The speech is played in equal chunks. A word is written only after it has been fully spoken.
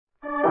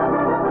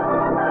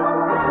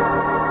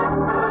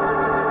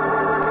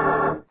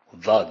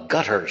The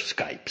Gutter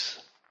Skypes.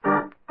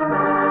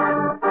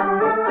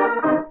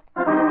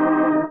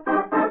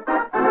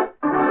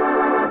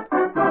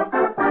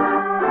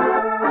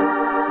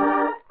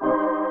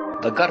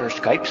 The Gutter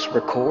Skypes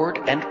record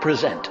and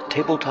present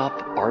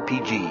tabletop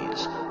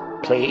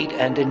RPGs, played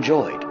and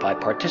enjoyed by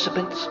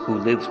participants who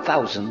live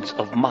thousands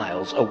of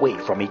miles away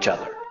from each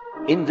other.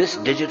 In this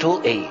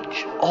digital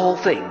age, all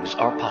things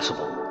are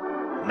possible.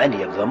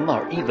 Many of them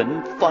are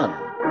even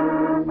fun.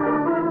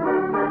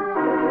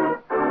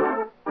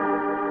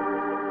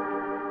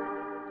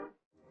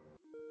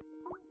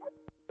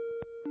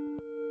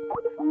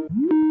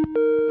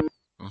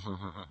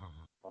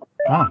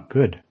 Ah,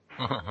 good.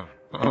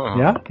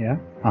 Yeah.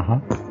 Uh-huh.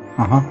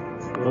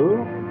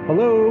 Hello?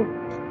 Hello.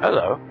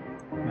 Hello.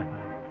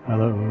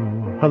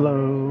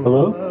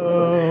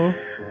 Hello.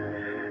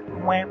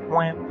 Wah,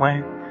 wah,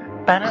 wah.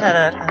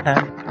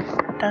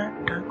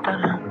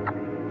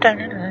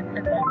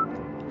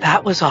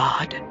 That was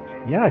odd.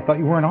 Yeah, I thought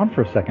you weren't on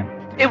for a second.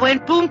 It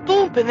went boom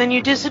boom, and then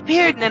you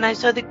disappeared, and then I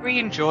saw the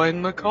green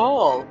join the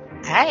call.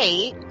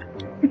 Hey.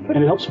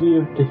 And it helps me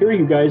to hear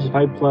you guys if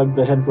I plug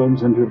the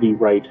headphones into the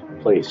right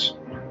place.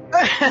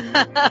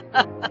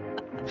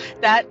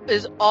 That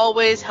is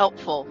always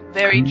helpful.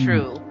 Very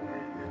true.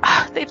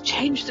 They've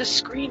changed the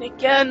screen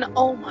again.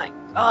 Oh my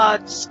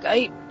god,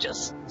 Skype,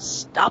 just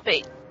stop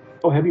it.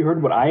 Oh, have you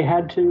heard what I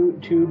had to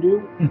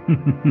do?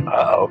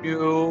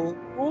 You.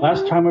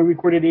 Last time I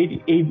recorded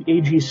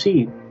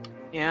AGC,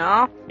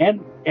 Yeah?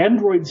 and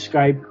Android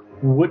Skype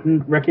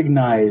wouldn't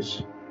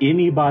recognize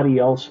anybody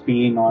else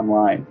being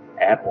online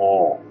at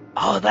all.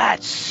 Oh,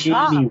 that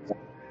sucks. Anyone.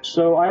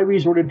 So I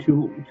resorted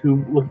to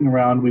looking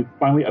around.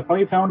 I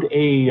finally found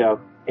a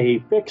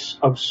fix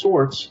of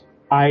sorts.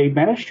 I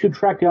managed to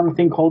track down a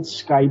thing called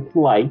Skype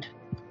Lite.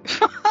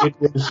 It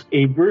was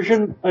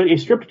a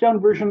stripped down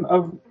version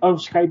of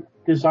Skype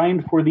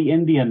designed for the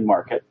Indian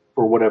market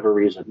for whatever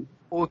reason.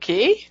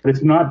 Okay. But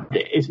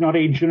it's not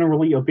a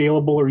generally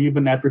available or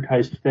even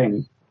advertised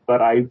thing.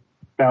 But I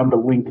found a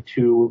link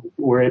to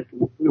where it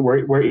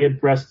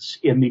rests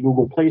in the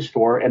Google Play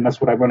Store, and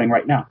that's what I'm running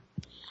right now.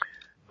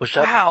 Was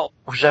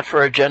that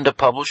for Agenda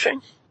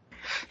Publishing?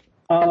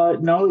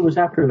 No, it was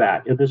after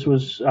that. This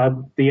was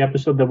the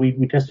episode that we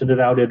tested it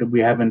out in, and we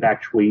haven't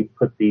actually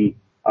put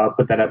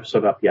that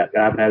episode up yet.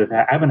 I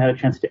haven't had a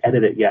chance to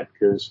edit it yet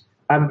because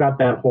I've got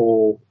that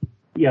whole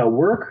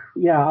work.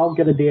 Yeah, I'll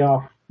get a day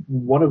off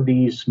one of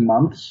these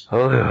months.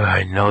 Oh,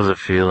 I know the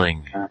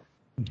feeling.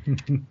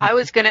 I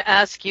was going to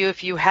ask you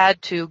if you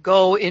had to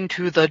go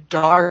into the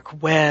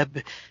dark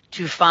web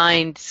to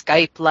find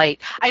Skype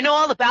Lite. I know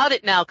all about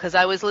it now because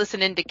I was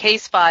listening to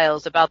case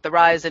files about the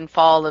rise and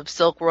fall of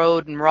Silk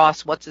Road and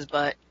Ross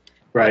what's-his-butt.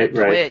 Right.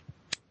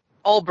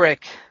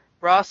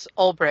 Ross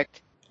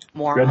Ulbricht.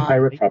 Moron. Red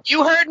Pirate.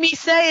 You heard me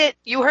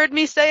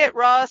say it,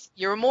 Ross.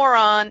 You're a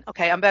moron.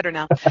 Okay, I'm better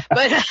now.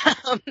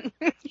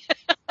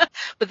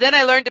 But then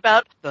I learned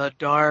about the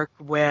dark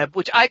web,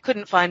 which I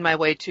couldn't find my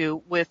way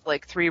to with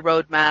like 3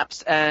 road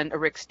maps and a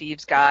Rick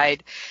Steves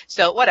guide.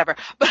 So whatever.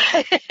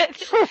 But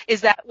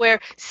is that where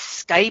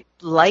Skype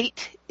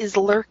Lite is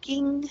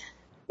lurking?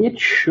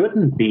 It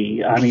shouldn't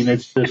be. I mean,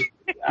 it's just.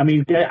 I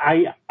mean,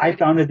 I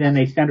found it in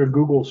a standard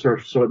Google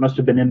search, so it must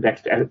have been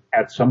indexed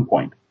at some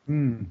point.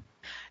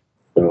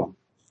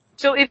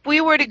 So if we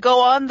were to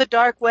go on the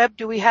dark web,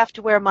 do we have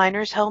to wear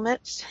miners'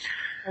 helmets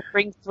or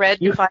bring thread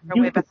to find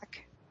our way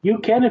back? You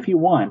can if you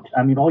want.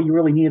 I mean, all you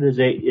really need is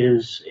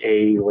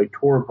a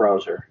Tor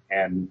browser,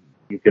 and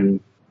you can.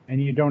 And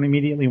you don't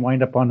immediately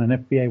wind up on an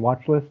FBI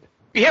watch list?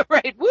 Yeah,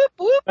 right. Whoop,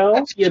 whoop.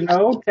 Well,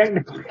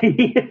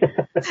 technically.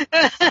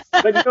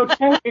 But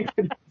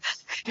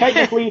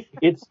technically,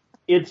 it's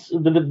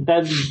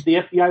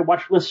the FBI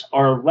watch lists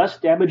are less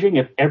damaging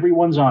if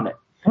everyone's on it.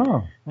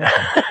 Oh.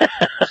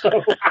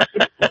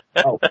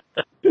 Okay.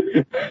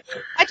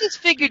 I just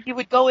figured you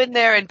would go in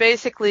there and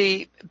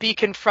basically be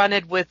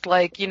confronted with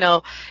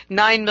 9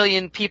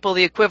 million people,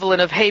 the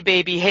equivalent of "Hey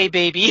baby, hey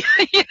baby,"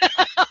 Eek!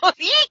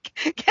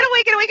 Get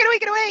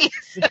away!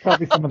 There's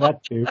probably some of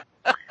that too.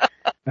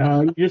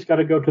 You just got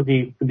to go to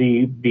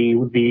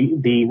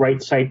the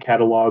right site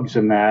catalogs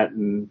and that,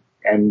 and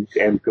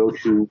go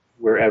to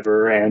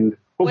wherever, and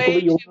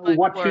hopefully you'll know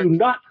what to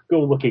not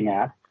go looking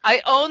at.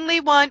 I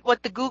only want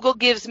what the Google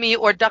gives me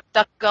or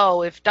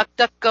DuckDuckGo. If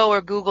DuckDuckGo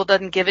or Google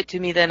doesn't give it to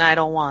me, then I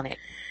don't want it.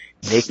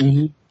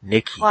 Nikki.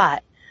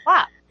 What?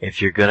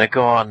 If you're gonna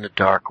go on the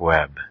dark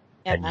web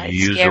and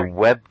you use a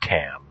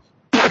webcam.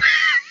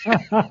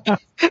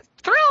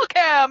 Thrill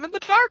cam in the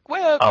dark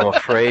web. I'm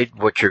afraid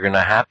what you're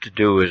gonna have to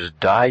do is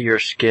dye your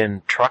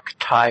skin truck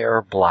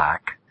tire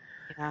black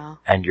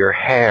and your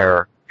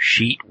hair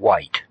sheet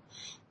white.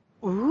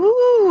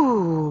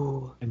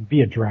 Ooh. And be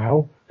a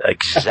drow?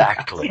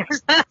 Exactly.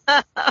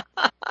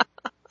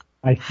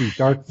 I see.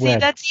 Dark web. See,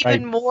 that's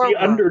even more the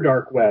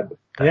underdark web.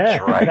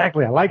 That's right.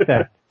 Exactly. I like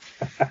that.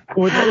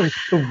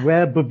 It's the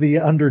web of the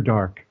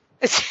underdark.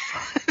 It's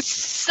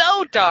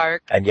so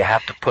dark. And you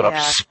have to put up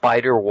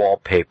spider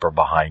wallpaper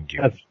behind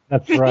you.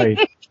 That's right.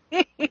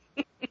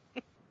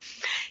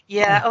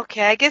 Yeah,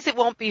 okay. I guess it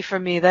won't be for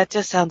me. That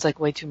just sounds like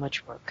way too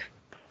much work.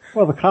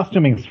 Well, the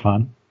costuming's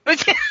fun.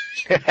 That's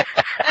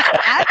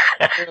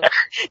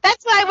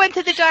why I went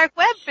to the dark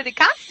web for the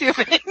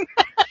costuming.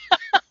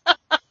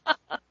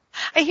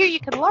 I hear you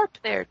can LARP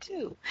there,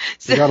 too.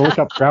 You gotta look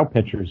up drow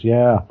pictures,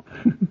 yeah.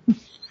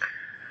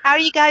 How are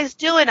you guys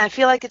doing? I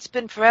feel like it's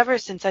been forever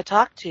since I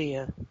talked to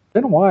you. It's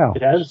been a while.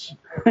 It has.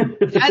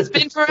 It has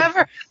been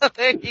forever.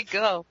 There you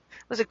go.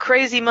 It was a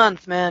crazy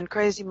month, man.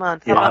 Crazy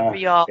month. How about for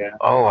y'all? Yeah.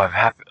 Oh,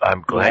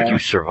 I'm glad you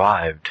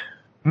survived.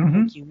 Mm-hmm.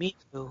 Thank you, me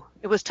too.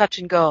 It was touch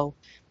and go.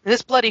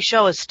 This bloody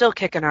show is still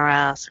kicking our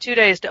ass. 2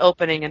 days to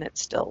opening and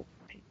it's still,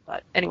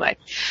 but anyway.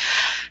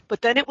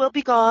 But then it will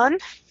be gone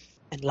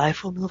and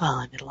life will move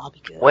on. It'll all be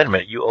good. Wait a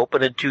minute, you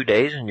open in 2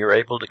 days and you're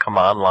able to come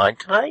online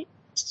tonight?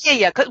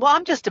 Yeah. Well,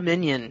 I'm just a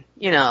minion,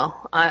 you know.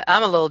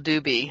 I'm a little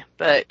doobie,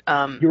 but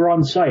You're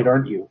on site,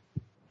 aren't you?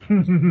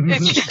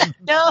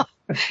 No,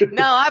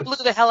 I blew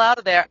the hell out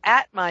of there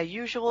at my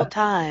usual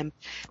time.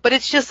 But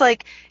it's just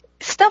like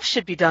stuff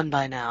should be done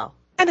by now.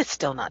 And it's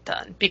still not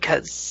done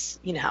because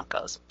you know how it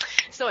goes.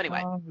 So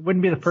anyway. It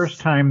wouldn't be the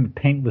first time the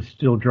paint was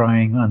still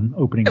drying on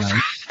opening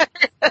night.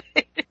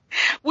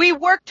 We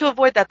work to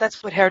avoid that.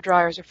 That's what hair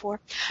dryers are for.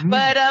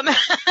 But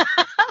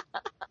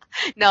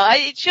no,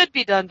 it should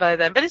be done by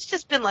then. But it's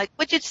just been like,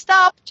 would you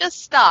stop?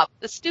 Just stop.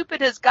 The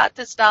stupid has got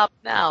to stop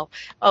now.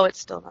 Oh, it's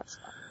still not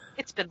stopped.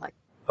 It's been like.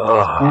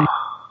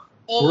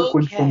 Work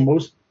went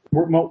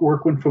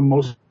from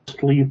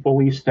mostly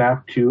fully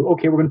staffed to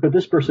okay, we're going to put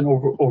this person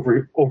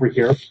over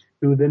here,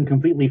 who then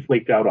completely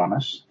flaked out on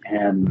us,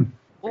 and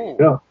there you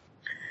go.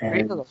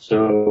 And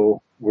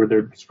so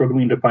they're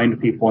struggling to find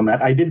people in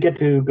that. I did get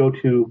to go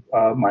to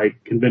my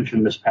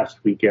convention this past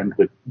weekend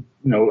with,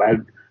 I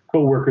had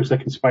coworkers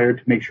that conspired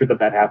to make sure that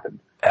happened.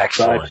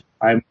 Excellent.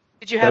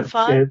 Did you have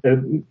fun?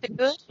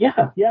 Good?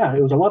 Yeah,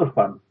 it was a lot of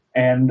fun.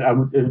 And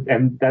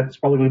that's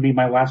probably going to be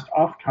my last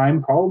off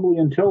time, probably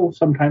until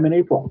sometime in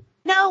April.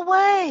 No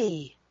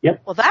way.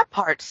 Yep. Well, that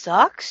part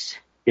sucks.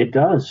 It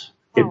does.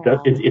 It does.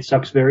 It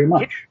sucks very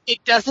much.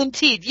 It does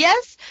indeed.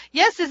 Yes.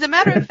 As a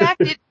matter of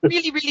fact, it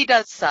really, really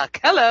does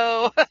suck.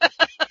 Hello.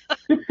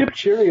 Hip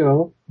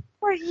cheerio.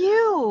 How are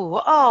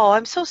you? Oh,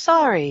 I'm so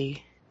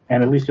sorry.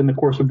 And at least in the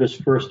course of this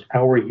first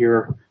hour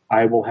here,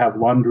 I will have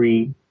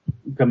laundry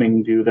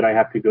coming due that I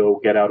have to go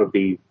get out of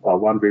the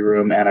laundry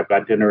room, and I've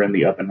got dinner in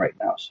the oven right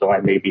now, so I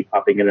may be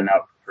popping in and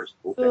out for a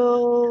little bit.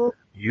 So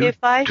you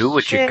do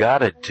what you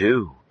gotta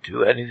do.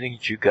 Do anything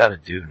that you gotta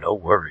do. No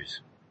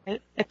worries.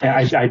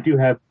 I do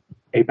have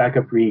a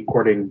backup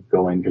recording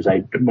going because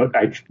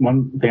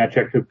one thing I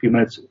checked a few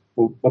minutes,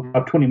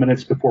 about 20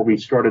 minutes before we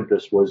started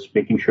this, was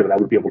making sure that I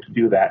would be able to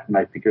do that, and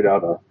I figured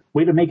out a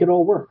way to make it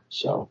all work.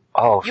 So.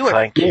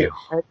 Thank you.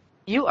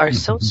 You are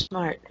so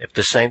smart. If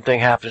the same thing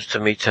happens to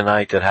me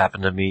tonight that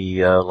happened to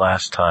me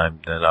last time,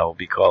 then I will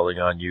be calling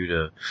on you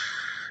to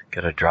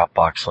get a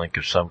Dropbox link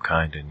of some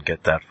kind and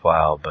get that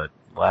file. But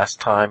last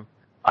time,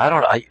 I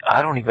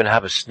don't even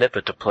have a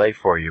snippet to play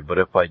for you, but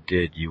if I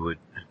did, you would.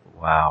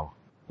 Wow.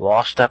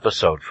 Lost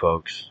episode,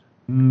 folks.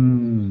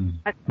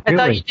 I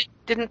thought you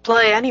didn't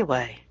play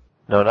anyway.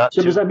 No, not.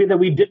 So does that mean that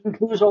we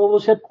didn't lose all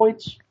those hit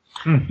points?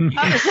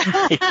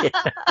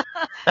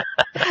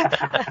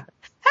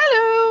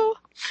 Hello.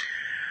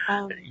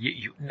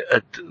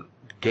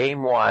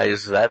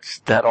 Game-wise,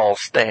 that all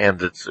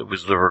stands. It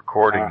was the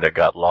recording that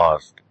got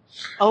lost.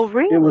 Oh,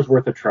 really? It was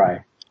worth a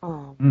try.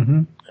 Oh.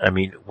 Mm-hmm. I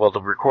mean, well, the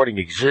recording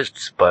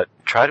exists, but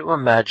try to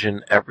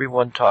imagine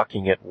everyone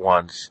talking at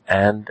once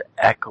and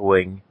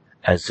echoing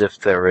as if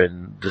they're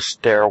in the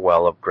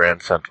stairwell of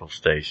Grand Central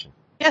Station.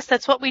 Yes,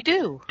 that's what we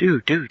do.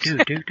 Do.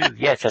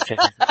 Yes.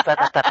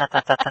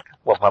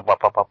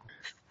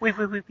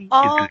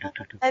 All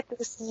at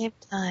the same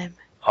time.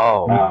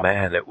 Oh,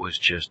 man, it was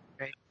just,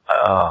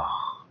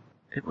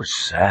 it was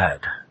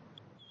sad.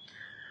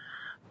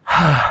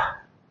 I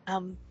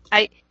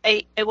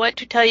want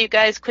to tell you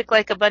guys quick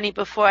like a bunny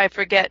before I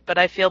forget, but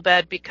I feel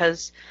bad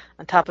because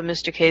on top of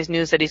Mr. K's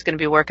news that he's going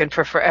to be working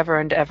for forever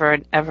and ever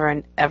and ever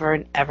and ever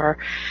and ever,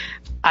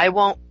 I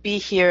won't be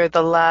here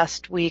the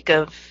last week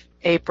of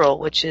April,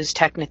 which is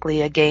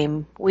technically a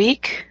game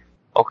week.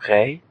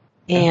 Okay.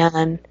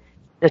 And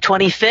the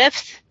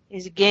 25th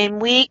is a game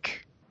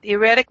week,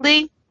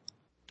 theoretically.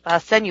 I'll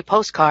send you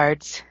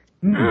postcards.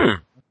 Are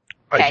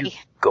you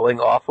going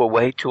off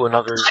away to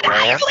another land?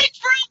 I'm going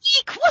for a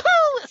week!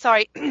 Woohoo!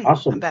 Sorry.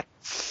 Awesome. I'm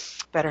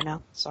better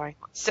now. Sorry.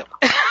 So.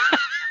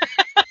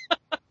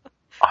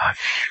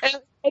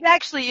 And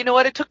actually, you know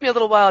what? It took me a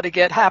little while to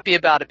get happy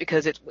about it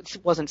because it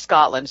wasn't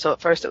Scotland. So at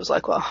first it was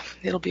like, well,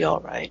 it'll be all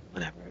right.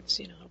 Whatever.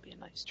 It'll be a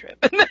nice trip.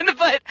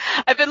 But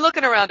I've been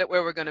looking around at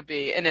where we're going to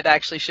be, and it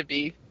actually should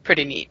be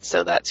pretty neat.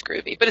 So that's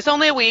groovy. But it's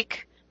only a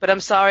week. But I'm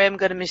sorry, I'm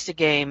going to miss a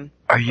game.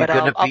 Are you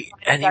going to be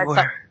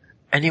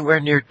anywhere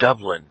near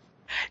Dublin?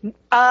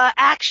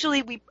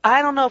 Actually,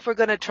 I don't know if we're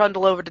going to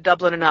trundle over to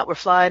Dublin or not. We're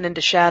flying into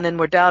Shannon.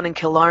 We're down in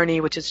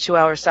Killarney, which is 2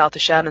 hours south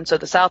of Shannon, so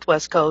the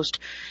southwest coast.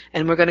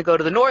 And we're going to go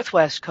to the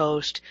northwest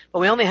coast. But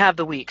we only have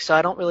the week, so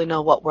I don't really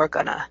know what we're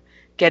going to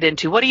get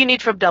into. What do you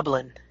need from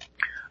Dublin?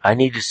 I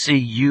need to see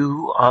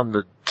you on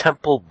the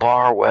Temple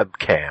Bar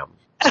webcam.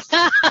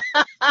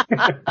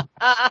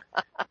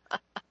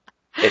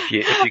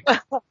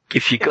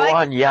 If you go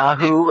on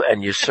Yahoo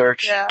and you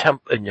search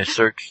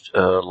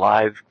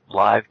live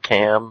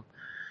cam,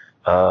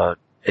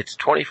 it's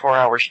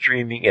 24-hour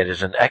streaming. It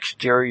is an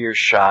exterior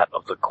shot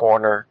of the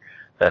corner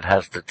that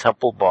has the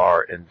Temple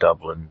Bar in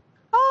Dublin.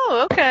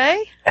 Oh,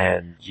 okay.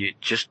 And you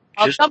just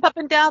jump up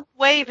and down,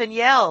 wave and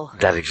yell.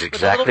 That is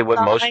exactly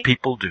what most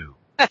people do.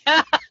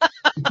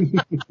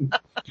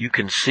 You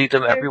can see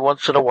them every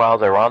once in a while.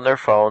 They're on their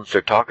phones.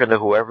 They're talking to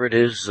whoever it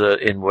is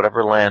in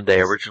whatever land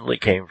they originally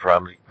came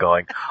from,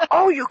 going,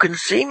 "Oh, you can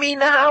see me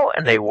now,"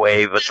 and they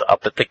wave us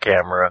up at the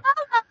camera.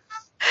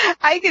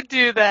 I could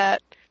do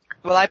that.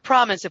 Well, I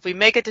promise, if we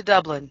make it to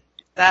Dublin,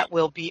 that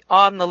will be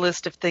on the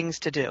list of things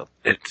to do.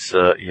 It's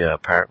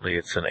apparently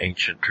it's an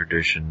ancient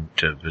tradition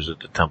to visit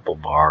the Temple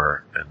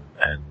Bar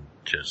and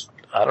just,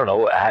 I don't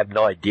know, I have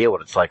no idea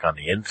what it's like on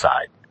the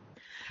inside.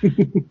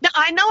 No,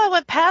 I know I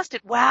went past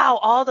it,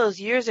 all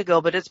those years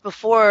ago, but it's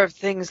before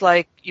things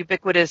like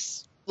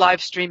ubiquitous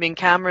live streaming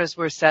cameras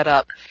were set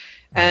up.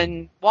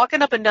 And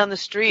walking up and down the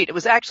street, it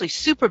was actually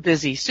super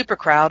busy, super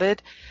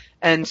crowded.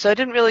 And so I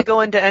didn't really go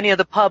into any of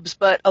the pubs,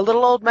 but a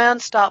little old man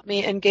stopped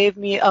me and gave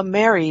me a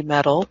Mary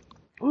medal.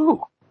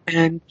 Ooh.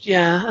 And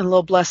a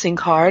little blessing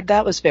card.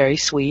 That was very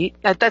sweet.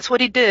 That's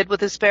what he did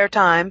with his spare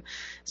time.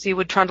 So he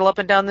would trundle up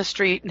and down the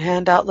street and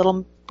hand out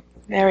little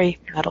Mary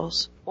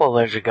medals. Well,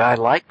 there's a guy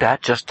like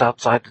that just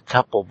outside the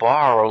Temple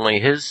Bar, only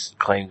his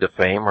claim to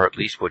fame, or at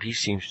least what he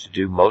seems to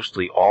do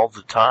mostly all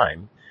the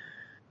time.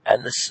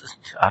 And this,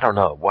 I don't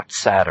know,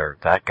 what's sadder,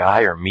 that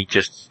guy or me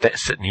just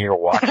sitting here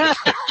watching?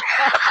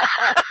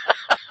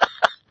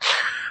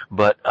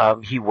 But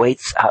he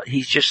waits out,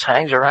 he just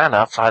hangs around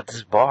outside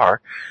this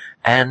bar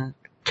and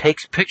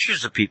takes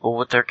pictures of people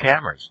with their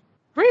cameras.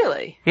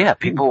 Really? Yeah,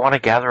 people want to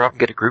gather up and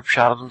get a group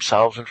shot of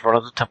themselves in front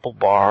of the Temple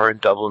Bar in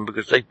Dublin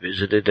because they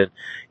visited, and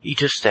he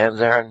just stands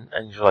there and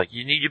he's like,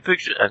 "You need your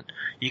picture?" And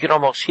you can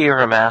almost hear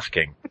him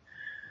asking.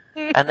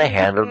 And they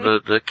hand him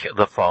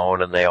the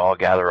phone, and they all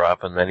gather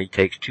up, and then he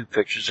takes 2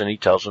 pictures and he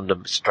tells them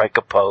to strike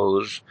a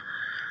pose.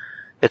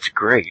 It's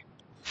great.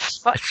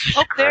 It's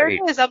just there great.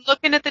 it is. I'm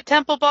looking at the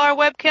Temple Bar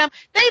webcam.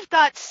 They've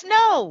got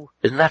snow.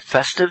 Isn't that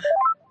festive?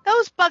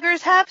 Those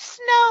buggers have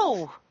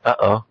snow.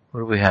 Uh-oh.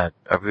 What do we have?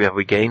 Have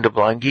we gained a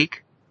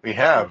Blindgeek? We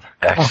have.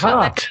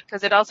 Excellent.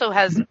 Because it also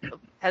has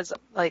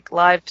like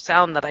live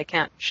sound that I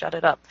can't shut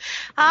it up.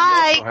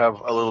 Hi. We also have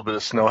a little bit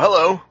of snow.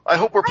 Hello. I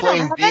hope we're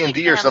playing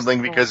D&D or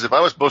something, because if I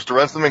was supposed to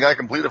run something, I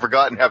completely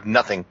forgot and have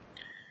nothing.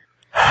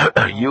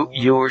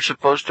 You were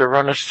supposed to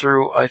run us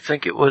through, I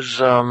think it was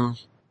some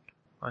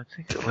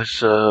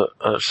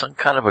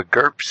kind of a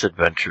GURPS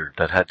adventure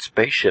that had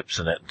spaceships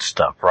in it and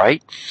stuff,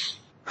 right?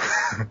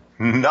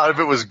 Not if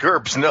it was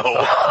GURPS,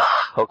 no.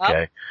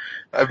 Okay.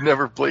 I've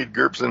never played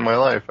GURPS in my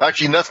life.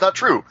 Actually, that's not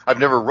true. I've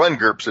never run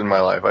GURPS in my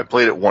life. I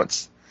played it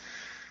once.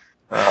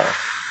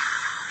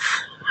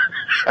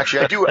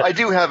 Actually, I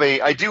do have a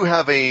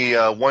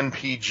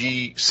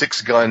 1PG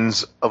 6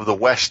 Guns of the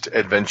West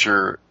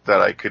adventure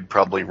that I could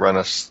probably run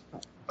us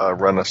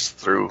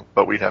through,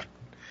 but we'd have,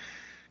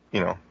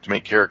 to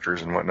make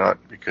characters and whatnot,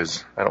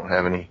 because I don't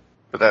have any.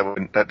 But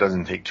that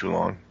doesn't take too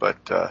long. But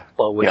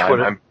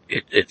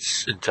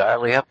it's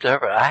entirely up to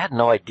her. I had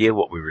no idea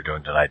what we were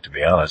doing tonight, to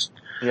be honest.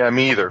 Yeah,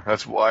 me either.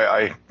 That's why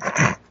I.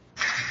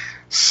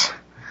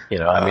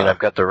 I've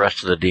got the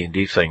rest of the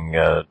D&D thing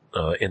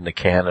in the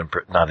can, and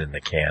not in the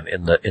can,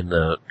 in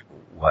the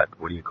what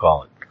do you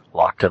call it?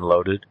 Locked and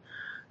loaded.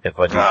 If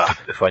I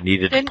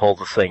needed to pull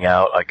the thing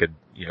out, I could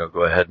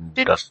go ahead and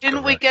dust.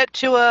 Didn't we get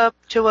to a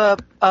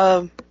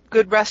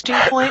good resting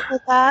point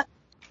with that?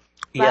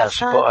 Yeah,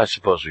 I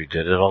suppose we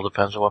did. It all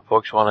depends on what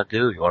folks want to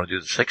do. You want to do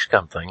the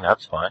 6-gun thing?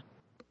 That's fine.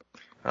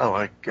 Oh,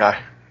 I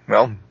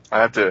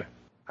have to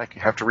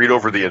read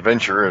over the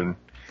adventure and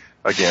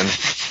again,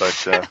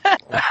 but.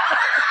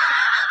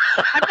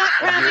 I'm not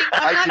cramming.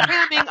 I'm not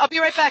cramming. I'll be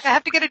right back. I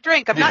have to get a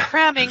drink. I'm not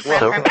cramming.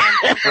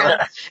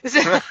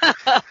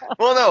 Well,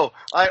 no.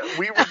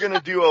 We were going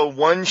to do a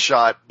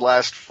one-shot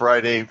last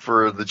Friday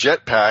for the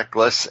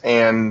jetpackless,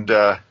 and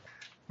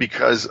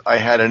because I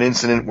had an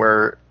incident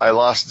where I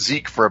lost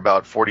Zeke for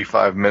about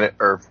 45 minutes,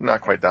 or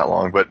not quite that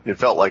long, but it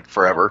felt like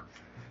forever.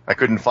 I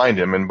couldn't find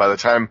him, and by the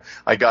time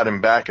I got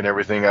him back and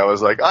everything, I was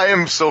like, I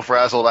am so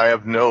frazzled. I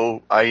have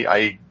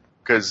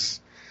because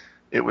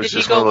it was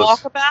just one of those. Did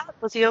he go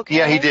walkabout? Was he okay?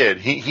 Yeah, he did.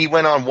 He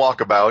went on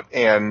walkabout,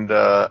 and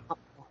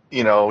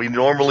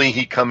normally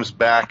he comes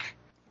back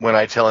when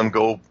I tell him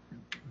go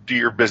do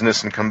your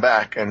business and come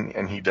back,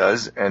 and he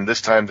does. And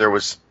this time there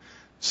was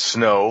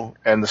snow,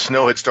 and the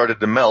snow had started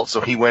to melt,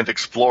 so he went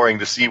exploring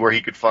to see where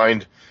he could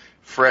find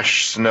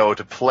fresh snow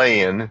to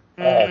play in.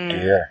 Oh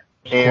dear.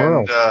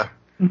 And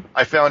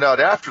I found out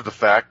after the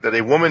fact that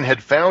a woman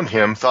had found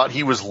him, thought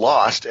he was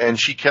lost, and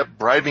she kept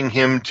bribing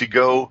him to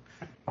go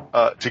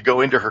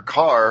into her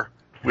car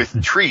with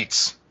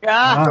treats.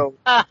 Yeah. So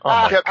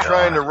he kept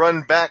trying to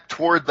run back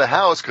toward the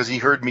house because he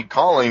heard me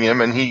calling him,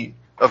 and he,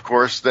 of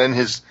course, then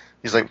he's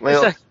like,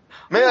 well,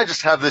 May I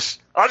just have this?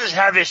 I'll just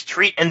have this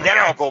treat and then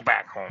I'll go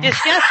back home. Just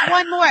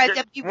one more.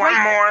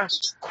 One more.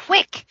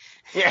 Quick.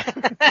 Yeah.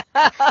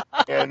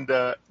 And,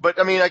 but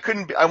I mean,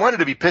 I wanted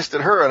to be pissed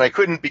at her and I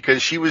couldn't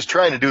because she was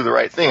trying to do the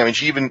right thing. I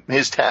mean,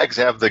 his tags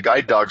have the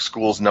guide dog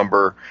school's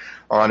number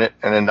on it.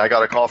 And then I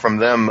got a call from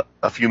them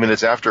a few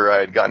minutes after I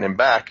had gotten him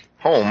back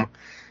home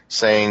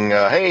saying,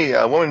 hey,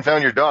 a woman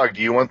found your dog.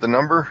 Do you want the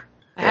number?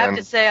 I have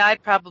to say,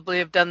 I'd probably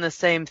have done the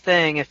same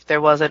thing if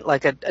there wasn't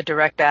like a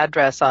direct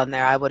address on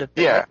there. I would have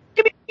been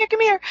like,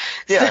 come here.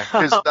 Yeah,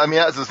 because I mean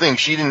that's the thing.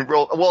 She didn't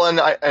roll well,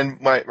 and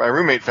my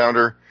roommate found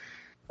her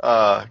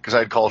because I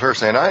had called her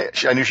saying I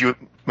knew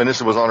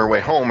Melissa was on her way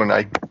home, and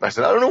I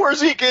said I don't know where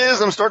Zeke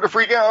is. I'm starting to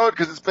freak out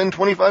because it's been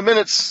 25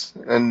 minutes.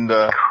 And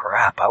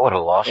crap, I would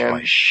have lost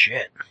my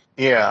shit.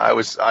 Yeah,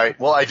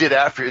 I did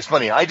after. It's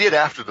funny, I did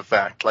after the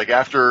fact, like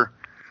after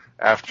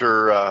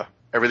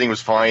everything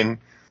was fine.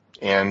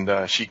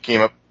 And she came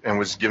up and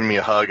was giving me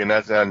a hug, and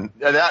that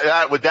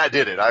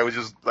did it. I was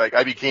just like,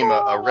 I became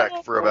a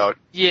wreck for about.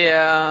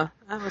 Yeah,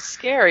 that was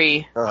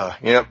scary.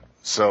 Yep.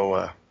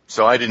 So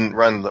I didn't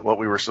run what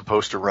we were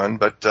supposed to run,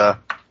 but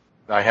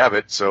I have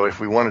it. So if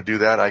we want to do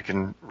that, I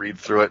can read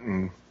through it.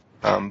 And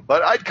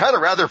but I'd kind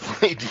of rather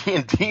play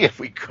D&D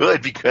if we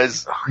could,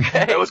 because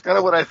that was kind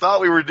of what I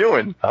thought we were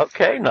doing.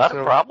 Okay, not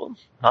a problem.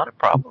 Not a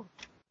problem.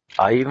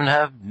 I even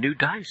have new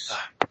dice.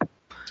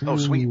 Oh,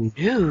 sweet.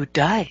 New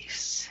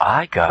dice.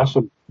 I got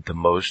Awesome. the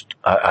most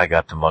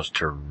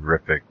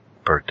terrific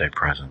birthday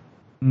present.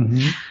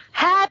 Mm-hmm.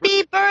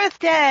 Happy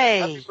birthday!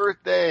 Happy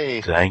birthday!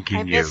 Thank you.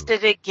 I missed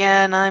it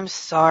again. I'm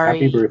sorry.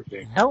 Happy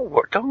birthday.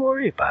 No, don't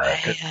worry about I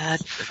it.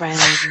 had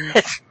friends.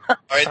 It's not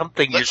All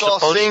something let's you're all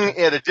supposed sing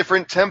at a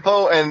different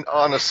tempo and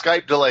on a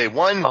Skype delay.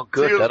 1, Oh,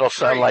 good. 2, That'll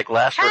sound 3. like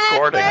last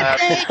recording.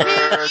 Happy Happy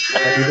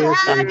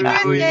birthday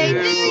birthday to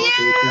you.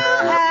 to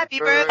Happy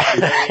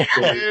birthday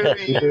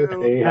to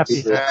you.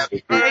 Happy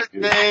Happy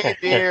birthday,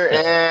 dear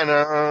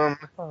Anim.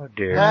 Oh,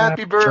 dear.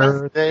 Happy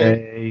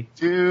birthday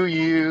to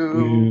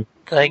you.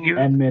 Thank you.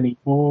 And many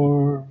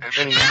more.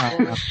 And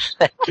then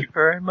Thank you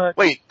very much.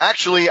 wait,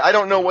 actually, I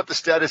don't know what the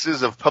status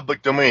is of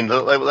public domain.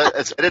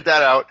 Let's edit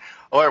that out.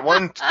 All right,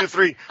 1, 2,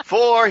 3,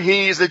 4.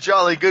 He's a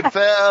jolly good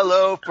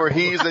fellow. For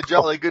he's a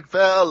jolly good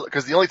fellow.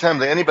 Because the only time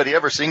that anybody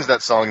ever sings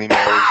that song anymore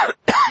is.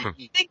 I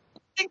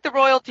think the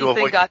royalty To thing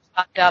avoid- got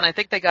shot down. I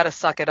think they got to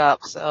suck it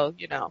up. So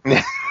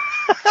Of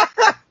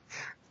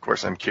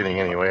course, I'm kidding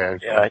anyway.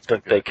 Yeah, I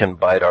think they can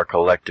bite our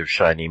collective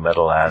shiny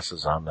metal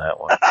asses on that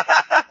one.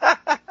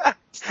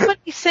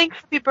 Somebody sing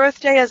Happy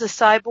Birthday as a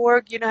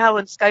cyborg. You know how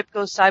when Skype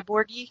goes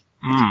cyborgy?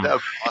 That would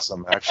be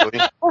awesome, actually.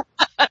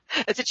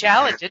 It's a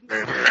challenge, isn't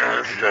it?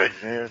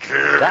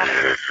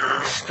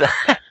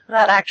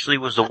 That actually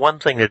was the one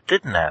thing that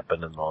didn't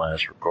happen in the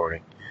last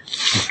recording.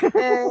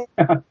 Did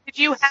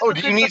you have Oh,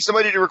 do you need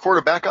somebody to record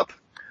a backup?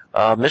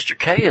 Mr.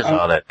 K is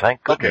on it,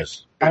 thank Okay.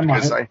 goodness. I'm on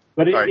Because it.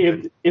 But all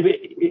right,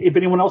 if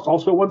anyone else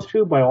also wants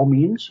to, by all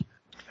means.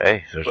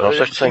 Hey, there's Well, no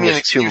such it's thing an as too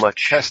excuse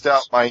much. to test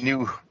out my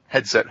new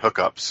headset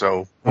hookup.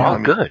 So, Oh,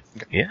 good.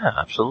 Yeah,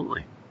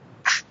 absolutely.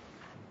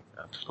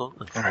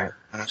 Absolutely. All right.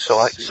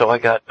 So I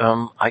got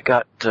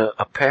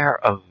a pair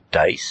of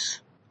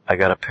dice. I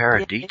got a pair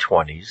of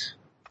D20s,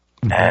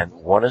 and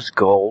one is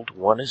gold,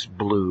 one is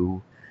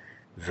blue.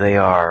 They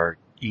are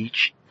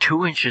each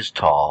 2 inches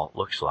tall,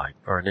 looks like,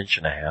 or 1.5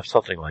 inches,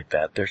 something like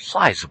that. They're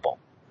sizable.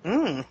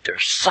 They're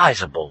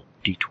sizable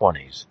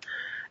D20s.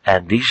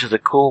 And these are the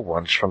cool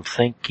ones from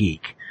Think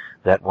Geek,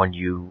 that when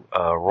you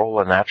roll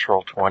a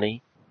natural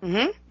 20,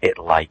 it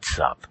lights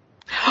up.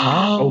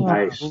 Oh,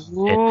 nice. It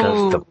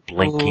does the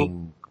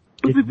blinking.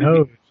 It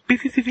knows. Ooh.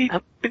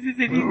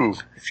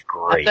 It's I'm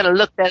great. gonna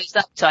look those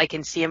up so I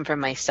can see them for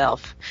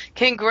myself.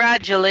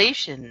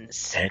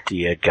 Congratulations.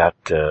 Auntie had hit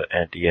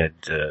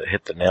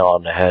the nail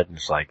on the head, and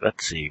it's like,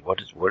 let's see,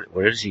 what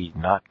has he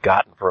not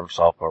gotten for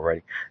himself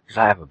already? Because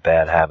I have a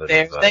bad habit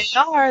There of. they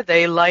are.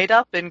 They light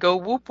up and go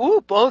whoop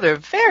whoop. Oh, they're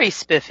very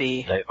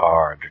spiffy. They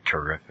are. They're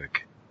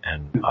terrific,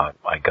 and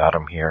I got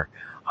them here.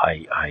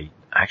 I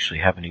actually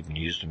haven't even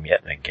used them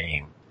yet in a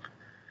game.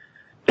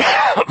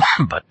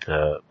 but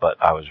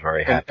I was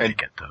very happy to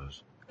get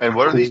those. And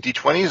what are these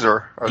D20s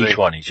or are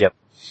D20s, yep.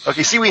 they?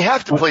 Okay, see, we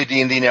have to play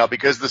D&D now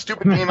because the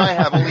stupid game I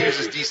have only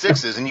uses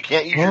D6s and you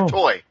can't use your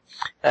toy.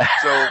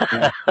 So,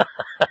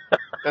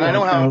 and I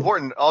know how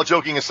important, all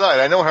joking aside,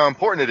 I know how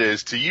important it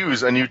is to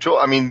use a new toy.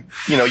 I mean,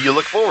 you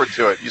look forward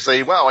to it. You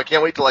say, wow, I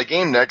can't wait till I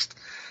game next.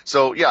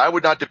 So yeah, I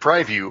would not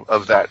deprive you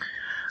of that.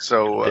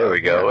 So, There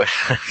we go.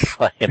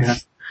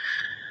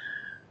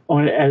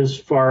 And as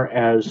far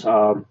as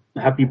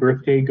Happy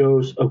Birthday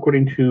goes,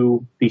 according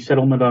to the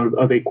settlement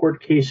of a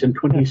court case in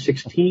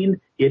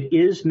 2016, it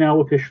is now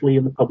officially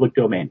in the public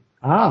domain.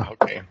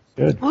 Okay.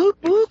 Good. Whoop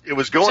whoop. It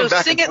was going So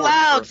back sing and it forth for a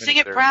loud, minute sing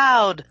it there.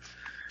 proud,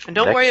 and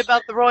don't Next. worry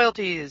about the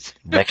royalties.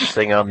 Next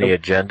thing on the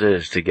agenda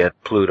is to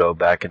get Pluto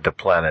back into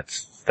planet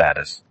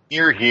status.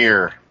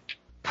 Here.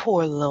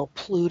 Poor little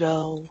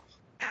Pluto.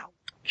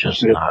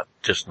 Just Yep. not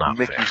fair.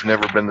 Mickey's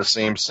never been the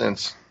same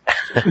since.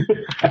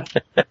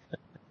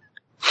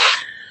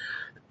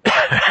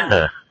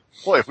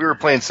 Boy, if we were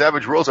playing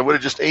Savage Worlds, I would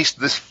have just aced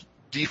this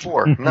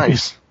D4.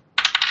 Nice.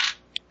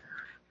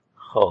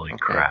 Holy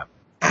crap.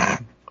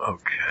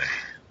 Okay.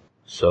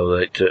 So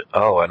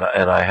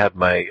I had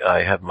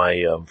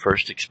my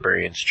first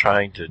experience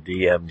trying to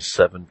DM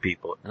 7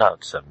 people.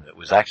 Not 7. It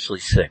was actually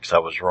 6. I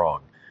was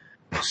wrong.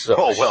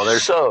 So,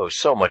 there's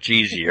so much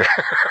easier.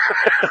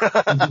 How'd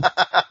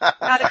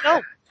it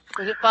go?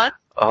 Was it fun?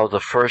 Oh, the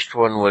first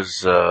one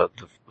was a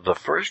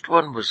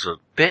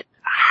bit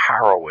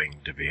harrowing,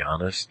 to be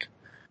honest.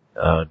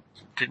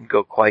 Didn't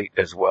go quite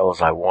as well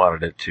as I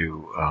wanted it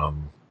to.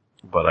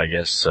 But I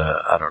guess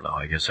I don't know.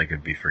 I guess I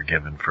could be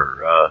forgiven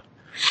for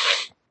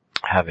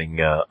having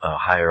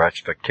higher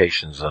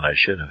expectations than I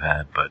should have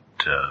had. But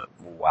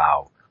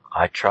wow,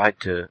 I tried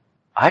to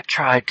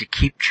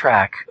keep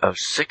track of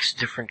 6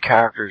 different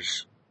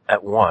characters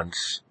at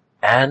once,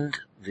 and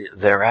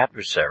their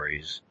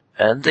adversaries,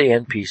 and the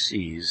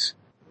NPCs.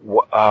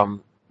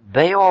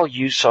 They all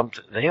use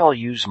something. They all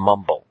use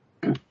mumble,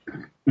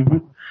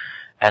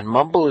 and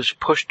mumble is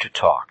push to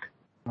talk.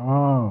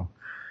 Oh.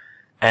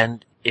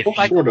 And if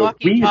like the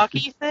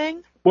walkie-talkie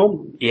thing?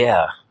 Well,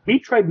 yeah. We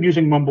tried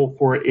using Mumble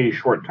for a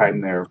short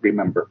time there,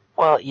 remember?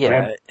 Well,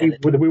 yeah. We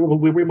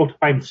were able to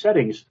find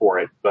settings for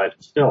it, but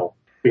still,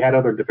 we had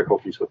other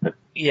difficulties with it.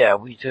 Yeah,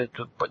 we did.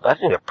 But I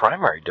think the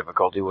primary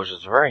difficulty was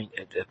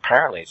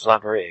apparently it's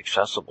not very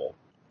accessible.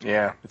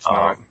 Yeah, it's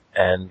not.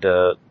 And,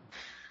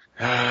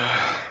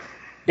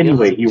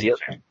 anyway,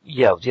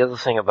 the other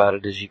thing about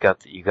it is you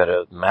got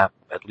to map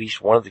at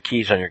least one of the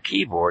keys on your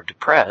keyboard to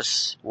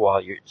press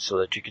so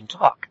that you can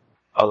talk.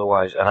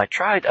 Otherwise, and I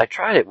tried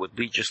it with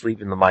just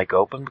leaving the mic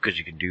open because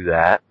you can do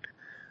that,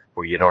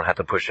 where you don't have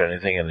to push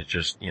anything and it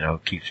just,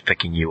 keeps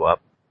picking you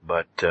up.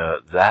 But,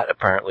 that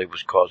apparently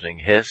was causing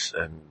hiss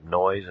and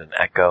noise and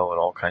echo and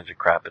all kinds of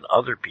crap in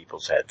other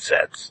people's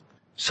headsets.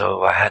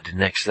 So I had to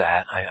nix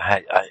that.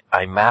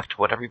 I mapped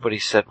what everybody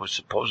said was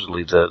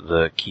supposedly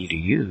the key to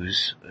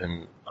use,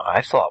 and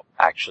I thought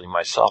actually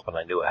myself, and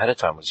I knew ahead of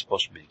time, was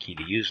supposed to be the key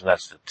to use, and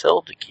that's the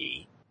tilde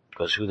key,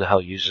 because who the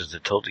hell uses the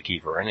tilde key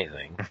for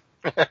anything?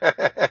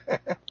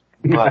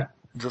 But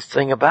the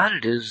thing about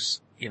it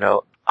is,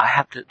 I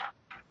have to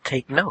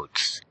take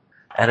notes.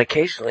 And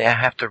occasionally I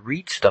have to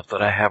read stuff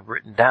that I have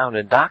written down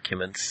in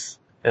documents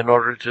in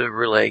order to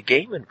relay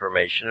game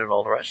information and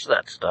all the rest of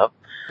that stuff.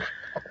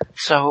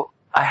 So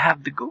I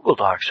have the Google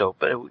Docs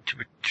open.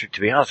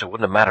 To be honest, it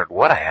wouldn't have mattered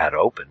what I had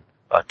open.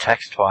 A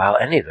text file,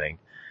 anything.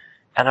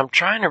 And I'm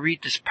trying to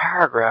read this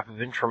paragraph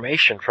of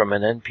information from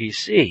an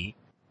NPC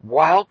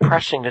while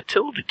pressing the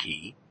tilde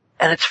key.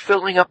 And it's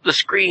filling up the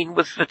screen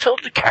with the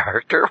tilde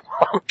character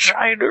while I'm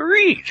trying to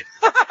read.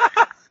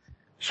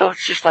 So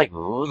it's just like,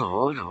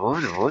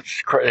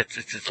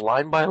 it's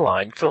line by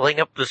line,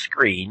 filling up the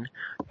screen.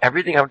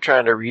 Everything I'm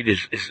trying to read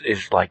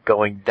is like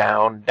going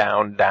down,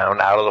 down, down,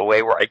 out of the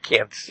way where I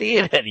can't see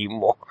it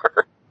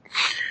anymore.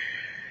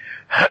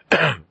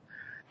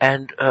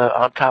 And,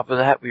 on top of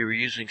that, we were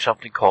using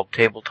something called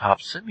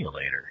Tabletop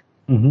Simulator.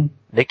 Mm-hmm.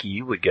 Nikki,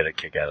 you would get a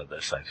kick out of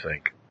this, I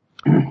think.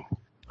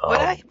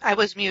 I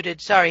was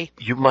muted, sorry.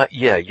 You might,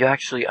 you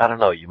actually, I don't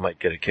know, you might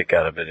get a kick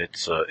out of it.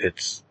 It's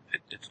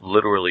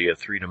literally a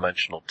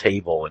 3-dimensional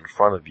table in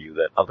front of you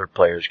that other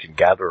players can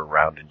gather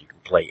around and you can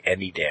play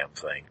any damn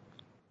thing.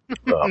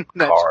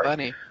 That's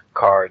funny.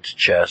 Cards,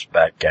 chess,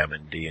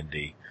 backgammon,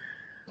 D&D.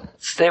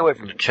 Stay away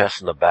from the chess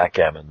and the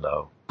backgammon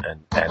though,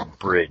 and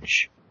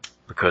bridge.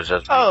 Because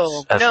as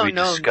we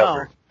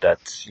discovered,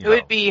 that's, it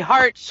would be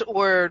hearts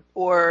or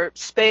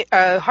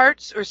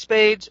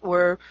spades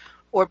or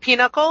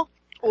pinochle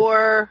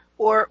or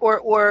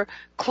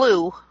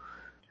clue.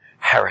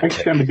 Heretic. I could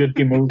stand a good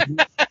game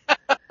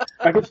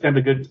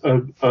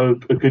a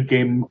good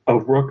game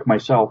of Rook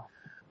myself.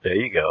 There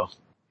you go.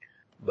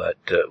 But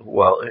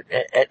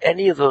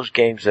any of those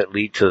games that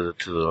lead to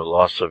the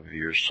loss of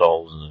your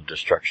souls and the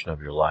destruction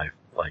of your life,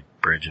 like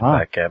bridge and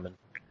backgammon,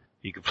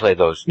 you can play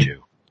those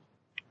too.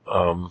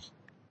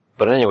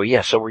 But anyway,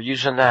 so we're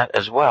using that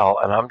as well,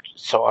 and I'm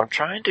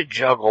trying to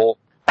juggle.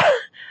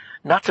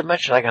 Not to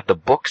mention, I got the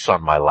books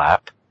on my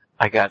lap.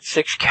 I got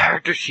 6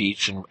 character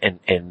sheets, and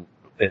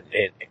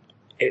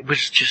it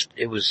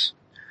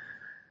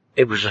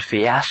was a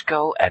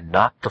fiasco, and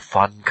not the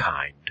fun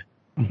kind.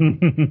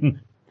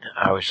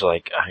 I was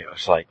like,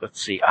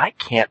 let's see, I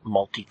can't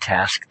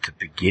multitask to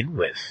begin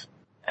with,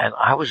 and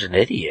I was an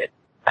idiot,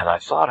 and I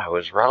thought I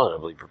was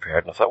relatively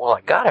prepared, and I thought, well,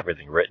 I got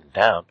everything written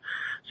down.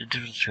 There's a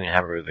difference between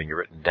having everything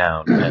written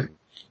down and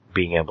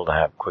being able to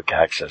have quick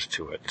access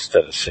to it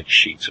instead of 6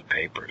 sheets of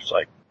paper. It's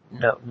like,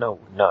 no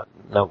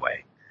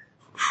way.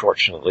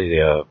 Fortunately,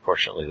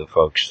 the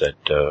folks that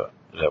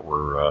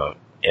were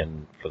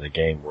in for the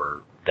game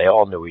they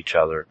all knew each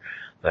other.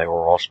 They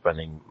were all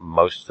spending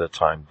most of the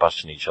time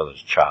busting each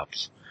other's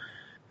chops.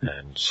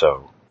 And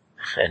so,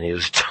 any of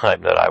the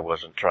time that I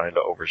wasn't trying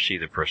to oversee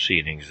the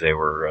proceedings, they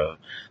were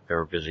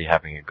busy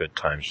having a good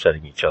time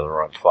setting each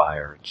other on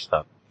fire and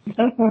stuff.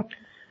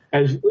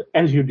 As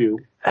you do.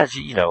 As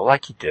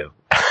like you do.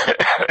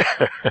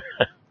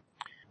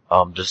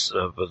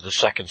 The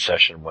second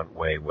session went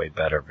way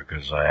better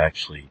because I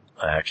actually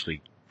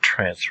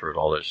transferred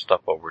all their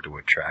stuff over to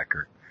a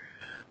tracker,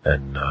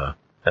 and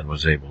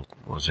was able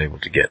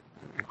to get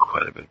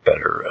quite a bit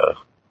better at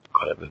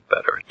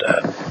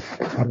that.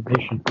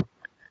 Automation.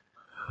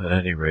 At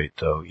any rate,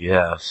 though,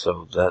 yeah.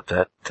 So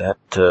that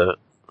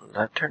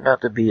turned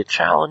out to be a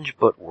challenge,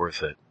 but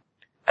worth it.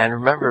 And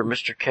remember,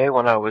 Mr. K,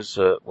 when I was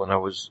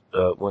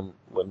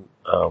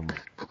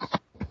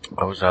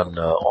on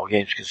All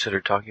Games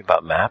Considered talking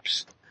about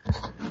maps.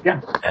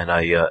 Yeah. And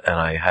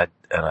I had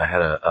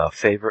a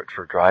favorite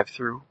for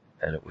drive-through,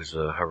 and it was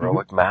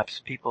Heroic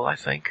Maps people, I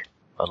think,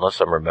 unless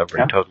I'm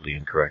remembering totally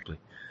incorrectly.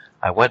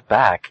 I went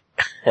back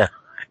and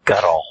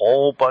got a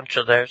whole bunch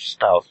of their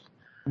stuff,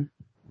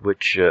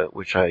 which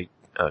I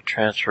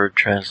transferred,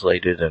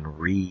 translated, and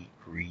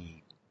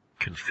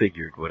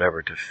reconfigured,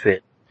 whatever, to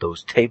fit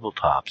those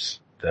tabletops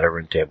that are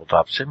in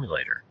Tabletop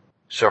Simulator.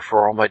 So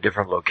for all my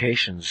different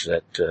locations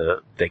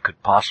that they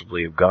could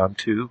possibly have gone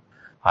to,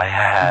 I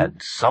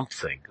had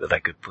something that I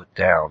could put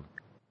down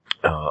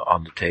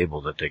on the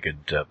table that they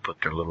could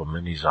put their little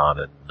minis on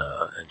and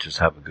just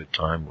have a good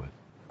time with.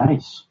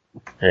 Nice.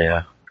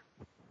 Yeah.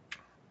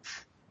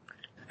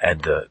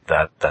 And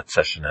that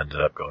session ended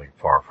up going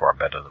far, far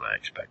better than I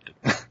expected.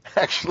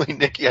 Actually,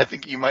 Nikki, I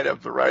think you might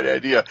have the right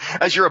idea.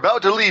 As you're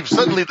about to leave,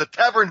 suddenly the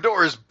tavern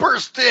doors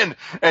burst in,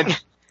 and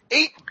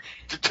 8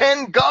 to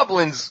 10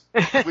 goblins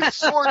with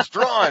swords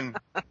drawn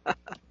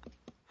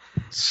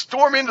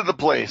storm into the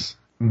place,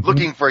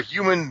 looking for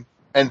human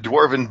and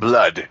dwarven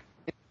blood.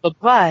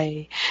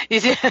 Bye-bye.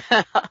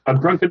 A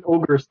drunken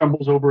ogre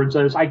stumbles over and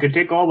says, "I could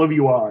take all of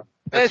you on."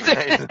 That's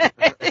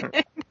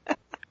right.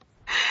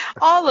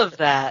 All of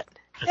that.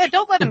 Yeah,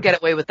 don't let him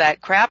get away with that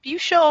crap. You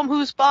show him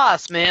who's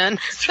boss, man.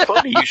 It's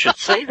funny you should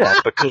say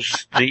that,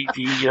 because the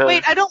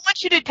Wait, I don't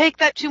want you to take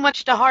that too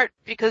much to heart,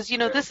 because,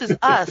 this is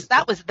us.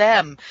 That was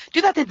them.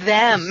 Do that to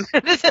them.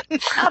 This is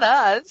not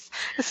us.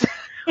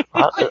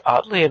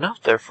 Oddly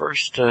enough, their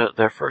first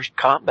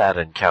combat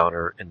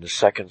encounter in the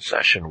second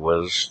session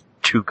was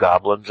 2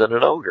 goblins and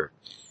an ogre.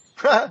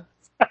 Well,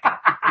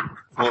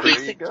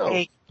 there you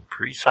go.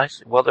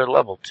 Precisely. Well, they're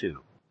level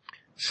 2.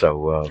 So,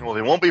 well,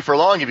 they won't be for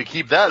long if you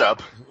keep that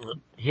up.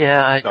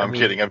 Yeah, I'm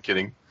kidding.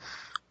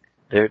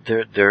 They'll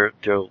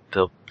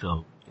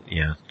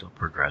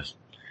progress.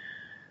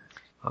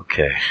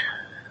 Okay.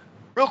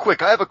 Real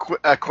quick, I have a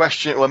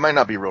question. Well, it might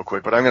not be real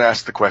quick, but I'm going to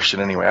ask the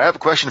question anyway. I have a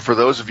question for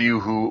those of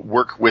you who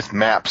work with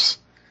maps,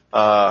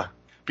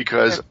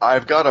 because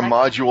I've got a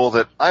module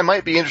that I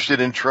might be interested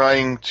in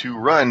trying to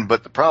run,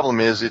 but the problem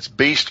is it's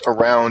based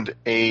around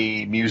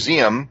a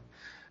museum,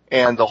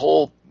 and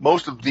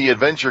most of the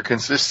adventure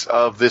consists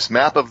of this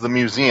map of the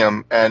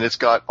museum, and it's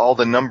got all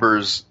the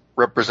numbers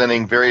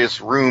representing various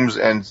rooms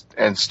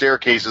and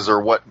staircases or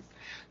what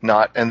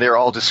not, and they're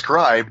all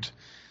described.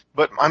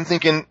 But I'm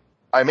thinking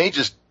I may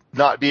just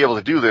not be able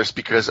to do this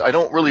because I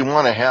don't really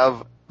want to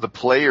have the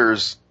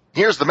players.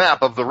 Here's the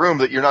map of the room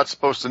that you're not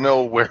supposed to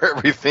know where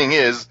everything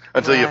is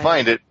until you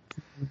find it.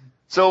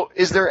 So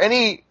is there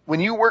when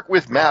you work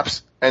with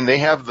maps and they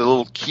have the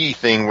little key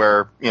thing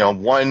where,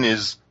 1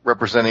 is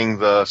representing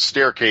the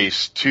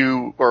staircase,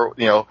 2 or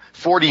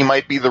 40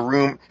 might be the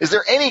room. Is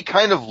there any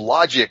kind of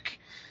logic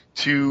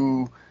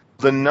to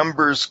the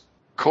numbers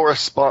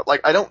correspond?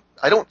 Like I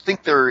don't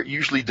think they're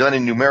usually done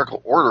in numerical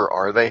order,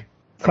 are they?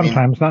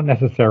 Sometimes, not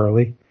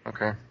necessarily.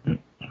 Okay.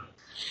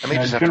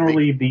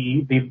 Generally,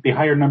 the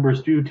higher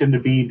numbers do tend to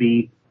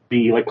be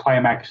the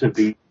climax of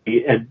the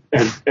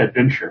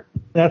adventure.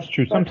 That's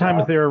true.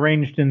 Sometimes they're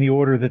arranged in the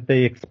order that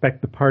they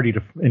expect the party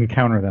to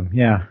encounter them.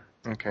 Yeah.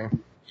 Okay.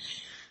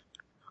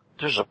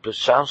 It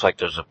sounds like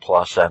there's a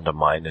plus and a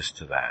minus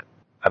to that.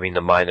 I mean,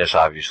 the minus,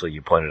 obviously,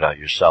 you pointed out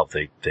yourself.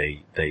 They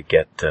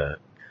get the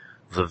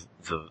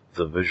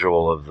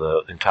visual of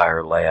the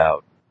entire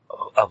layout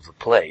of the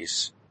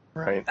place,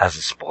 right, as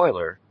a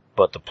spoiler.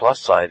 But the plus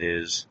side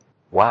is,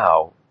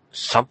 wow,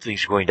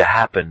 something's going to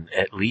happen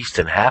at least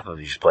in half of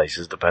these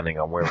places, depending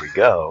on where we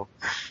go.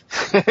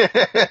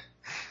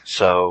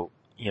 So,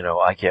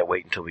 I can't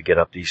wait until we get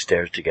up these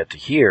stairs to get to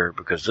here,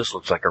 because this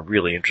looks like a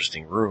really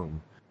interesting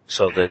room.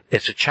 So that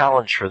it's a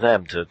challenge for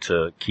them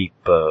to keep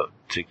their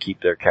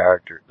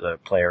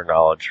player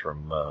knowledge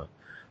from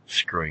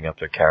screwing up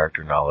their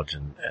character knowledge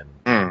and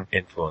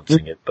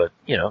influencing it. But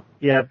yeah,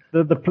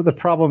 the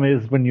problem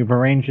is when you've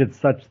arranged it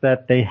such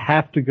that they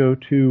have to go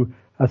to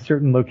a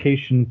certain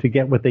location to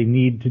get what they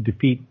need to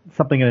defeat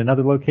something in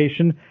another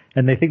location,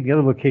 and they think the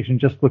other location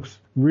just looks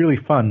really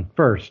fun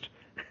first.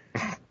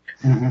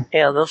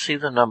 Yeah, they'll see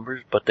the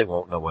numbers, but they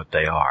won't know what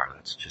they are.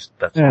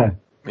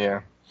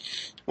 Yeah.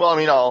 Well,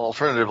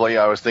 alternatively,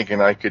 I was thinking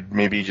I could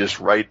maybe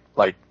just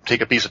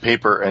take a piece of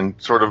paper and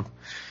sort of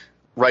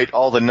write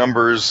all the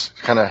numbers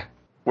kind of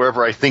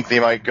wherever I think they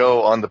might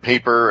go on the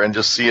paper and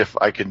just see if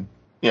I could,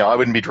 I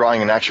wouldn't be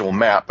drawing an actual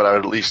map, but I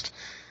would at least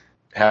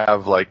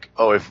have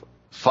if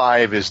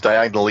 5 is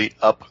diagonally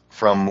up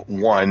from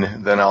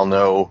 1, then I'll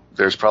know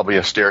there's probably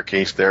a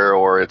staircase there,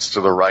 or it's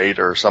to the right,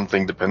 or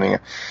something, depending.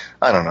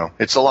 I don't know.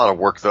 It's a lot of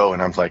work, though,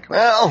 and I'm like,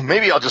 well,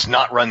 maybe I'll just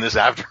not run this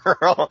after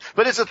all.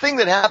 But it's a thing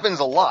that happens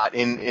a lot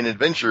in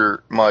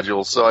adventure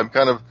modules, so I'm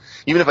kind of,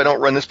 even if I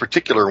don't run this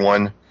particular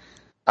one,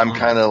 I'm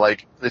kind of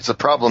like, it's a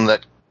problem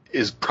that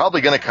is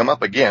probably going to come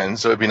up again,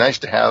 so it'd be nice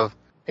to have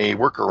a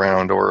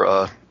workaround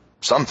or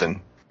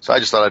something. So I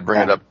just thought I'd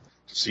bring it up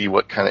to see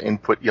what kind of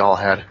input y'all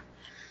had.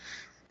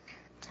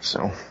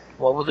 So.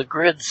 Well, with the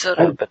grid set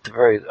up at the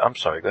very... I'm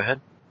sorry, go ahead.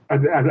 I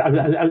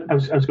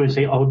was going to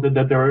say,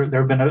 that there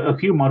have been a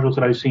few modules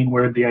that I've seen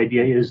where the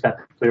idea is that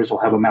players will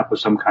have a map of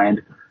some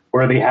kind,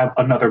 where they have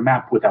another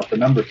map without the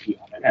number key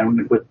on it,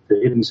 and with the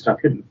hidden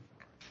stuff hidden.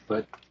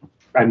 But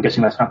I'm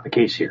guessing that's not the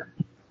case here.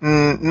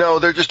 No,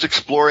 they're just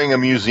exploring a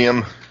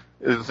museum.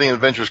 The thing in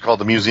Adventure is called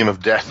the Museum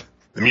of Death.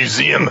 The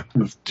Museum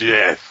of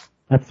Death.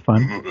 That's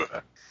fun.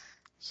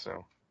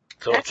 So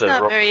that's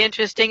not very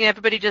interesting.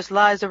 Everybody just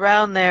lies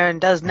around there and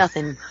does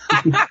nothing.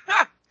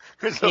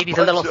 Maybe it's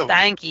a little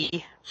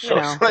stanky. So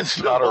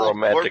it's not a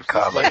romantic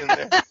comedy.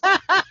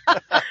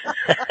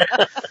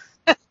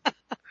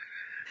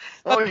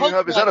 Oh,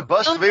 is that a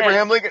bust of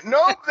Abraham Lincoln?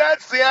 Nope,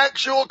 that's the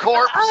actual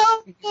corpse.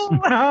 Oh.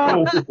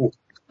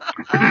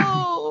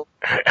 Oh.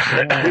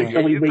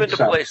 You've been to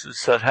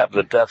places that have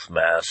the death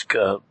mask.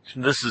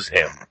 This is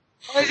him.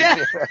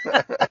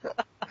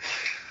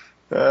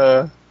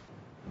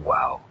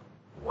 Wow.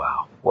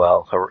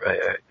 Well,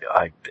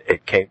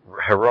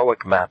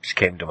 Heroic Maps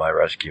came to my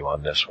rescue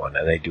on this one,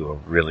 and they do a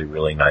really,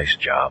 really nice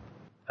job.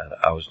 And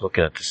I was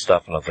looking at the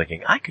stuff, and I was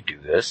thinking, I could do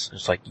this.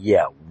 It's like,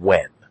 yeah,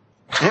 when?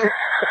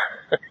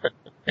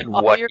 And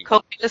all your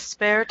copious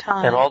spare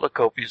time. And all the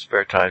copious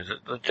spare times.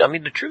 I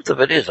mean, the truth of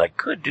it is, I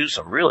could do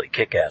some really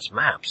kick-ass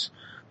maps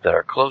that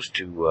are close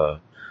to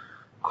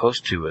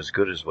as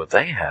good as what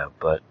they have,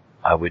 but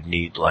I would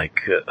need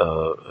like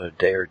a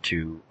day or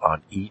two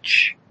on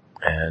each,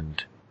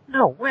 and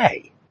no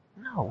way.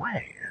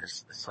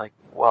 It's like,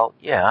 well,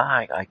 yeah,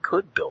 I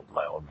could build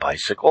my own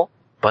bicycle,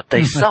 but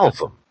they sell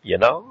them, you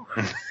know?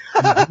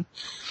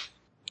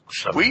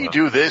 So, we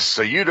do this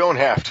so you don't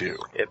have to.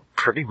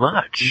 Pretty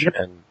much. Yep.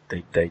 And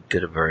they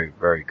did a very,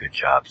 very good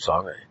job.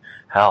 So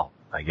I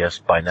guess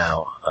by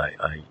now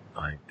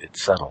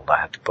it's settled. I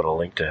have to put a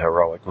link to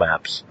Heroic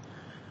Maps.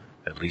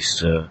 At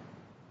least,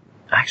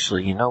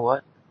 actually, you know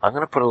what? I'm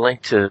gonna put a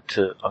link to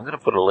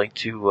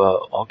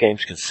All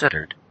Games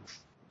Considered,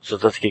 so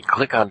that they can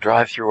click on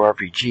Drive-Thru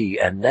RPG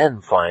and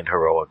then find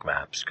Heroic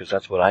Maps, because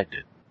that's what I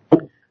did,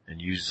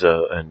 and use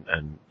that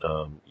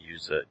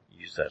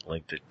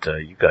link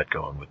that you got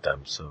going with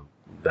them, so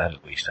that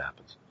at least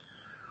happens.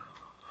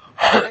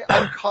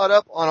 I'm caught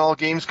up on All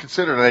Games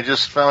Considered, and I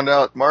just found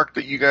out, Mark,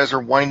 that you guys are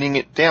winding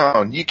it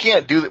down. You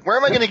can't do that. Where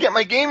am I going to get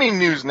my gaming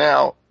news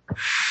now?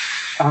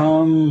 That's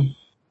not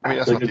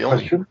the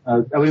only question.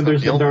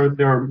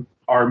 There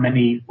are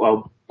many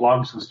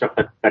blogs and stuff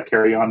that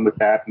carry on with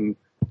that, and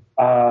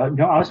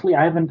honestly,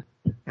 I haven't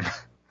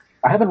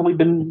really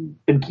been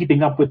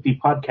keeping up with the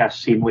podcast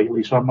scene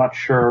lately, so I'm not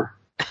sure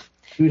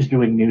who's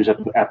doing news at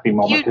the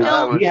moment. We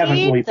haven't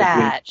really been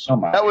doing so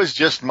much. That was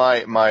just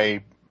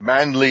my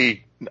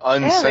manly,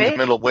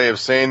 unsentimental way of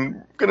saying,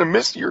 I'm going to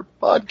miss your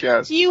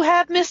podcast. You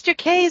have Mr.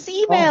 K's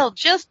email. Oh.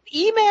 Just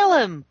email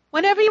him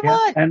whenever you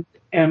want. And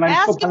I'm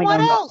ask still him what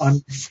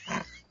else.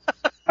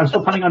 I'm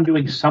still planning on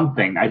doing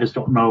something. I just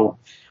don't know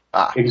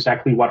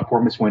exactly what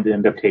form it's going to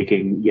end up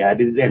taking yet.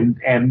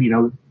 And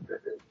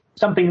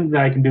something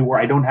that I can do where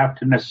I don't have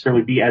to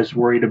necessarily be as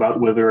worried about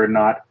whether or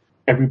not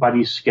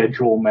everybody's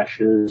schedule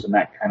meshes and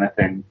that kind of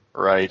thing.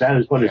 Right. That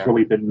is what has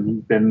really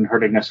been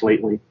hurting us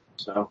lately.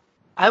 So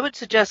I would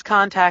suggest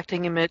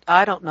contacting him at,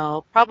 I don't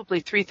know,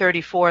 probably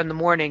 3:34 in the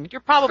morning.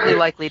 You're probably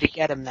likely to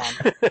get him then.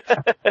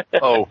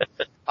 Oh,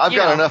 I've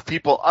got enough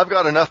people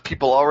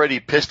already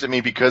pissed at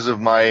me because of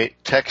my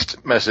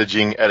text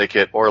messaging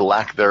etiquette or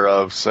lack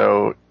thereof.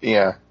 So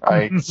yeah,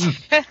 I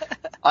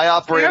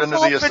operate under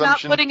the assumption. For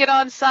not putting it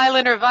on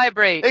silent or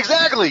vibrate.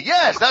 Exactly.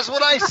 Yes, that's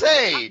what I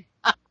say.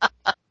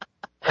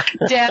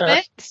 Damn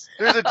it.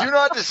 There's a do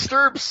not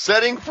disturb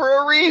setting for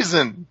a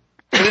reason.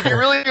 And if you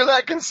really are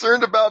that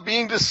concerned about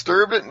being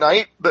disturbed at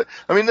night, the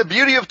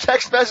beauty of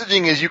text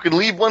messaging is you can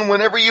leave one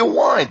whenever you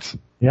want.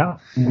 Yeah.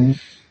 Mm-hmm.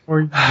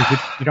 Or you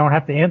don't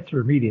have to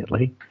answer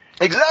immediately.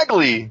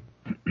 Exactly.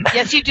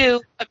 Yes, you do.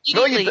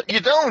 Immediately. No,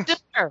 you don't.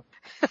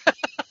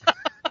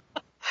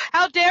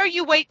 How dare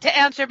you wait to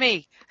answer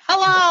me?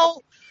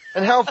 Hello?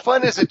 And how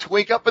fun is it to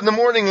wake up in the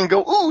morning and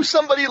go, ooh,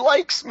 somebody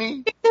likes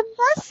me. It's a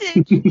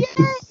message. Yay.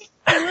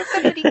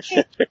 Somebody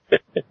did.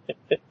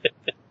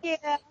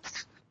 Yeah.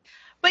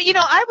 But,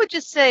 I would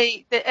just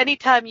say that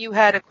anytime you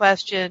had a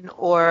question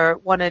or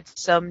wanted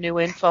some new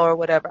info or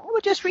whatever, I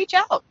would just reach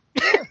out.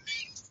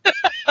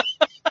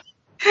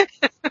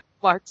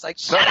 Mark's like,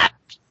 shut up!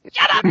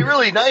 It'd be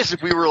really nice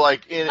if we were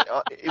like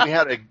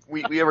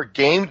we ever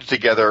gamed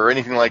together or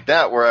anything like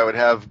that, where I would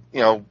have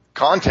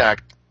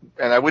contact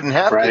and I wouldn't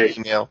have to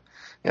email.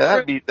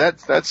 Yeah,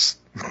 that's.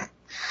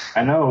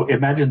 I know.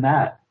 Imagine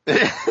that.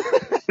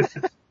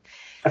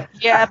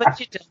 Yeah, but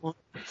you don't.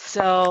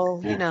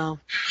 So, you're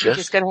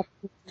just gonna have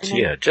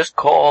to. Just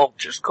call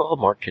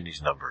Mark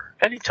Kinney's number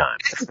anytime.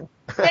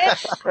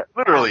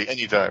 Literally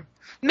anytime.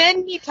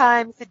 Many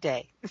times a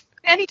day.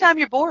 Anytime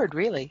you're bored,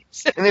 really.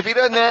 And if he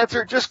doesn't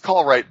answer, just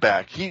call right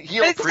back.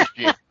 He'll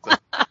appreciate it.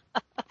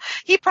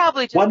 He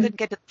probably just couldn't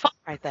get to the phone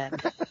right then.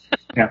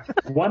 Yeah.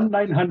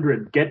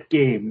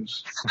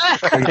 1-900-GET-GAMES.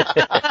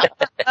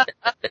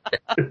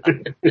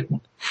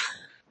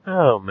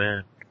 Oh,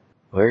 man.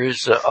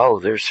 Where's,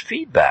 there's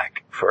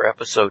feedback for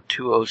episode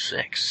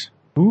 206.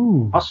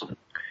 Ooh. Awesome.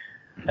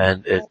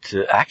 And it's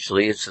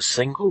a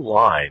single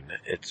line.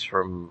 It's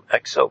from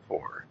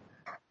Exo4.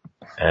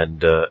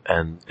 And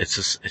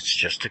it's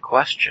just a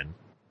question.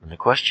 And the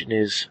question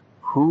is,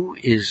 who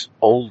is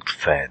Old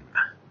Fen?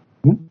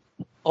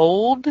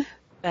 Old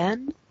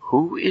Fen?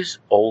 Who is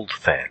Old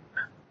Fen?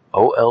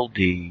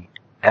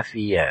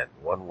 OLDFEN,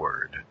 one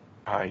word.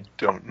 I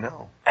don't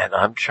know. And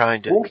I'm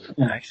trying to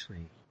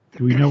actually.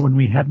 Do we know when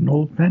we had an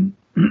old pen?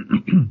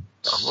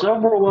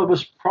 Several of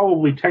us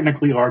probably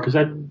technically are, because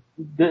it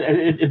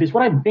is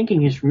what I'm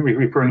thinking he's really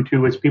referring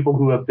to as people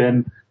who have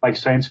been like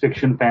science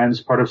fiction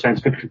fans, part of science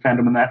fiction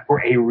fandom and that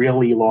for a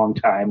really long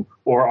time,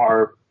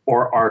 or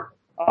are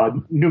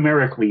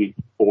numerically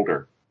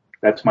older.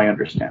 That's my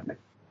understanding.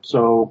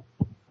 So,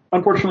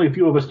 unfortunately, a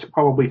few of us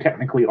probably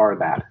technically are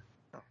that.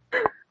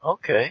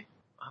 Okay.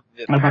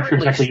 I'm not sure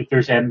exactly if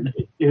there's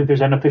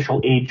an official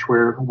age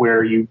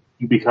where you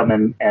become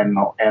an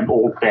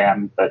old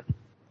fan, but.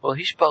 Well,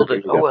 he spelled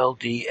it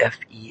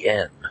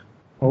OLDFEN.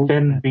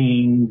 Fen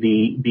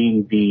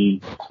being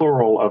the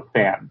plural of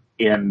fan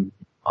in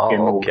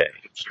okay.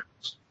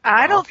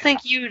 I don't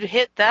think you'd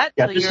hit that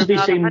till you're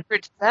about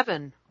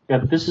 107. Yeah,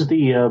 but this is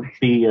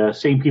the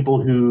same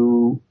people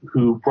who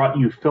brought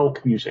you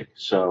folk music.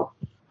 So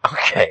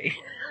okay.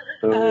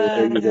 So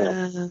there you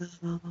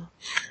go.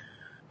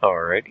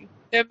 Alrighty.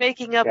 They're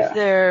making up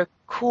their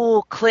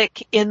cool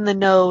click in the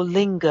know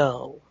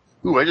lingo.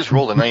 Ooh, I just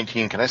rolled a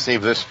 19. Can I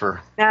save this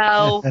for?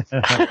 No. That's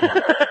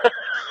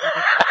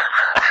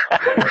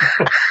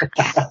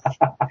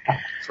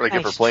what I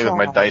get for playing with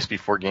my dice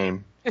before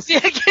game.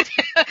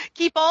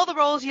 Keep all the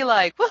rolls you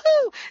like.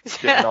 Woohoo!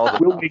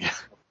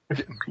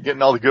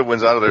 Getting all the good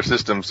ones out of their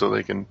system so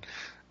they can,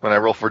 when I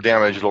roll for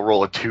damage, it'll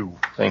roll a 2.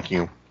 Thank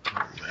you.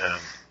 Man.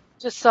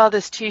 Just saw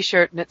this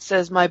T-shirt and it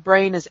says, "My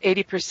brain is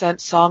 80%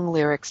 song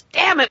lyrics."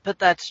 Damn it, but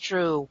that's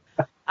true.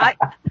 I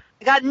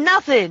got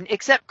nothing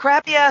except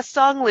crappy ass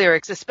song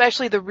lyrics,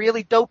 especially the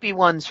really dopey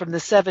ones from the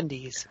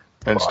 70s.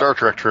 And Star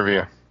Trek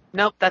trivia.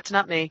 Nope, that's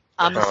not me.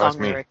 I'm the song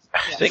lyrics.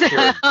 I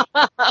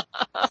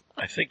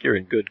think you're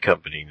in good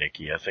company,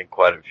 Nikki. I think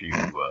quite a few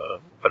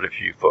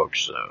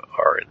folks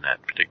are in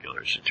that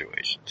particular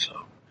situation.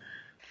 So,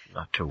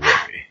 not to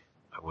worry.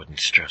 I wouldn't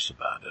stress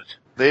about it.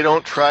 They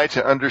don't try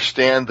to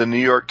understand the New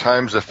York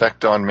Times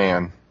effect on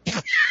man.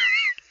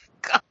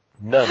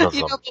 None of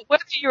them. But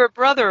whether you're a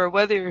brother or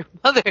whether you're a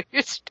mother,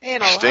 you're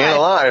staying alive. Staying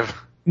alive.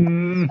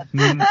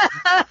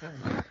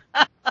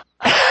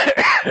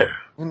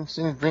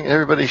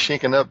 Everybody's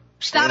shaking up.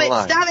 Stop it!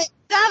 Alive. Stop it!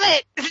 Stop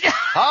it!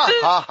 Ha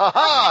ha ha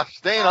ha!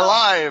 Staying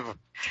alive.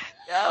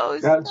 No,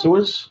 so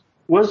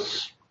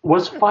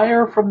was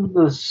fire from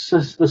the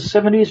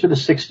 70s or the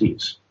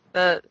 60s?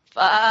 The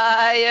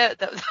fire,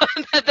 the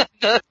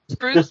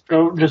Bruce.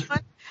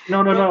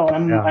 No.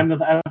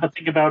 I'm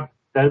thinking about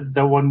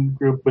the one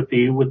group with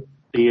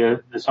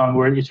the song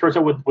where it starts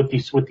out with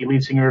the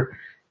lead singer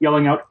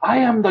yelling out, "I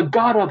am the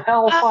god of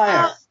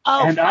hellfire,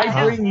 and fire.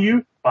 I bring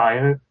you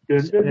fire."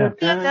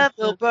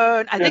 Will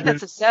burn. I think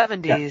that's the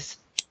 70s.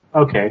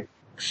 Yeah. Okay.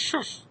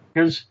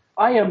 Because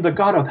 "I am the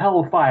god of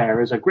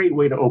hellfire" is a great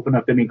way to open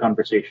up any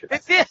conversation. I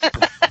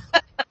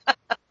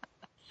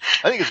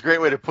think it's a great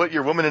way to put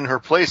your woman in her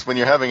place when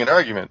you're having an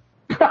argument.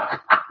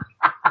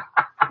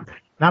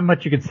 Not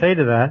much you could say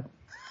to that.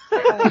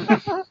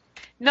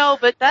 No,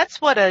 but that's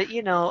what a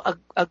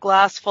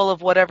glass full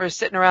of whatever's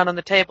sitting around on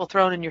the table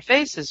thrown in your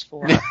face is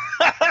for.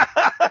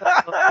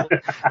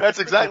 That's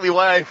exactly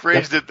why I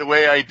phrased it the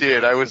way I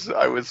did. I was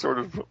sort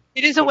of.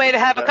 It is a way to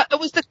have it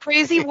was the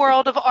crazy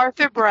world of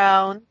Arthur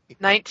Brown,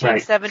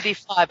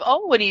 1975. Right.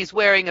 Oh, and he's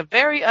wearing a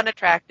very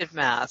unattractive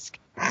mask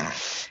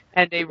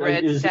and a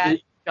red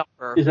satin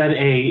jumper. Is that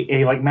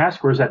a like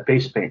mask or is that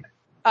face paint?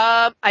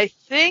 I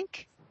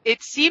think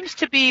it seems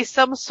to be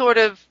some sort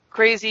of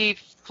crazy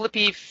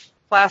flippy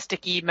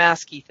plasticky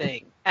masky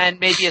thing, and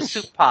maybe a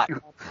soup pot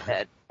on his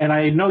head. And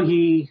I know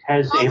he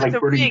has a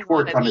burning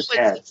torch on his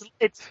head.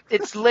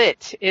 It's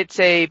lit. It's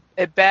a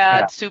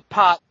bad soup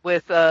pot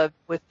with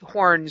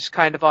horns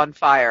kind of on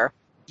fire.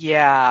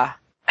 Yeah.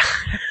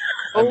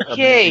 Okay. I'm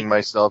thinking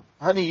myself,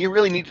 honey, you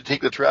really need to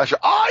take the trash out.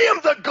 I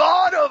am the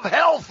god of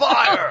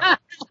hellfire!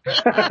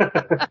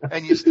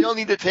 And you still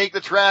need to take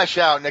the trash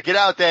out. Now get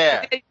out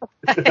there.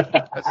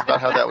 That's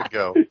about how that would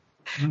go.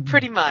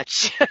 Pretty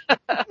much.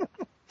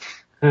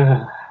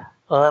 Well,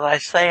 and I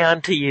say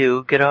unto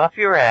you, get off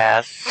your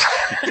ass.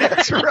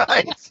 That's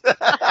right.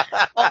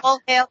 All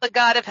hail the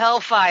god of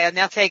hellfire.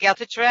 Now take out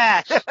the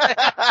trash.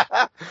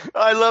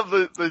 I love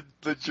the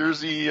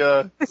jersey.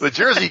 The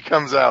jersey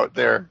comes out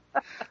there.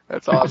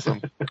 That's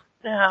awesome.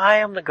 Yeah, I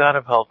am the god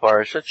of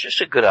hellfire, so it's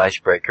just a good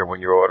icebreaker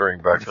when you're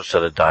ordering breakfast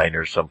at a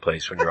diner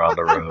someplace when you're on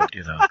the road,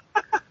 you know.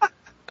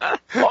 I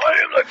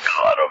am the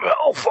god of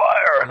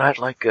hellfire, and I'd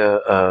like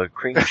a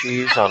cream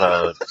cheese on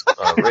a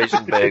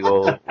raisin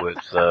bagel with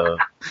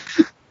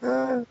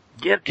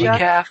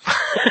decaf.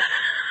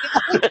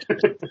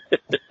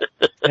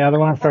 Yeah, the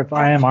one that starts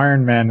I am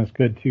Iron Man is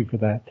good too for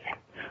that.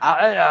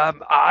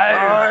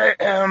 I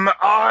am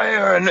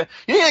iron.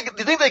 Do you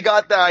think they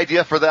got the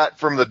idea for that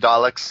from the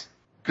Daleks?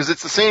 Because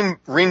it's the same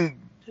ring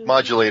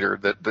modulator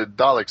that the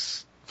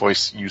Daleks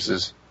voice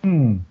uses.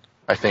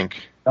 I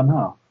think. I don't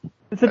know.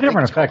 It's a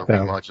different effect, though.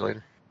 Ring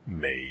modulator.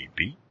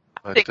 Maybe.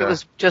 I think it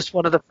was just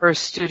one of the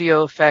first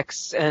studio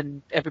effects,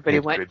 and everybody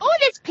went, "Oh,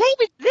 let's play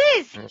with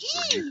this."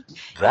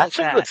 That's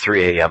a good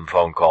 3 a.m.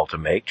 phone call to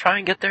make. Try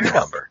and get their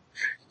number.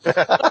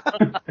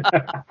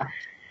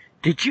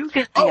 Did you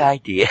get the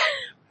idea?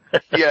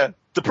 Yeah.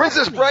 The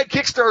Princess Bride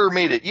Kickstarter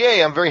made it.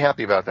 Yay, I'm very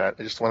happy about that.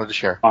 I just wanted to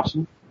share.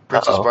 Awesome.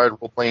 Princess Bride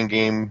role-playing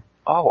game.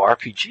 Oh,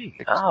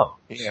 RPG. Oh,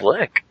 yeah.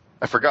 Slick.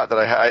 I forgot that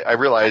I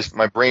realized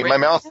my brain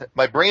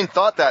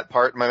thought that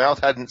part, my mouth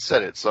hadn't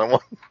said it, so I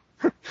want...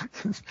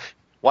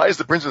 Why is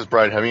the Princess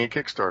Bride having a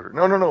Kickstarter?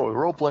 No, a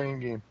role-playing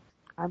game.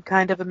 I'm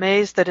kind of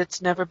amazed that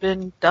it's never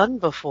been done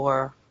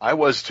before. I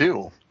was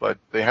too, but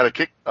they had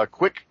a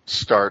quick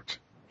start.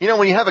 You know,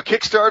 when you have a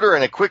Kickstarter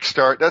and a quick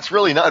start, that's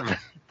really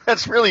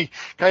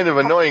kind of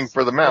annoying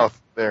for the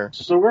mouth there.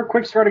 So we're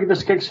quick starting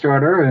this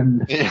Kickstarter,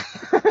 and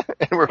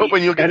and we're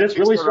hoping you'll get it's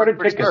really started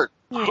kicking.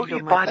 Who do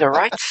you buy the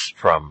rights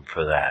from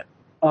for that?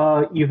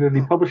 Either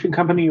the publishing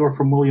company or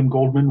from William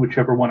Goldman,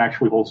 whichever one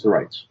actually holds the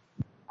rights.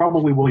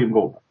 Probably William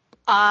Goldman.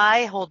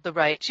 I hold the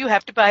rights. You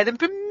have to buy them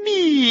from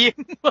me.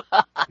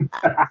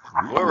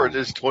 Whoever it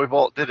is, Toy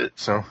Vault did it,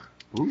 so.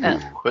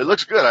 But it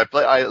looks good.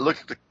 I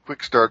looked at the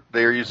quick start.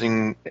 They are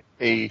using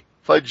a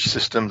fudge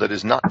system that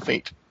is not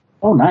Fate.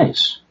 Oh,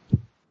 nice.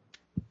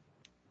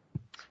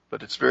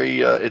 But it's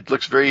it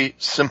looks very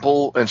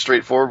simple and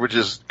straightforward, which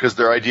is because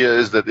their idea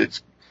is that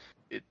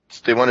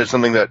they wanted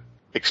something that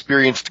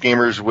experienced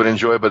gamers would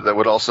enjoy, but that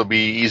would also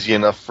be easy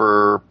enough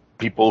for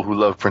people who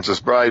love Princess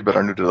Bride but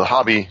are new to the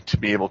hobby to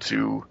be able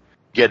to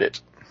get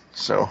it.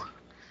 So.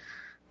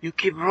 You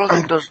keep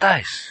rolling those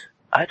dice.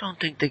 I don't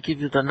think they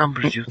give you the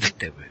numbers you think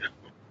they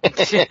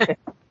will.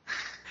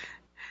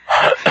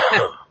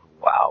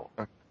 Wow.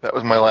 That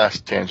was my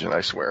last tangent,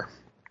 I swear.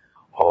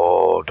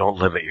 Oh, don't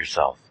limit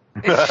yourself.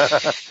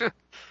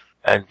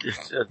 And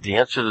the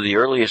answer to the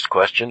earliest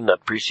question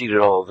that preceded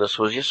all of this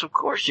was, yes, of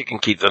course you can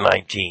keep the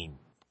 19.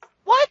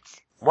 What?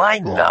 Why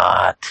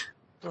not?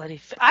 Bloody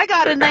I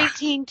got a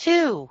 19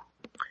 too.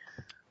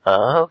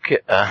 Okay,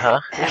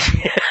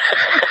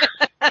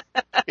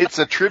 It's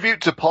a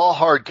tribute to Paul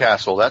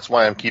Hardcastle. That's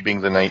why I'm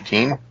keeping the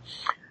 19.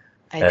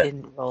 I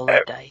didn't roll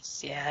the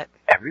dice yet.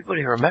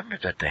 Everybody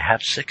remembered that they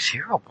have 6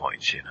 hero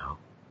points, you know.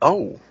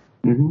 Oh.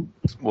 Mm-hmm.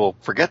 Well,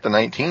 forget the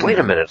 19. Wait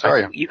a minute.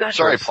 Sorry. You guys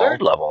are at third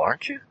Paul. level,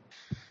 aren't you?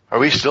 Are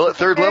we still at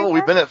third level?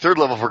 We've been at third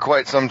level for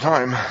quite some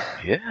time.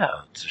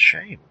 Yeah, it's a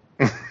shame.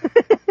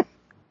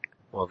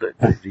 Well,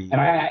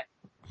 And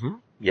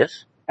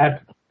yes?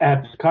 At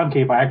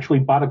Concave, I actually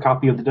bought a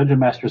copy of the Dungeon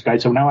Master's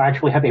Guide, so now I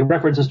actually have a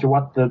reference as to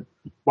what the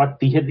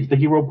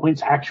hero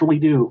points actually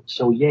do.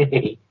 So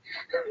yay!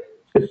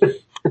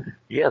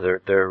 Yeah,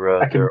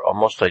 they're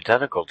almost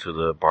identical to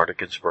the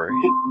Bardic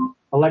Inspiration.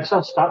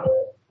 Alexa, stop.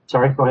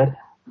 Sorry, go ahead.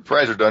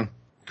 Fries are done.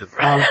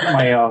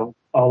 My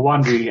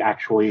laundry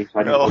actually. So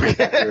I need to look at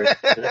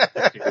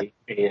that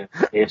here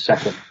a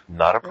second.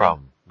 Not a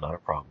problem.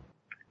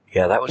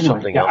 Yeah, that was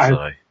something else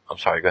I'm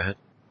sorry, go ahead.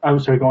 I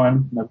was sorry, go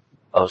on. No.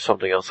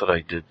 Something else that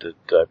I did that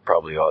I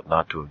probably ought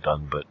not to have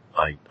done, but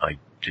I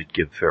did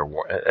give fair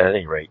warning. At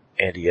any rate,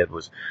 Andy Ed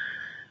was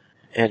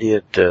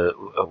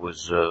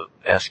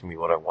asking me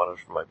what I wanted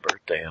for my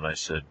birthday, and I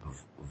said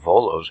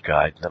Volo's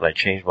Guide. And then I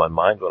changed my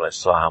mind when I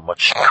saw how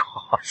much it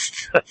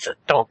cost. I said,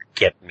 "Don't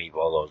get me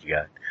Volo's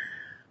Guide."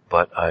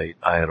 But I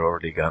had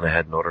already gone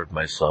ahead and ordered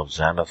myself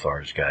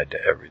Xanathar's Guide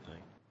to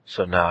Everything.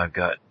 So now I've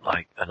got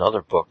like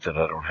another book that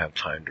I don't have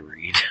time to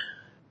read,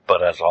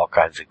 but has all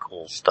kinds of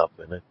cool stuff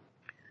in it.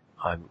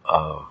 I'm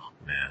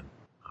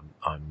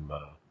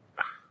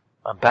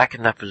back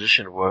in that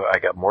position where I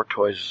got more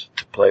toys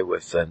to play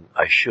with than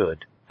I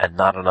should, and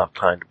not enough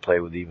time to play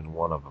with even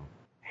one of them.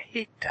 I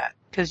hate that.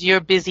 'Cause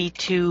you're busy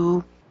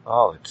too.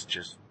 Oh, it's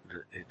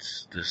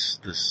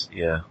this,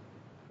 yeah.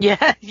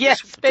 Yeah,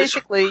 yes,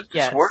 basically,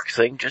 yes. This work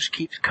thing just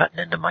keeps cutting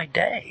into my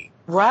day.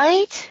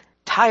 Right?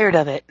 Tired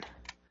of it.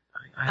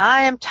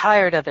 I am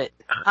tired of it.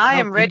 I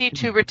am ready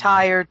to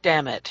retire,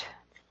 damn it.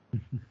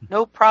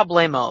 No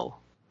problemo.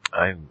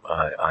 I'm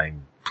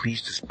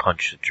pleased as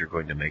punch that you're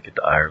going to make it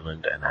to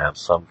Ireland and have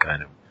some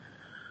kind of...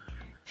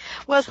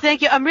 Well,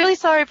 thank you. I'm really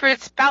sorry for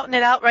spouting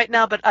it out right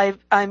now, but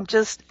I'm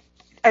just...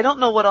 I don't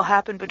know what'll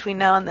happen between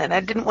now and then. I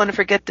didn't want to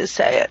forget to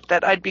say it,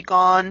 that I'd be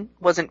gone.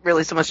 Wasn't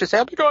really so much to say,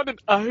 I'll be gone in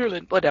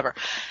Ireland, whatever.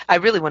 I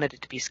really wanted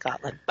it to be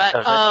Scotland. But,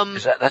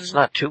 that's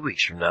not 2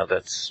 weeks from now,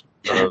 that's,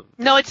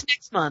 no, it's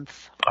next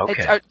month.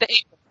 Okay.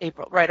 It's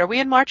April. Right. Are we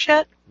in March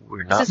yet?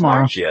 We're not this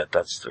March yet.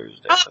 That's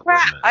Thursday. Oh,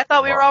 crap. I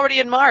thought we were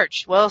already in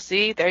March. Well,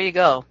 see, there you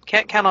go.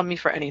 Can't count on me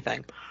for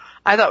anything.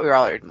 I thought we were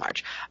already in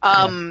March.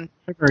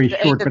 Very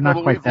short, but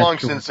not quite We've that long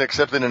short. since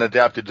accepted and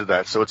adapted to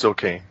that, so it's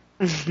okay.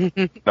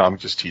 No, I'm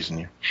just teasing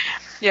you.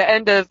 Yeah,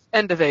 end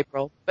of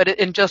April, but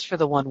and just for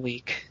the 1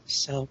 week.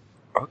 So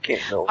Okay,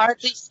 no.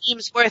 hardly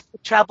seems worth the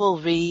trouble,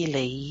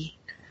 really.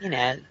 You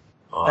know.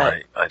 Oh,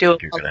 I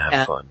think you're going to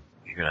have fun.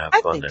 You're going to have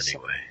fun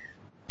anyway.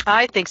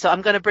 I think so.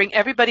 I'm going to bring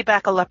everybody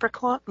back a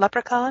leprechaun.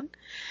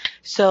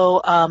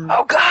 So,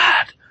 oh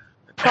God!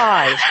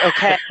 Prize,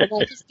 okay. And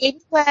I just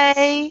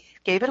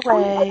gave it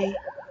away.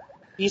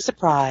 Be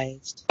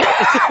surprised.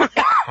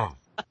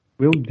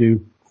 Will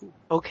do.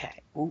 Okay.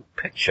 Ooh,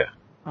 picture.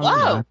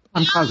 Whoa!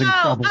 I'm causing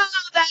trouble. Oh,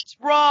 that's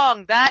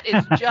wrong. That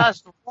is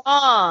just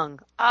wrong.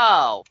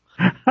 Oh.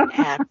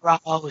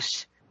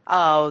 Andros.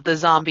 Oh, the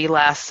zombie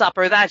Last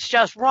Supper. That's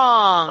just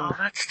wrong. Oh,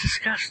 that's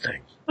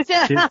disgusting.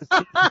 Listen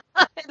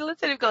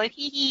to him going,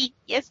 hee hee.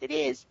 Yes, it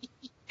is.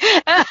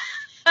 God,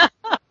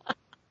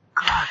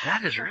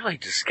 that is really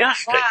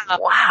disgusting.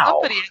 Wow.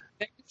 Somebody has a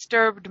very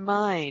disturbed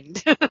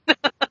mind.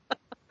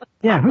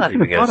 Yeah, I'm not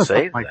even going to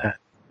save like that.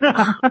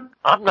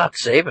 I'm not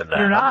saving that.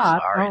 You're not?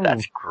 I'm sorry. Oh.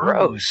 That's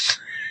gross.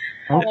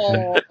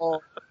 Oh.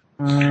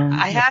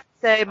 I have to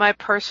say my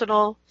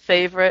personal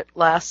favorite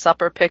Last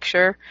Supper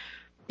picture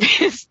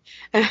is,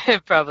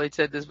 I've probably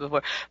said this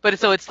before, but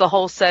so it's the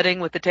whole setting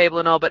with the table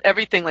and all, but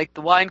everything, like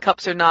the wine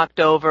cups are knocked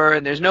over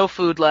and there's no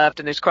food left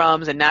and there's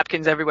crumbs and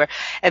napkins everywhere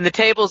and the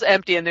table's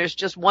empty and there's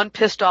just one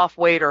pissed off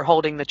waiter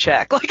holding the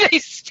check. Like they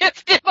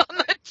stiffed him on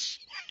the check.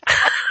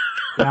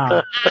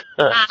 Yeah.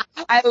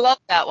 I love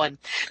that one.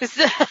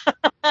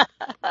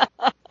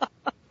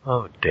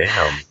 Oh,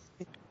 damn.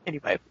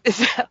 Anyway,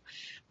 yeah,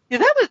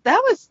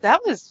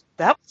 that was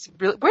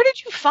really. Where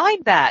did you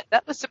find that?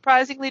 That was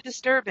surprisingly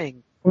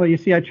disturbing. Well, you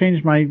see, I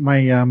changed my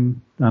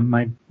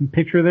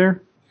picture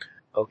there.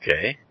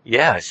 Okay.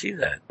 Yeah, I see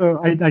that. So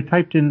I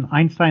typed in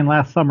Einstein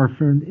last summer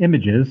for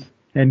images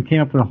and came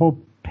up with a whole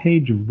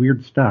page of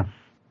weird stuff.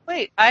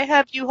 Wait, I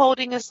have you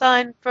holding a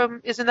sign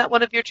from. Isn't that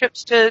one of your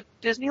trips to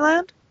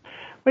Disneyland?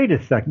 Wait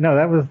a sec. No,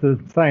 that was the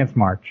Science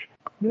March.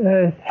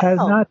 Has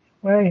not.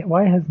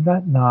 Why has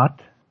that not?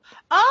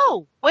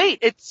 Oh, wait.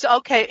 It's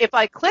okay. If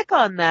I click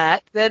on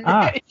that, then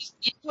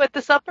you at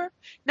the supper?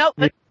 No,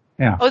 but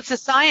yeah. Oh, it's the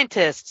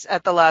scientists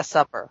at the Last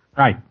Supper.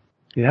 Right.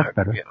 Yeah, that's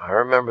better. I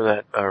remember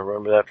that. I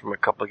remember that from a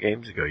couple of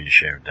games ago. You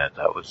shared that.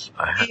 That was.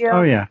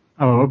 Oh yeah.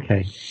 Oh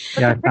okay.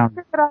 Yeah, the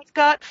picture that I've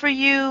got for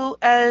you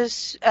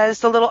as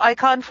the little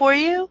icon for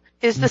you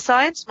is the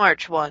Science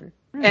March one.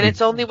 And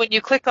it's only when you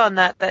click on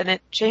that then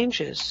it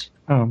changes.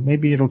 Oh,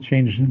 maybe it'll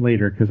change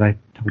later because I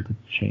told it to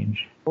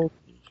change.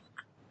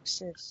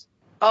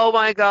 Oh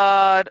my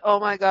god.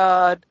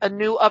 A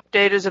new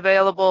update is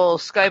available.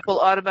 Skype will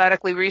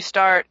automatically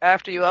restart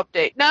after you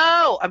update.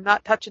 No! I'm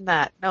not touching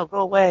that. No, go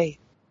away.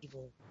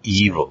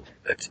 Evil.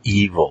 That's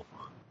evil.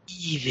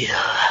 Evil.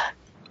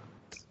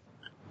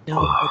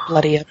 No,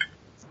 bloody up.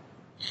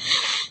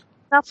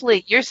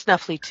 Snuffly. You're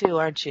Snuffly too,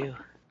 aren't you?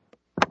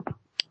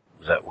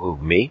 Is that who?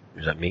 Me?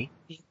 Is that me?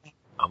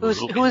 Who was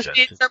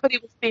being, somebody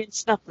was being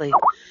Snuffly. Oh,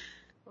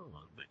 a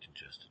little bit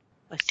congested.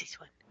 What's this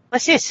one?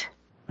 What's this?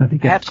 I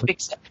think I have to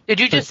fix that. Did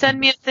you just send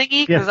me a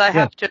thingy? Because I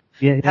have to.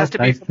 It has to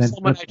be from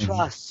someone I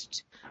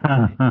trust.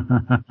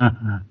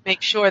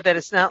 Make sure that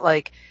it's not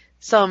like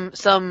some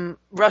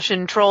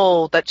Russian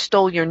troll that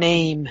stole your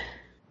name.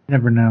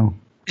 Never know.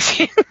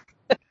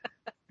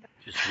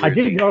 I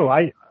did. Oh,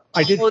 I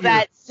did. Oh,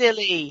 that's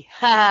silly.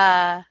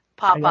 Ha,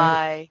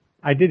 Popeye.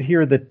 I did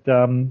hear that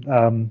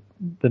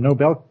the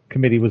Nobel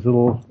Committee was a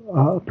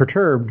little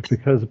perturbed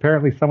because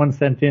apparently someone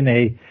sent in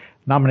a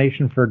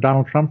nomination for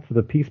Donald Trump for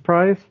the Peace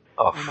Prize.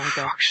 Oh my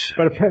gosh!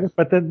 But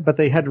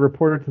they had to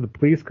report it to the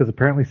police because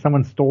apparently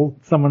someone stole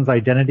someone's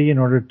identity in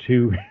order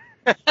to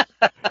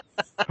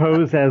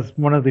pose as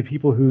one of the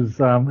people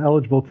who's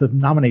eligible to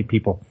nominate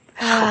people.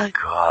 Oh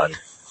God!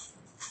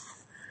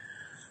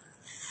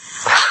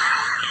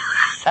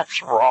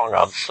 That's wrong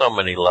on so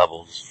many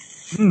levels.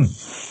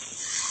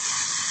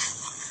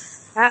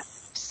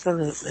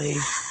 Absolutely.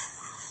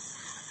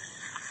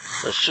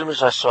 As soon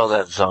as I saw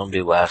that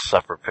zombie Last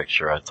Supper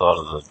picture, I thought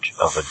of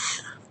a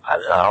I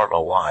don't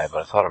know why,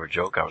 but I thought of a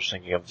joke I was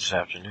thinking of this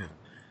afternoon.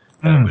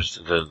 And it was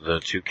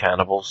the two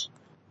cannibals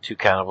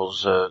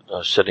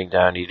sitting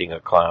down eating a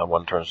clown.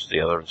 One turns to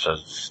the other and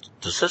says,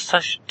 "Does this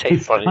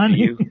taste funny to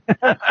you?"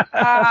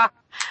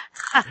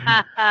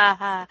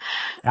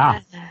 Yeah.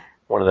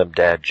 One of them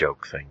dad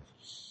joke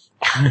things.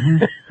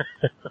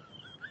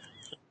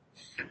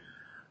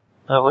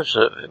 It was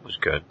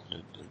good.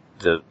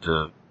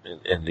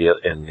 In the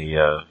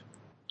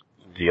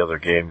other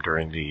game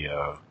during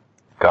the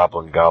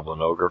Goblin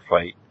Ogre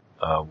fight,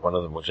 one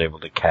of them was able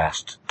to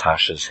cast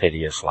Tasha's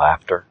hideous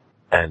laughter,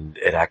 and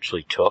it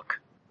actually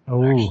took.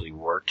 actually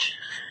worked.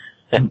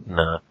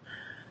 And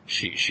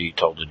she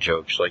told a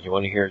joke. She's like, "You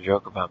want to hear a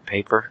joke about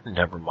paper?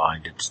 Never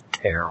mind, it's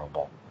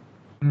terrible."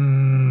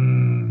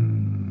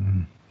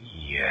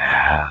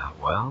 Yeah,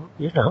 well,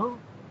 you know,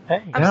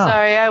 hey. I'm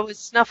sorry, I was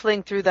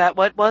snuffling through that.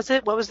 What was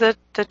it? What was the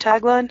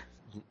tagline?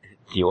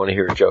 Do you want to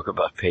hear a joke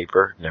about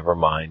paper? Never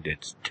mind,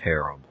 it's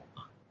terrible.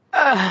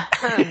 Oh.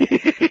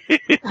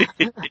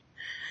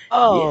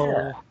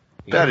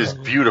 Yeah. That is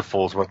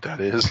beautiful, is what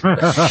that is.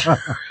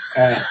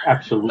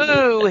 Absolutely.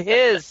 Ooh,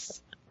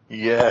 his.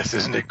 Yes,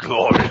 isn't it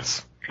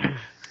glorious?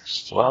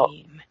 Shame. Well,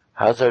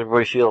 how's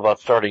everybody feel about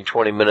starting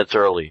 20 minutes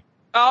early?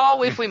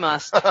 Oh, if we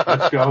must.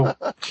 Let's go.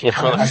 You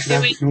know,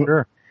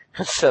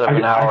 instead of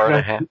an hour and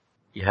a half.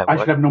 I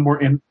should have no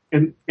more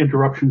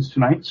interruptions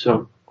tonight,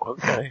 so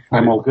Okay.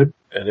 I'm all good.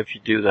 And if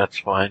you do, that's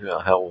fine.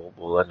 Hell,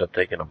 we'll end up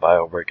taking a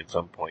bio break at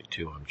some point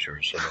too, I'm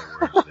sure, so no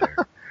worries there.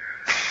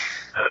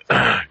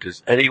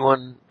 Does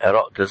anyone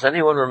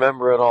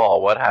remember at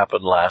all what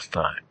happened last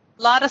time?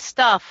 A lot of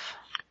stuff.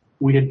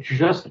 We had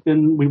just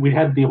we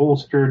had the whole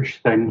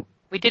Sturge thing,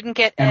 We didn't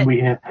get and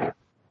Ed.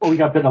 we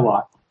got bit a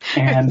lot.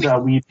 And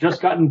we'd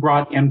just gotten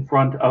brought in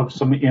front of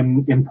some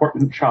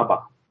important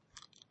Chabba.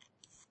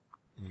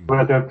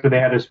 But after they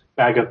had us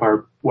bag up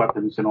our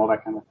weapons and all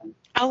that kind of thing.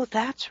 Oh,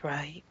 that's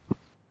right.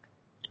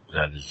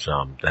 That is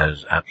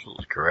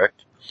absolutely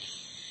correct.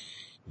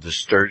 The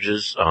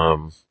Sturges,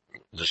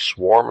 the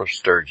swarm of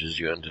Sturges,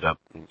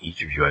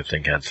 each of you, I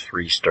think, had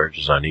 3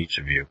 Sturges on each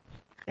of you.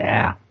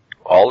 Yeah.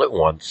 All at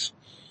once,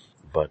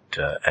 but,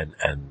 and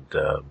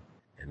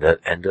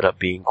that ended up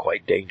being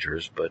quite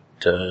dangerous, but,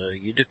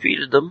 you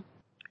defeated them.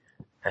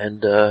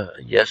 And,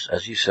 yes,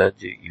 as you said,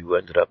 you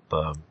ended up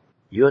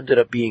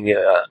being,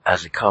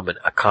 as a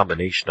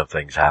combination of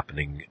things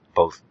happening,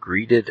 both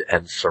greeted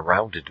and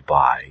surrounded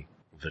by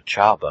the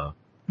Chabba,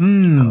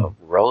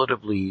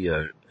 relatively,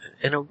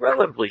 in a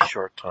relatively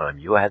short time.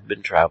 You had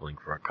been traveling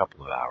for a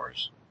couple of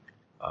hours,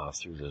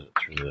 through the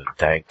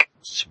dank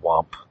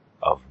swamp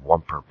of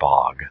Wumper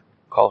Bog.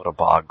 Call it a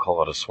bog,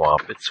 call it a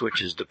swamp. It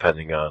switches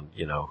depending on,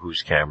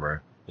 whose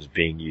camera is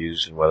being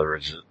used and whether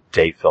it's a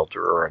day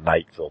filter or a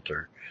night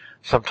filter.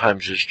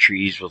 Sometimes there's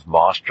trees with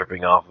moss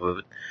dripping off of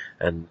it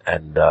and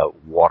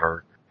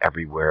water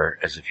everywhere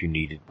as if you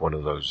needed one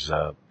of those,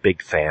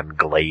 big fan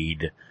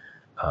Glade,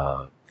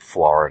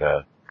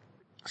 Florida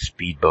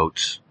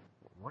speedboats.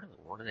 What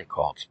are they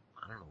called?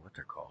 I don't know what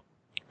they're called.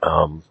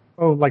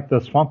 Like the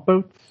swamp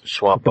boats?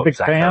 Swamp boats,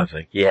 that kind of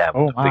thing. Yeah,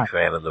 with the big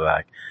fan in the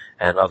back.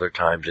 And other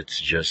times it's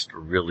just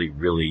really,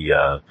 really,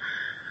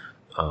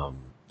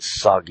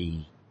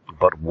 soggy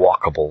but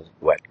walkable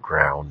wet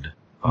ground,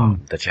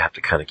 that you have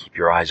to kind of keep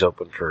your eyes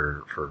open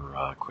for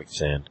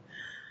quicksand.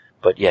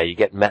 But yeah, you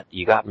got met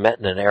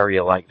in an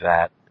area like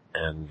that,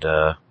 and,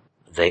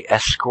 they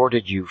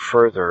escorted you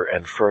further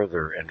and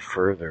further and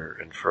further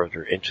and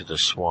further into the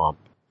swamp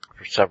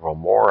for several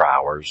more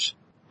hours,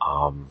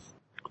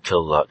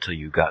 till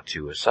you got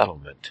to a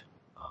settlement.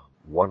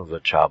 One of the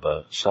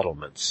Chabba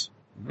settlements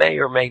may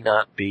or may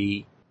not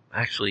be,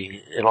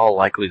 actually, in all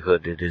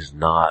likelihood, it is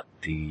not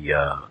the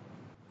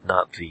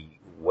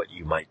what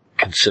you might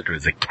consider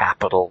the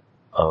capital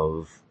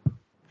of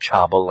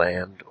Chabba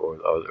land or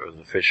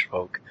the fish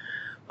folk,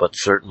 but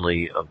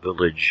certainly a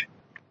village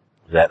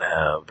that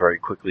very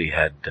quickly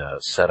had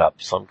set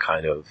up some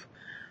kind of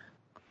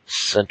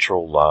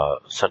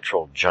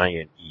central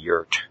giant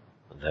yurt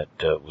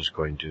that was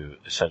going to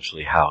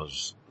essentially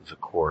house the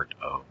court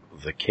of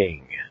the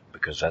king,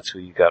 because that's who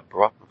you got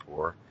brought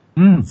before,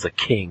 the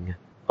king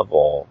of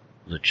all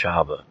the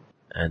Chabba.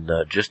 And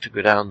just to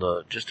go down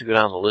the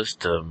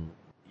list,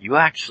 you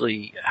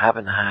actually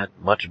haven't had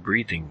much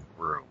breathing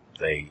room.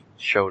 They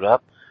showed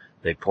up,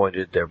 they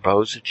pointed their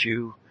bows at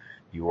you.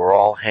 You were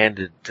all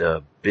handed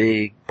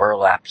big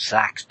burlap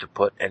sacks to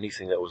put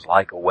anything that was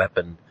like a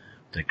weapon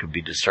that could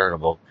be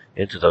discernible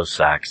into those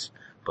sacks,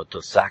 but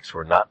the sacks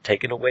were not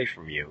taken away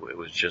from you. It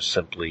was just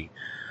simply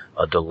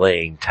a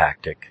delaying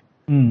tactic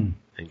in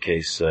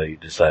case you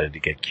decided to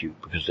get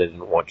cute, because they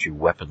didn't want you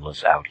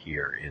weaponless out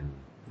here in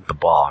the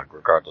bog,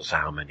 regardless of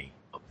how many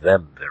of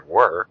them there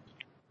were,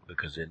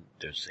 because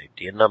there's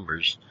safety in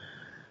numbers.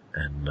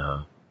 And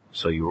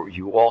so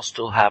you all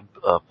still have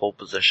full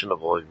possession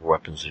of all your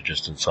weapons. They're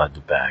just inside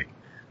the bag,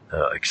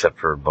 except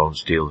for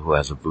Bonesteele, who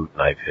has a boot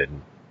knife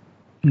hidden.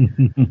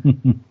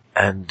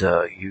 And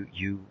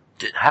you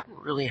haven't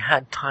really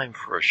had time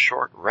for a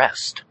short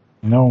rest.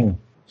 No.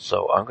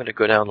 So I'm going to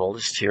go down the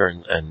list here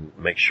and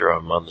make sure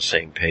I'm on the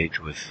same page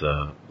with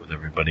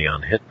everybody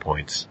on hit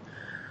points.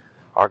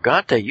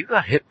 Argante, you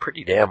got hit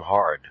pretty damn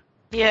hard.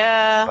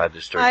 Yeah. By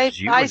the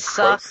Sturges. I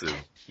sucked.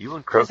 You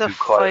and Crothu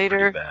caught it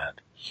pretty bad.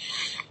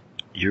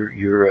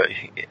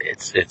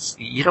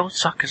 You don't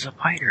suck as a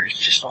fighter. It's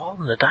just all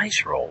in the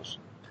dice rolls.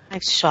 I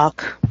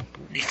suck.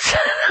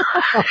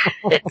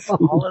 It's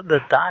all in the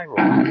die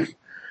rolls.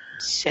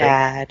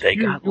 Sad. They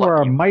got you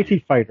are a mighty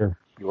fighter.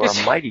 You are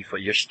a mighty fighter.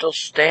 You're still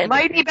standing.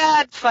 Mighty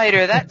bad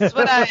fighter. That's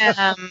what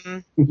I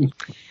am.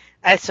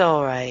 That's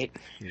all right.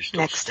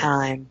 Next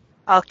time.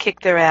 I'll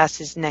kick their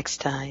asses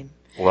next time.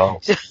 Well,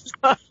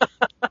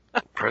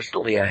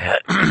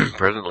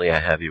 Presently, I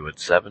have you at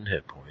 7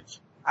 hit points.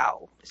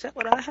 Wow. Is that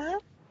what I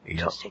have?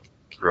 Yep.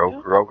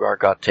 Rhogar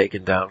got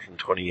taken down from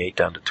 28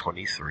 down to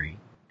 23.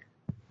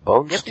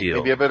 Bonesteele.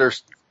 Maybe I better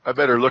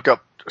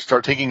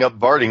start taking up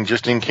barding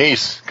just in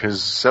case,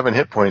 because 7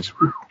 hit points.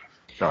 Whew.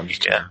 No, I'm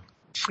just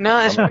No,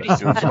 I'm not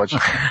doing so much.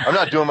 I'm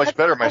not doing much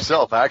better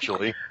myself,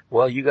 actually.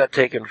 Well, you got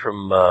taken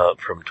from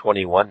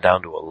 21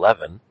 down to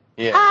 11.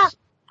 Yes.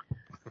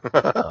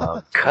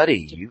 Cuddy,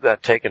 you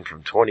got taken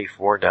from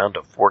 24 down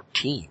to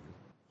 14.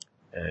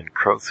 And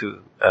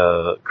Crothu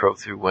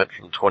went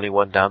from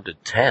 21 down to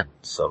 10.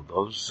 So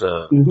those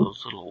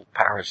little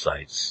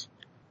parasites,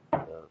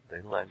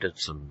 they landed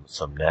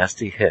some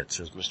nasty hits.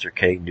 As Mr.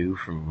 K knew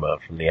from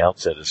the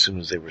outset, as soon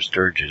as they were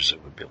Sturges,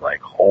 it would be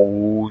like,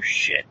 oh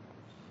shit.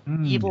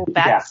 Evil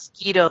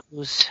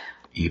bat-skeetos.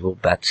 Evil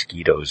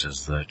bat-skeetos,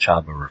 as the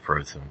Chabba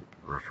refer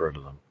to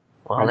them.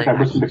 Well, I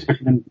wasn't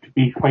expecting them to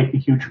be quite the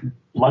huge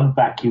blood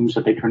vacuums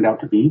that they turned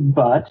out to be,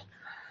 but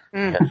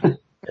yeah,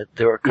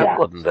 there were a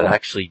couple of them that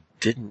actually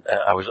didn't.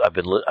 I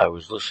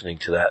was listening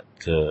to that.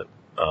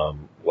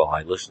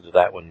 I listened to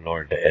that one in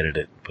order to edit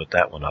it and put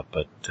that one up.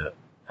 But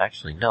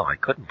actually, no, I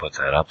couldn't put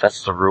that up.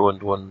 That's the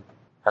ruined one.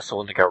 That's the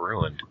one that got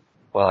ruined.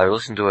 Well, I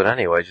listened to it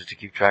anyway just to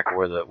keep track of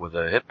where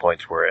the hit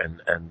points were, and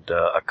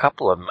a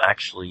couple of them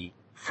actually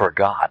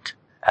forgot,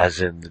 as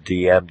in the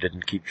DM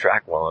didn't keep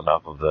track well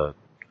enough of the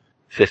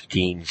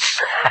 15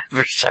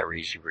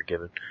 adversaries you were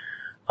given.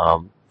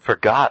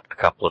 Forgot a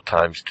couple of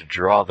times to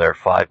draw their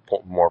 5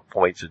 more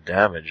points of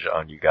damage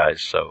on you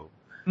guys, so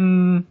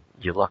you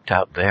lucked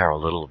out there a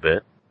little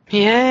bit.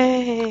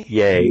 Yay!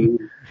 Yay!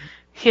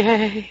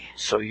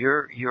 So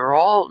you're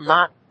all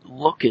not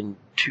looking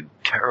too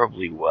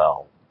terribly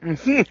well.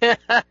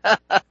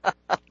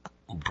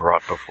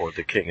 Brought before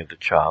the king of the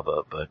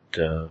Chabba,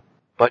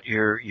 but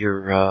you're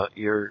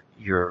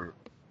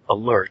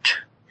alert,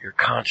 you're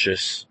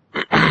conscious,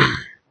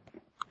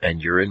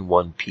 and you're in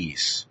one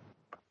piece.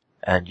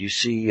 And you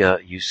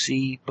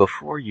see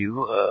before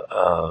you,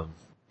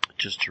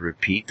 just to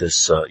repeat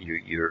this,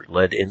 you're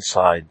led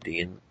inside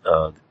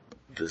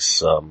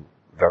this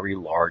very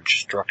large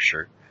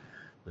structure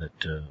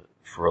that,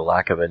 for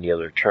lack of any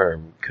other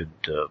term, could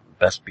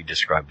best be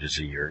described as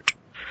a yurt,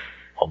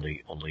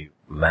 only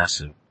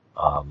massive.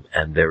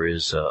 And there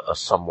is a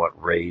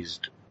somewhat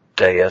raised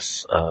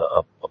dais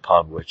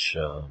upon which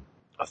a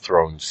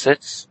throne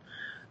sits,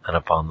 and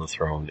upon the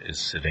throne is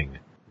sitting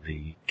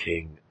the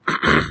king.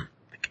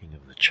 King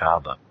of the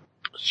Chabba,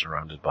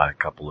 surrounded by a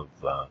couple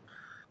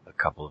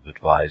of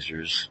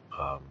advisors.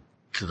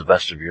 To the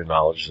best of your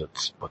knowledge,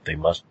 that's what they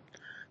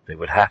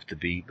would have to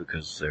be,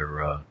 because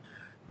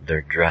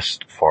they're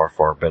dressed far,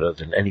 far better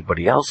than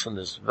anybody else in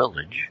this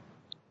village.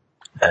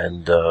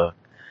 And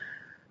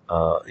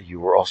you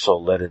were also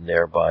led in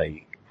there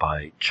by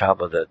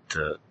Chabba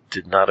that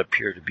did not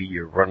appear to be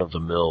your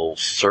run-of-the-mill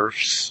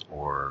serfs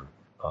or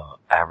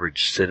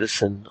average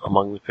citizen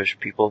among the fish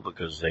people,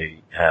 because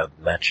they have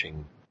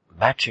matching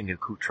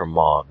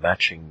accoutrement,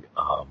 matching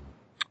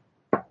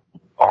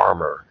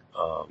armor,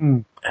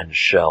 and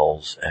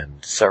shells,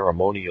 and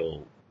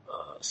ceremonial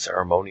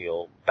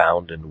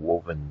bound and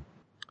woven.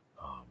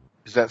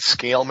 Is that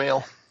scale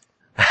mail?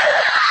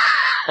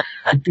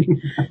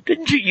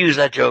 Didn't you use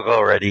that joke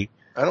already?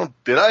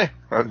 Did I?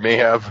 I may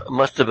have. It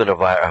must have been a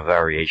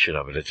variation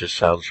of it. It just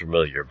sounds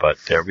familiar, but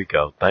there we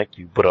go. Thank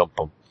you.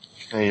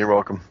 Hey, you're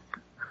welcome.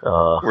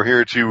 We're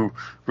here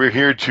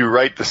to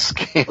write the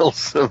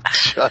scales of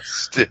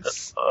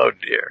justice. Oh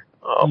dear.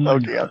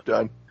 Okay, I'm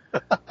done.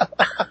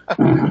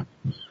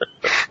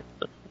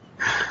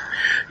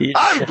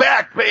 I'm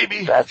back,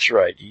 baby. That's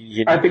right.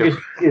 I think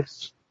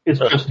it's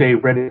just a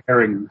red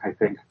herring, I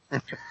think.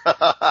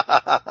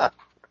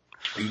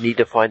 You need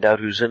to find out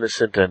who's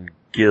innocent and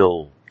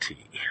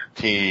guilty.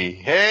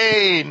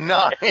 Hey,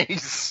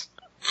 nice.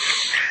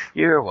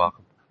 You're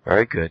welcome.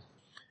 Very good.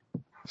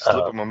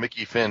 Slip him a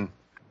Mickey Finn.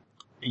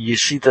 You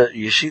see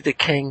the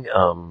king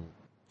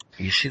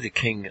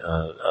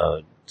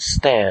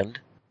stand.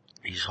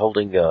 He's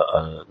holding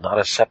not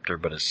a scepter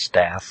but a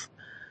staff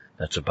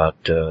that's about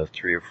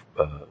 3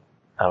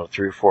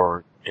 or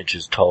 4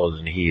 inches taller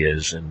than he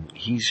is, and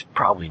he's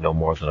probably no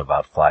more than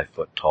about 5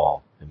 foot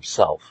tall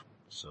himself.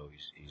 So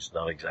he's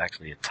not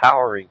exactly a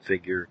towering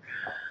figure,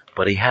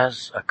 but he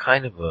has a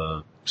kind of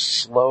a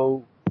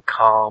slow,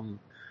 calm,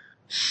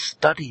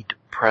 studied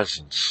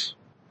presence.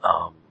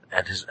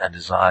 And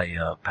his eye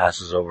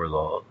passes over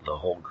the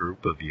whole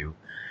group of you.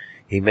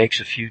 He makes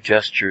a few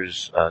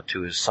gestures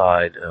to his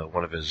side.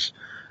 One of his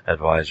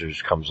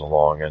advisors comes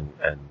along,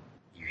 and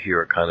you hear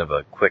a kind of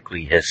a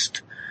quickly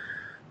hissed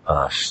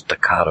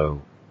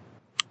staccato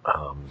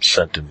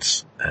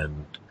sentence,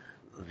 and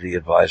the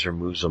advisor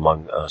moves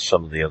among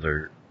some of the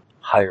other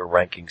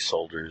higher-ranking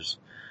soldiers,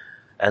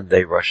 and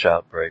they rush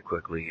out very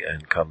quickly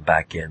and come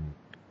back in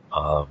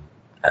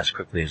as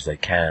quickly as they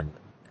can,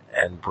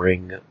 and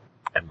bring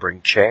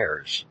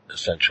chairs,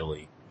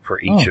 essentially, for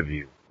each of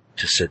you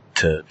to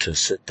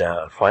sit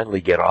down,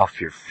 finally get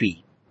off your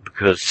feet,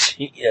 because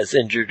as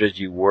injured as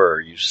you were,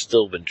 you've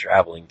still been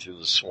traveling through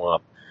the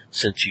swamp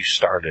since you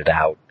started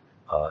out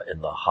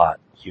in the hot,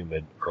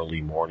 humid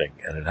early morning,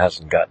 and it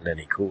hasn't gotten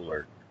any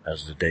cooler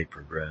as the day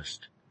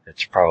progressed.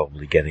 It's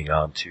probably getting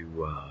on to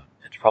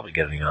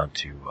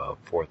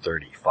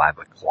 4:30, 5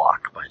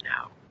 o'clock by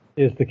now.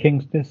 Is the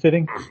king still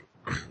sitting?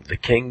 The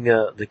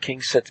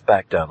king sits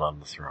back down on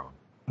the throne.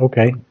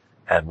 Okay.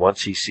 And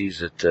once he sees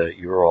that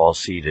you're all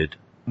seated,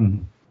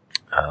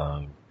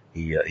 Mm-hmm.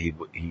 he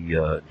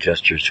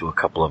gestures to a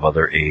couple of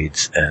other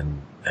aides,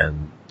 and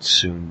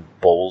soon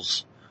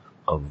bowls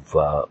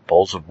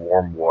of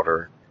warm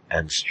water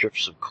and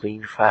strips of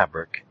clean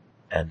fabric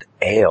and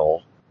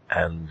ale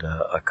and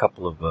a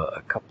couple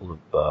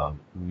of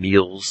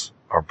meals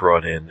are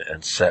brought in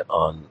and set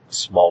on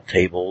small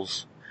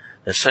tables.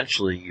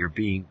 Essentially, you're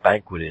being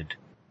banqueted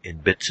in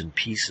bits and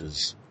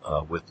pieces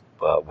with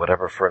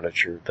whatever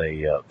furniture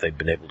they've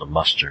been able to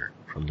muster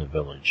from the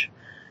village.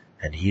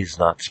 And he has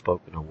not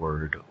spoken a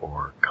word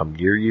or come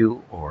near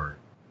you or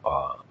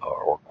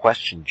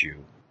questioned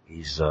you.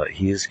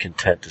 He is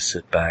content to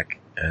sit back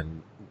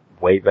and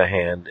wave a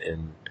hand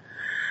in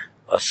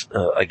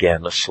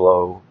again a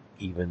slow,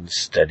 even,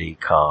 steady,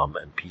 calm,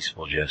 and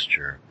peaceful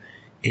gesture,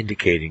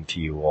 indicating to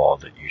you all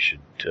that you should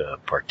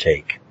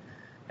partake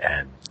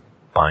and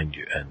bind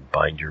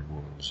your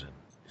wounds and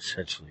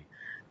essentially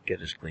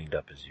get as cleaned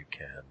up as you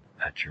can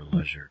at your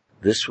leisure.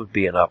 This would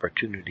be an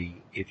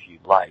opportunity, if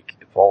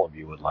all of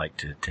you would like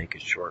to take a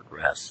short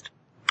rest.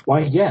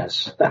 Why,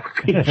 yes.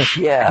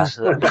 Yeah.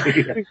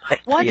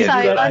 Once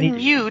I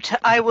unmute,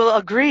 I will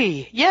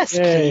agree. Yes,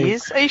 Yay.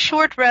 please. A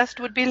short rest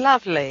would be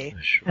lovely.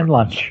 And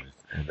lunch.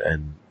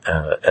 And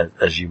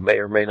as you may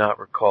or may not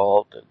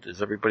recall,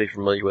 is everybody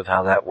familiar with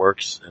how that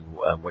works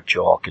and what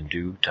you all can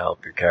do to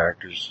help your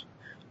characters?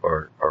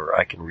 Or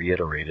I can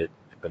reiterate it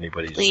if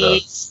anybody's...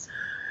 Please.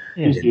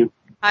 Please do.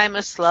 I'm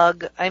a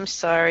slug. I'm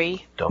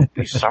sorry. Don't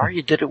be sorry.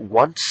 You did it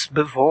once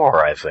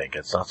before, I think.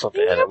 It's not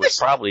something... And it was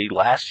probably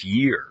last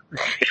year.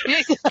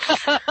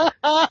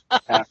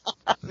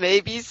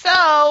 Maybe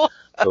so.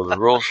 So the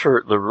rules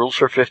for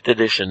 5th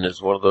edition is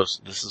one of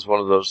those. This is one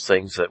of those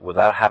things that,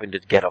 without having to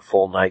get a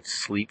full night's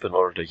sleep in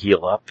order to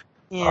heal up,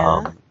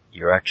 Yeah.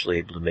 you're actually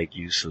able to make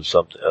use of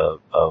something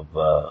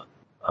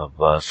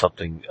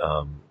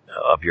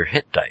of your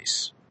hit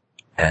dice.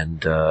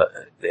 And the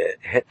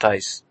hit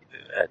dice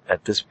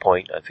at this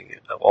point, I think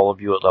all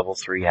of you at level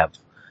 3 have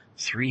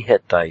 3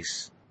 hit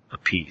dice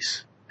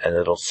apiece, and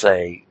it'll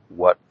say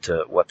what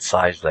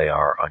size they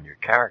are on your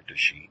character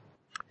sheet.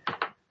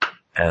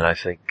 And I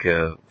think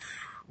the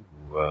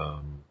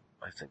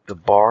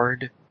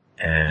Bard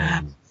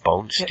and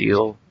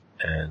Bonesteele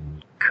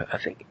and I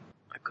think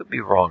I could be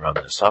wrong on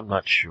this. I'm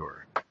not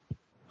sure.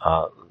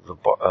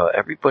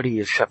 Everybody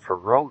except for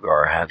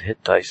Rhogar had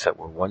hit dice that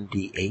were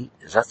 1d8.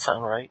 Does that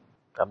sound right?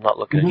 I'm not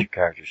looking at your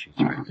character sheets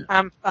right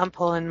now. I'm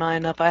pulling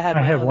mine up. I have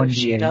my other 1d8.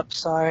 sheet up.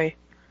 Sorry.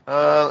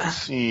 Let's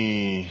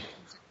see.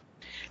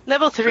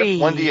 Level 3.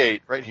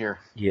 1d8 right here.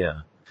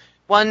 Yeah.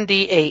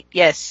 1d8.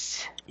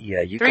 Yes.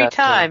 Yeah, you 3 got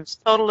times.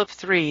 Total of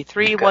 3.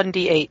 3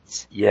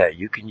 1d8s. Yeah,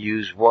 you can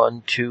use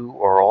 1, 2,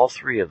 or all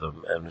 3 of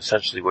them, and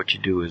essentially what you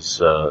do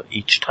is,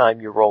 each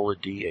time you roll a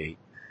d8,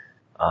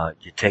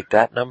 you take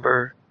that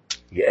number,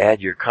 you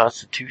add your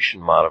constitution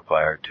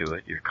modifier to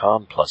it, your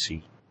con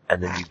plussy,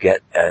 and then you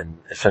get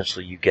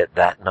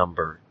that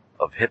number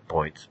of hit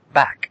points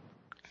back.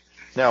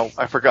 Now,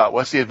 I forgot.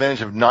 What's the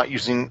advantage of not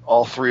using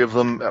all 3 of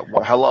them?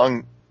 How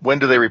long? When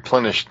do they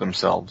replenish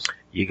themselves?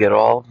 You get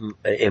all of them,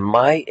 in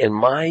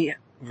my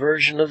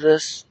version of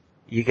this,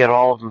 you get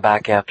all of them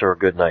back after a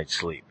good night's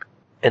sleep.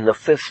 In the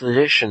 5th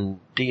edition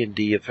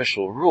D&D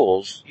official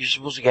rules, you're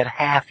supposed to get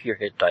half your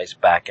hit dice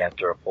back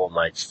after a full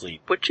night's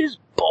sleep, which is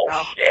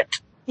bullshit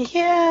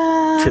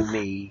Yeah. to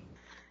me.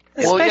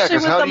 Well, yeah, Especially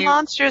 'cause with how the do you-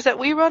 monsters that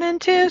we run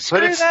into. Screw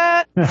it's-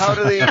 that.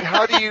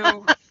 How do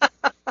you...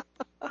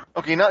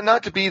 Okay,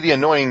 not to be the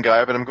annoying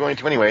guy, but I'm going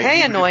to anyway.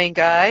 Hey, annoying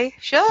guy.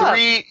 Shut up.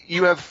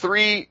 You have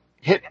 3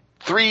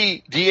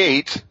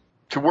 d8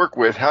 to work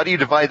with. How do you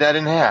divide that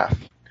in half?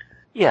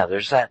 Yeah,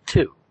 there's that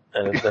too.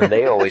 And then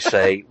they always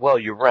say, well,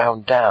 you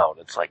round down.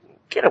 It's like,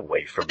 get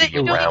away from me, But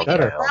you you don't round even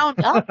down. round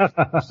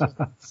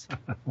up.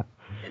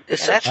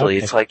 Essentially,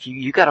 Okay. it's like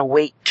you gotta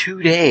wait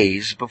 2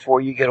 days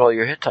before you get all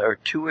your hit dice, or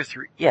 2 or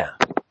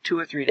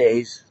 3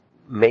 days,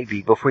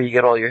 maybe, before you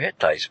get all your hit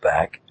dice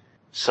back.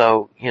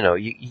 So, you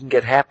can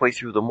get halfway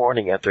through the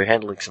morning after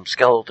handling some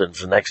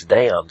skeletons the next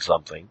day on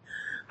something,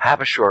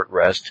 have a short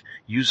rest,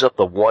 use up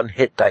the 1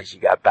 hit dice you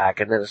got back,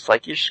 and then it's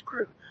like you're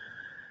screwed.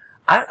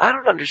 I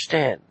don't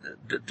understand.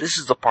 This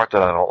is the part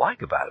that I don't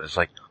like about it. It's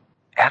like,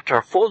 after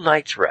a full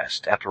night's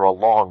rest, after a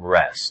long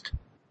rest,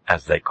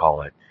 as they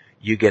call it,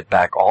 you get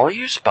back all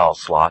your spell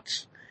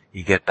slots,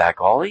 you get back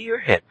all of your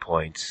hit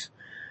points,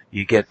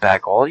 you get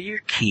back all your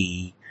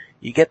ki,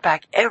 you get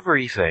back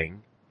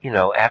everything,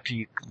 after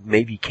you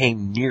maybe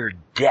came near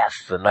death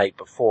the night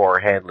before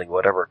handling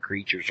whatever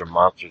creatures or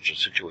monsters or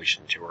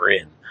situations you were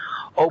in.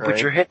 Oh, but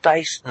Right. your hit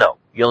dice? No.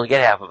 You only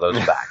get half of those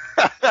back.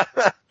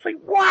 It's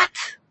like, what?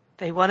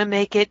 They want to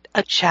make it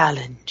a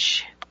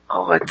challenge.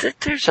 Oh,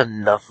 there's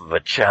enough of a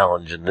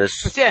challenge in this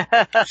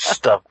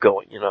stuff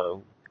going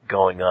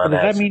on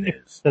as it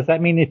is. Does that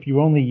mean if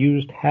you only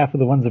used half of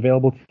the ones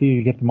available to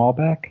you get them all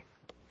back?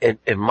 In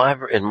my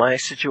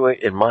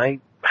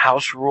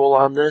house rule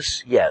on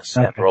this, yes.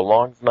 Okay. After a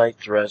long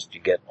night's rest, you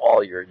get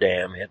all your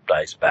damn hit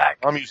dice back.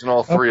 I'm using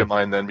all three of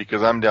mine then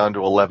because I'm down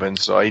to 11,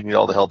 so I need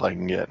all the help I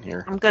can get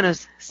here. I'm gonna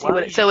see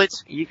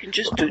you can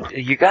just do.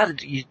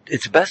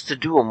 It's best to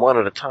do them one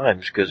at a time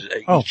because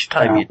each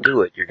time you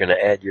do it, you're going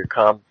to add your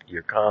con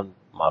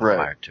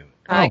modifier to it.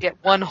 I get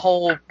one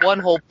whole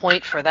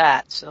point for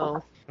that.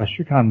 So That's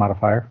your con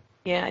modifier.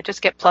 yeah, I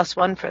just get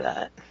 +1 for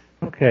that.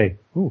 Okay.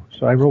 Ooh,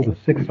 so I rolled a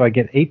 6, so I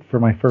get 8 for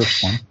my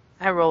first one.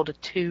 I rolled a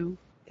 2,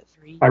 get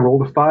 3. I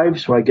rolled a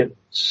 5, so I get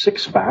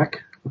 6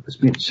 back. That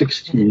puts me at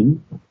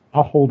 16.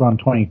 I'll hold on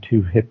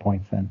 22 hit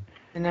points then.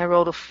 And I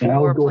rolled a 4. And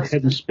I'll go plus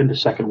ahead and spin the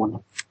second one.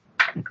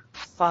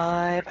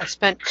 5. I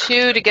spent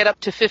 2 to get up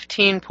to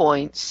 15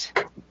 points.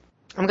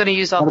 I'm going to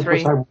use all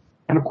 3.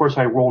 And of course,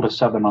 I rolled a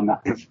 7 on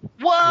that,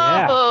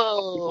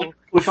 Whoa!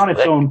 which on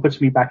its own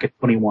puts me back at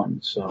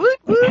 21. So Woot,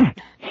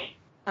 woot.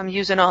 I'm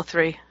using all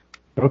 3.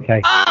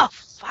 Okay. Oh,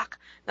 fuck.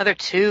 Another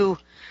 2.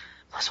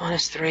 +1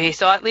 is 3.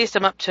 So at least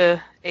I'm up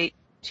to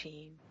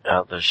 18.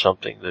 Now, there's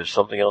something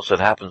else that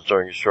happens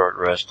during a short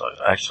rest.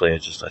 Actually, I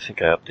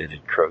think I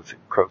updated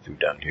Crothu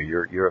down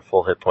here. You're at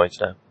full hit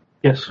points now?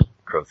 yes,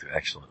 Crothu,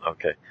 excellent.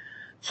 Okay.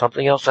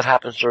 Something else that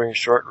happens during a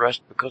short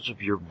rest because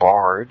of your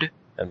bard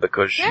and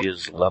because she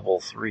is level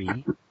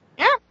 3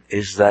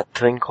 is that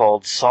thing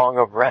called Song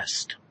of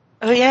Rest.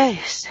 Oh,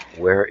 yes.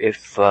 Where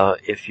if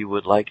you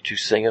would like to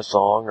sing a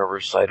song or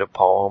recite a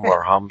poem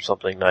or hum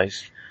something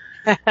nice,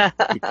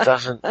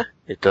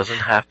 it doesn't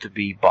have to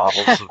be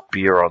bottles of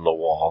beer on the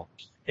wall.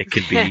 It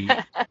could be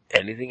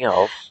anything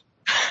else.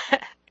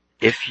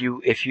 If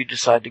you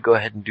decide to go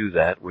ahead and do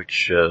that,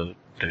 which I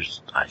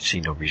see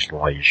no reason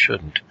why you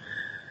shouldn't,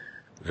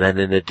 then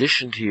in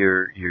addition to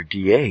your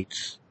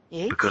D8s,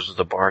 because of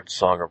the Bard's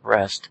Song of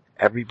Rest,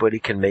 everybody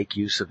can make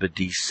use of a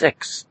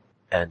D6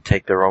 and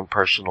take their own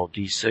personal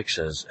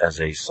D6 as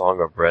a Song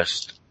of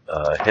Rest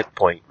hit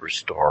point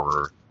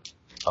restorer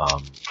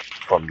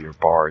from your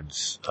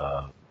Bard's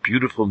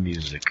beautiful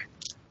music.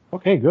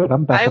 Okay, good.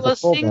 I'm back. I at the will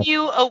full sing death.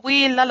 you a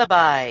wee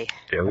lullaby.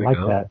 There I we like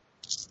go. that.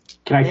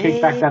 can I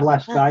take back that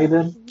last die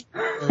then?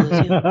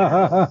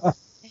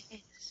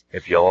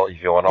 If you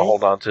want to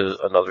hold on to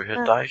another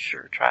hit dice,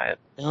 sure, try it.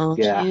 Don't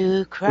Yeah. you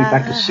Be cry.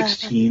 back to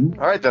 16,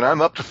 All right, then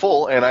I'm up to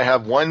full, and I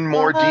have one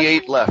more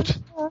D8 left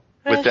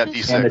with that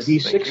D6. and the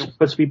Thank you. D6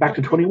 puts me back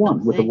to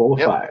 21 with a roll of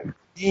Yep. 5.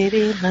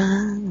 Baby,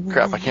 mine.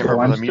 Crap, I can't So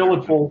remember I'm the still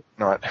meter. at full.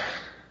 Not.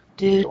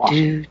 Do,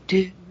 do,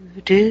 do,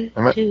 do, do.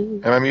 Am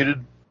I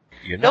muted?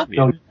 You're not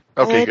No, muted.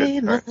 Okay,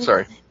 good. All right,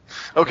 sorry.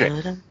 Okay.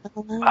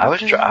 I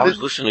was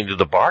listening to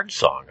the Bard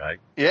song.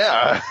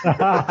 Yeah.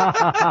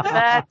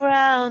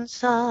 Background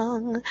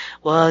song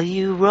while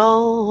you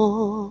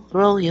roll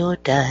your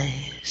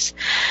dice.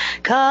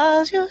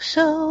 'Cause you're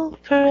so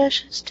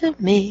precious to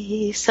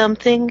me.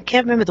 Something,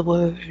 can't remember the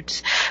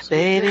words.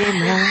 Baby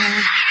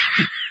mine.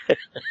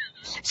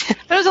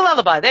 There's a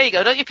lullaby. There you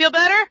go. Don't you feel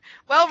better?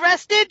 Well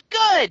rested?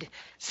 Good.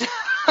 So,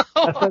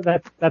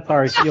 that's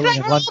our healing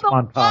and lunch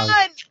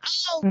montage.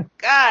 Oh,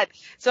 God.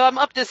 So I'm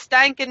up to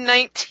stankin'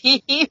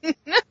 19.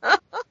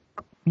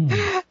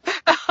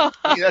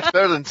 That's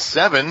better than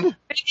 7.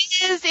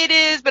 It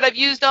is, but I've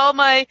used all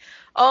my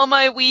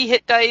wee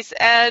hit dice,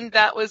 and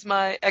that was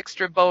my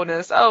extra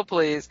bonus. Oh,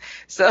 please.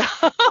 So,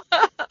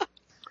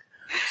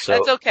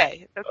 that's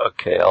okay.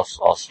 Okay, I'll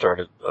start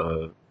at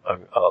the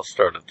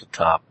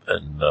top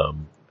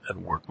and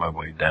work my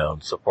way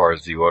down. So far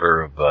as the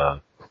order of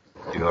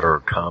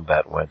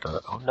combat went.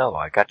 Oh no,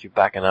 I got you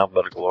back in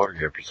alphabetical order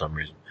here for some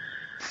reason.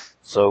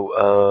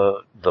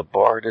 So, the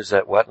Bard is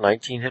at what,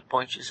 19 hit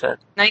points you said?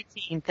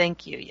 19,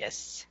 thank you,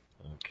 yes.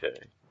 Okay.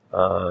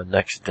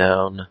 Next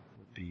down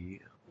would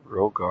be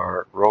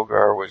Rhogar.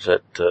 Rhogar was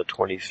at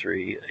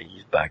 23.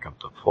 He's back up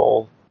to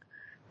full.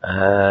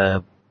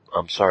 I'm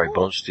sorry,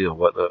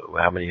 Bonesteele,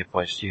 how many hit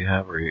points do you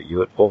have? Or are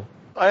you at full?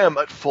 I am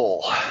at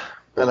full.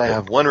 And I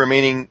have one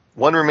remaining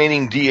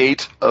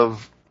D8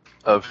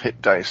 of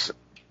hit dice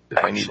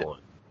if I need it.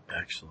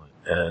 Excellent.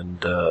 And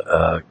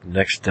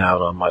next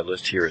down on my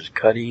list here is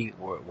Cuddy.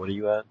 What are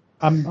you at?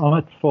 I'm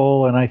at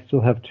full, and I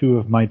still have 2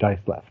 of my dice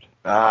left.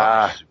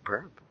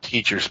 Superb.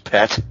 Teacher's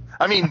pet.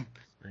 I mean,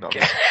 no.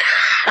 Okay.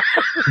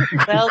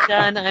 Well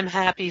done. I'm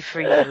happy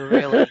for you,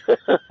 really.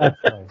 That's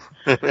right.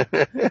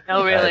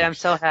 No, really, I'm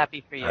so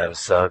happy for you. I'm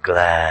so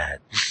glad.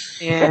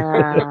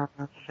 Yeah,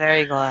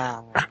 very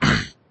glad.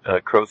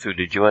 Crothu,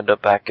 did you end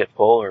up back at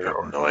full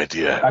or? No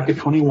idea. Back at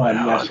 21,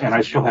 yes, and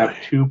I still have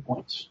 2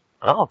 points.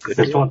 Oh, good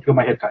I still deal. have 2 of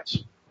my hit dice.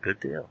 Good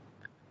deal.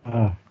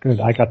 Good.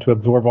 I got to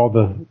absorb all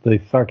the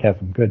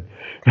sarcasm. Good.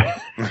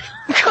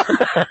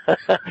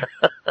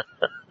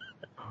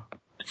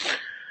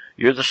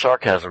 You're the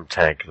sarcasm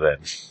tank then.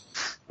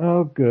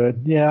 Oh,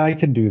 good. Yeah, I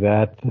can do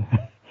that.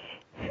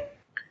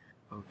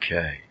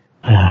 Okay.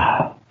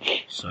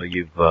 So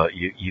you've got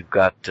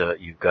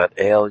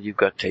ale, you've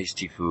got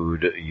tasty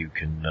food. You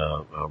can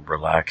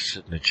relax,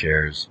 sit in the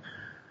chairs,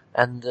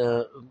 and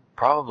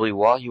probably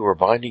while you were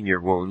binding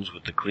your wounds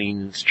with the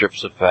clean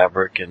strips of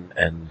fabric and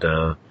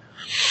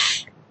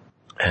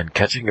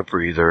catching a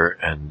breather,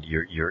 and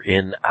you're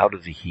out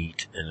of the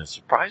heat in a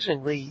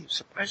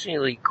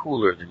surprisingly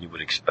cooler than you would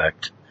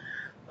expect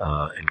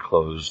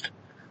enclosed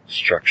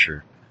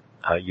structure.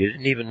 You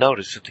didn't even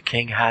notice that the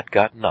king had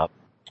gotten up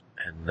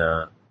and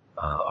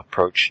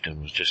approached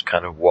and was just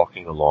kind of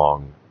walking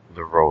along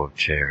the row of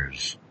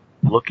chairs,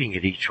 looking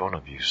at each one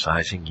of you,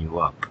 sizing you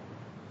up.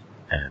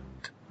 And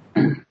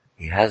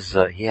he has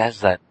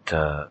that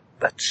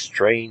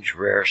strange,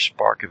 rare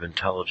spark of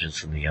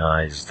intelligence in the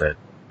eyes that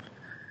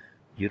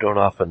you don't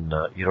often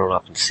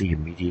see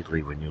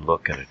immediately when you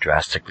look at a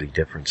drastically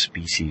different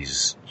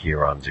species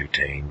here on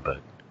Zutain,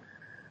 but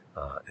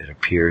it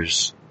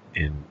appears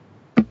in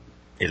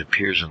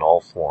all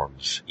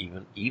forms,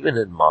 even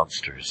in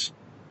monsters.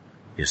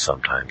 You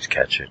sometimes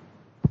catch it.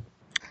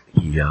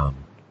 He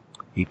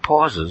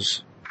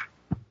pauses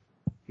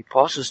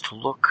to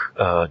look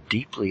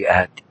deeply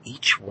at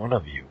each one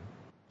of you,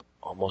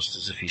 almost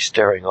as if he's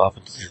staring off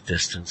into the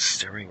distance,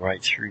 staring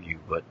right through you,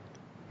 but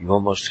you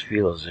almost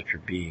feel as if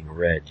you're being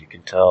read. You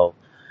can tell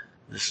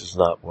this is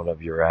not one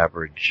of your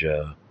average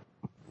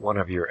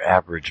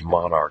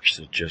monarchs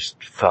that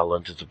just fell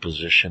into the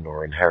position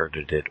or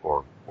inherited it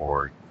or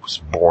was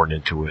born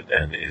into it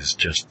and is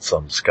just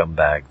some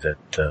scumbag that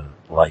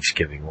likes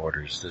giving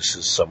orders. This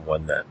is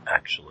someone that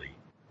actually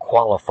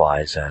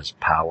qualifies as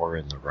power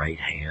in the right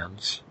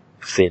hands,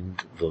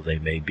 thinned though they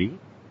may be,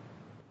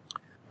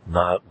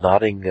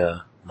 nodding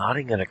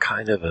in a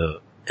kind of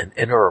an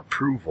inner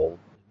approval,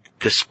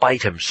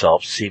 despite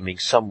himself seeming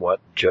somewhat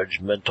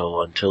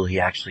judgmental until he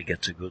actually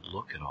gets a good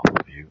look at all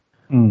of you.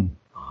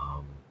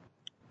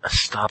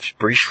 Stops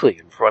briefly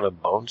in front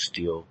of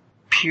Bonesteele,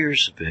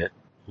 peers a bit,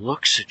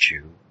 looks at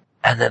you,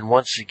 and then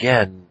once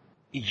again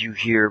you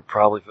hear,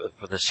 probably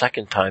for the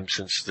second time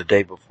since the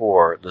day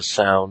before, the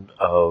sound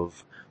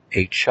of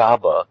a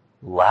Chabba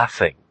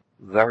laughing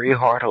very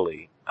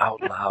heartily out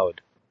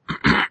loud.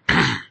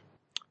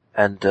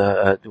 And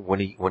as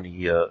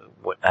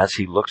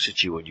he looks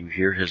at you and you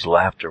hear his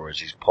laughter as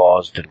he's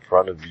paused in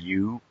front of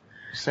you,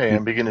 Say,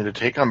 I'm beginning to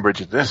take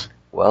umbrage at this.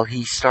 well,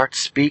 he starts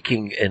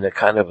speaking in a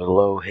kind of a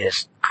low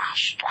hiss,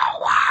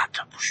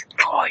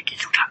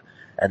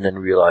 and then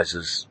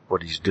realizes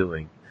what he's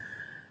doing.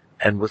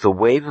 And with a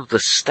wave of the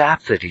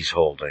staff that he's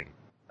holding,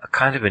 a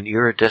kind of an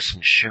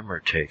iridescent shimmer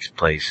takes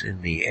place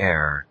in the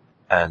air,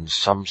 and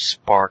some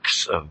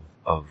sparks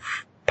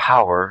of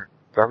power,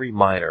 very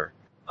minor,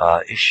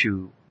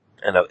 issue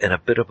in a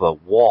bit of a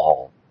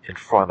wall in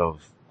front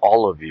of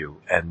all of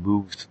you and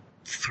move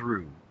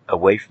through,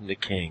 away from the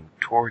king,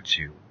 towards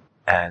you.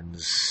 And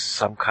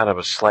some kind of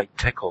a slight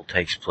tickle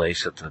takes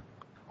place at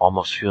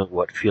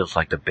what feels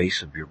like the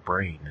base of your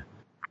brain.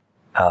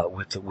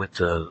 With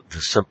the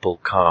simple,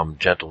 calm,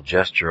 gentle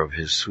gesture of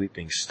his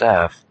sweeping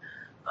staff,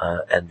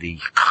 and the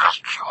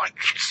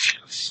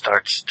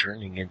starts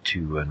turning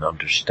into an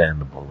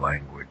understandable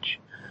language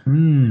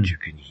that you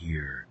can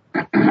hear,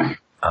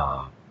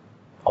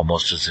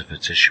 almost as if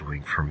it's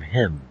issuing from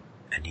him,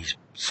 and he's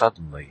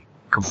suddenly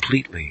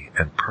completely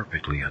and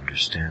perfectly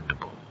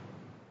understandable.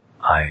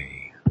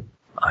 I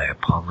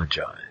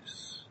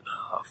apologize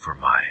for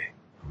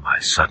my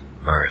sudden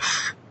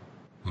mirth,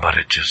 but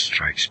it just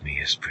strikes me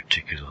as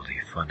particularly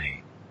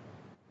funny.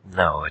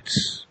 No,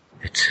 it's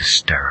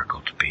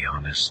hysterical, to be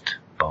honest,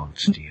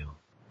 Bonesteele.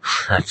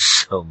 That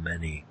so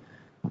many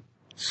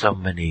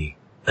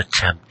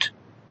attempt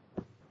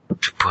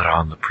to put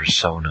on the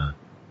persona,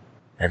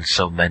 and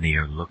so many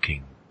are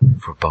looking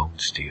for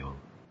Bonesteele,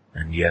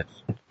 and yet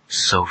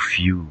so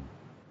few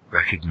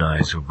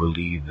recognize or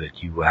believe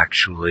that you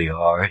actually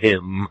are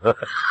him.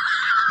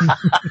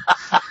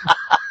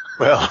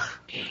 Well,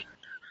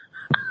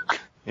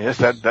 yes,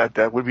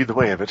 that would be the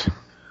way of it.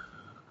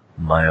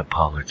 My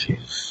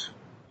apologies,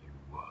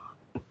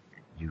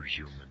 you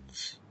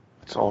humans.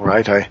 It's all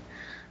right.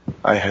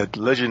 I had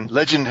legend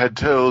had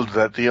told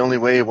that the only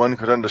way one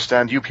could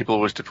understand you people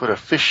was to put a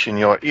fish in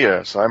your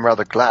ear, so I'm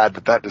rather glad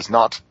that does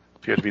not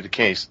appear to be the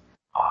case.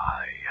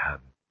 I have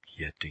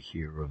yet to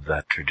hear of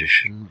that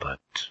tradition, but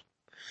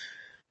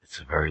it's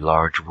a very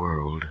large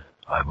world.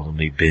 I've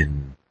only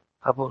been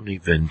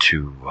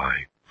to,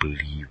 I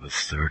believe, a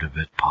third of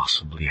it,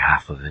 possibly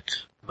half of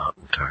it. Not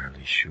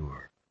entirely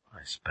sure.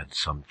 I spent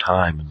some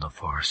time in the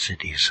far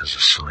cities as a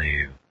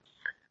slave,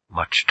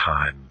 much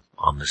time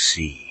on the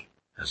sea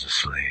as a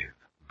slave,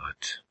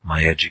 but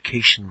my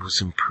education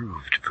was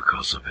improved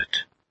because of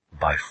it.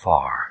 By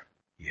far,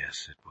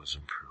 yes, it was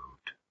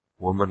improved.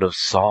 Woman of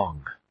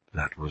song,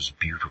 that was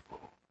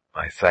beautiful.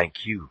 I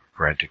thank you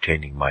for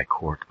entertaining my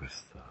court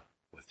with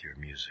your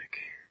music.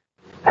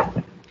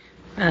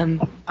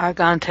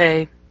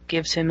 Argante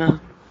gives him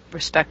a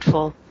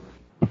respectful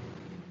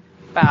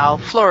bow,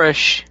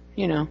 flourish,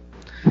 the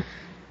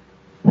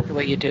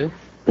way you do.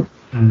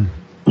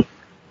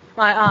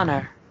 My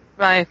honor?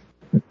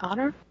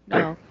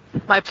 No.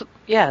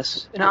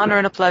 Yes, an honor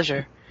and a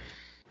pleasure.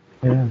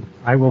 Yeah,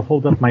 I will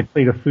hold up my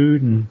plate of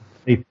food and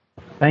say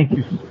thank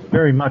you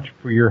very much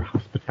for your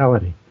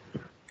hospitality.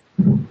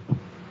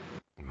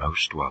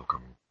 Most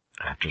welcome.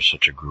 After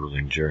such a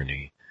grueling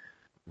journey,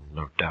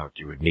 no doubt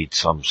you would need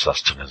some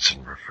sustenance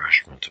and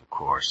refreshment, of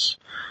course.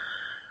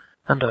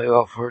 And I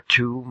offer,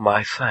 too,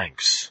 my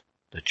thanks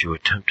that you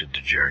attempted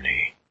the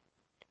journey.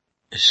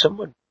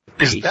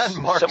 Is that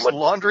Mark's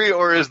laundry,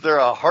 or is there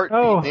a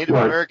heartbeat Native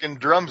American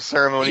drum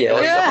ceremony going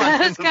on? Yeah,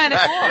 that's kind of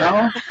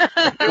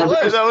It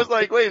was. I was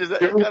like, wait, is that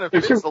kind of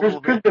fits a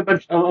little bit? There's a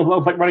bunch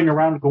like running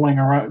around, going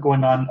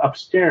on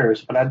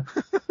upstairs, but I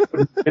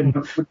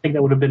didn't think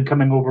that would have been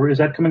coming over. Is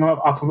that coming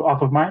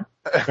off of mine?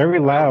 Very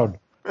loud,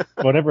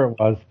 whatever it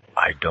was.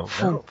 I don't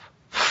know.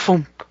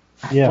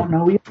 Yeah. I don't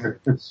know either.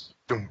 It's...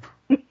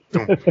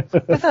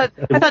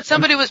 I thought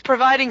somebody was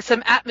providing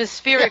some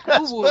atmospheric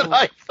woo-woo. That's what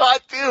I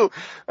thought too.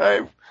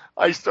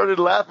 I started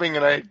laughing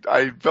and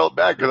I felt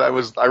bad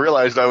because I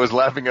realized I was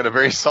laughing at a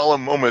very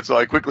solemn moment, so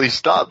I quickly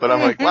stopped. But I'm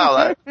like,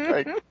 wow,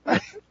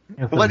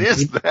 what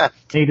is that?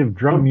 Native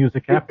drum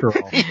music after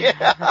all.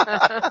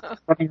 Yeah.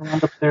 Running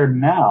around up there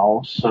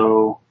now,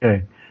 so.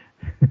 Okay.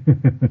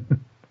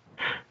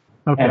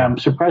 Okay. And I'm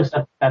surprised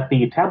that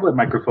the tablet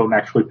microphone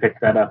actually picked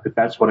that up, if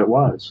that's what it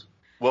was.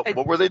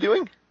 What were they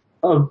doing?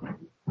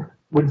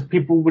 When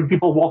people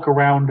walk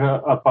around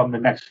up on the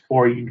next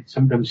floor, you can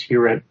sometimes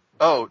hear it.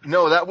 Oh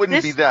no, that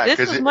wouldn't be that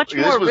because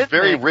this was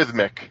very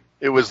rhythmic.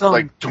 It was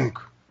like dunk.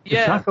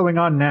 It's not going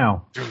on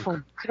now.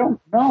 I don't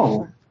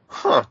know.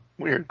 Huh?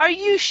 Weird. Are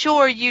you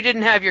sure you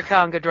didn't have your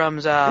conga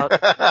drums out?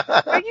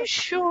 Are you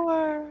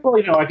sure? Well,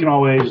 I can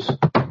always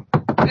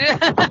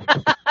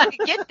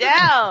get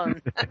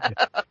down.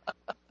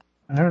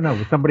 I don't know.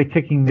 Was somebody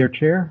kicking their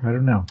chair? I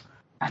don't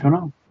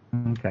know.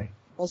 Okay.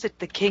 Was it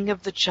the king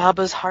of the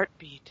Chabba's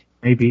heartbeat?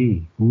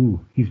 Maybe. Ooh,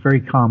 he's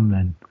very calm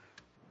then.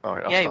 Oh,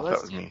 yeah, that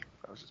was me.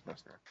 I was just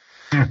messing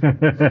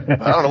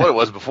around. I don't know what it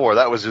was before.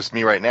 That was just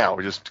me right now.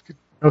 We're just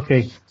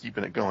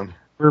keeping it going.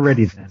 We're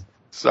ready then.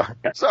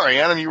 Sorry,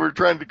 Adam. You were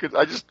trying to.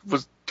 I just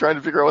was trying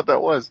to figure out what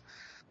that was.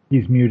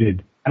 He's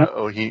muted.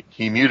 Oh, he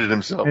muted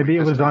himself. Maybe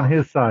it was on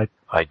his side.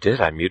 I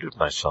did. I muted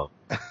myself.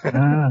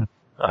 Ah.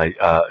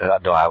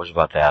 No, I was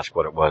about to ask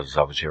what it was.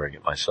 I was hearing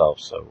it myself.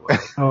 So.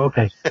 Oh,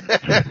 okay.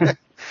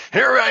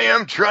 Here I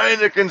am trying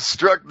to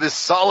construct this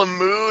solemn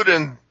mood,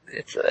 and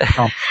it's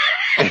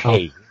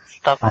hey,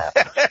 stop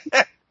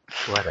that.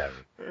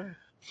 Whatever.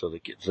 So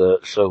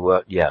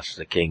yes,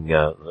 the king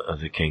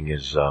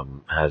is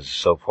has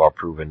so far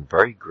proven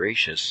very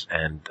gracious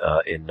and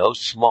in no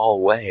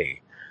small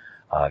way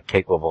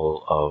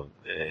capable of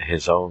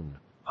his own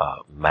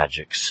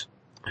magics,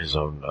 his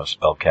own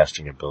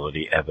spellcasting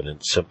ability,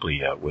 evident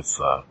simply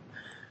with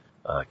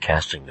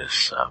casting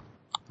this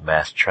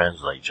mass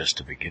translate just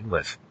to begin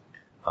with.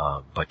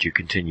 But you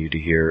continue to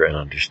hear and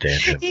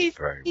understand him very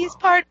well. He's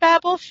part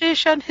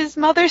babblefish on his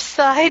mother's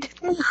side.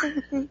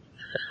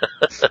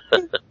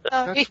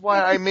 That's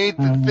why I made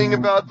the thing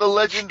about the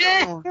legend.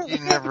 Oh,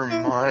 never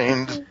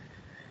mind.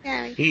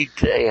 He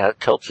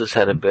tilts his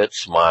head a bit,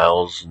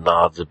 smiles,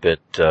 nods a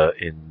bit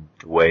in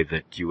the way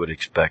that you would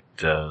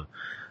expect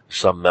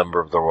some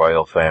member of the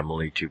royal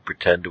family to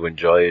pretend to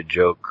enjoy a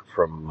joke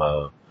from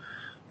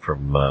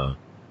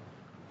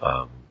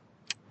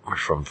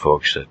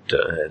folks that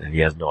and he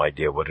has no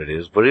idea what it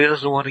is, but he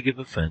doesn't want to give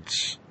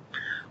offense.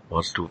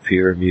 Wants to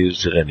appear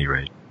amused at any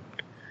rate.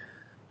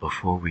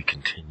 Before we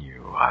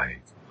continue, I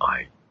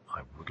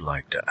would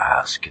like to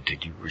ask,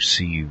 did you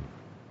receive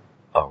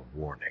a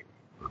warning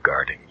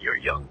regarding your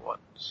young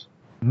ones?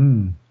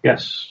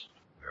 Yes.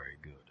 Very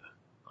good.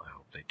 I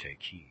hope they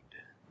take heed.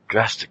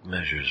 Drastic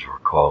measures were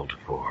called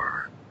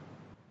for,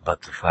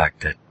 but the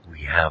fact that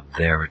we have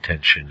their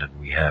attention and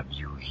we have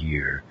you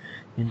here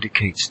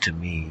indicates to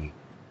me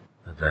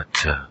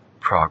that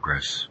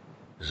progress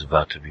is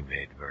about to be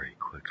made very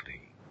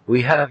quickly.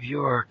 We have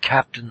your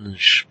Captain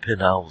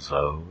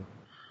Spinalzo.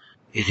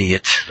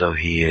 Idiot though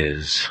he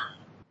is,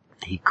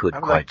 he could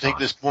quite. I would take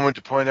this moment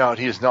to point out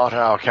he is not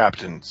our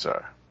captain,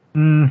 sir.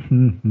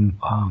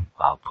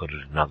 I'll put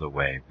it another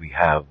way. We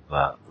have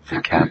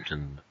the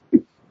captain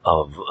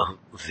of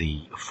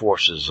the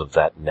forces of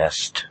that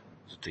nest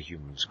that the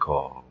humans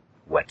call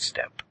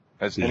Wetstep.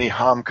 Has any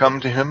harm come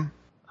to him?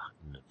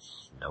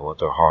 No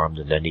other harm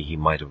than any he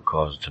might have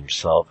caused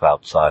himself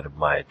outside of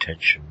my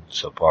attention.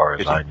 So far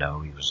as I know,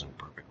 he was in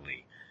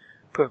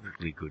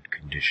perfectly good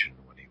condition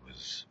when he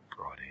was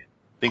brought in.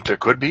 Think there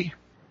could be?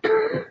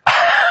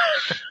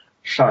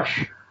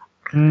 Shush.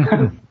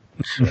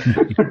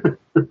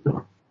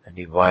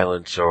 Any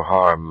violence or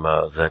harm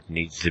that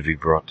needs to be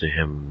brought to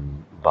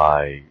him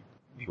by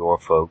your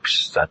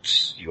folks,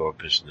 that's your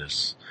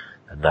business,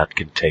 and that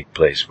can take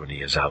place when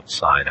he is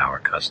outside our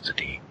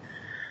custody.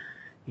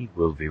 He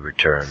will be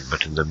returned,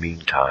 but in the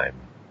meantime,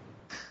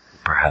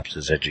 perhaps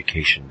his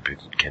education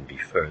can be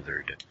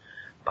furthered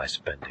by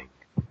spending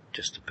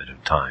just a bit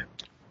of time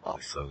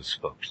with those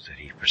folks that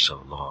he for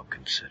so long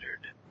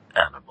considered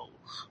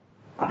animals.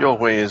 Your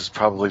way is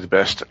probably the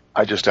best.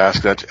 I just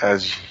ask that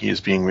as he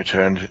is being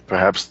returned,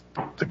 perhaps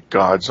the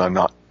guards are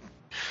not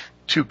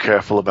too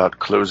careful about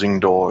closing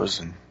doors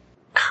and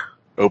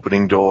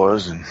opening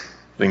doors and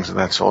things of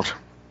that sort.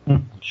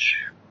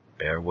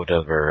 Bear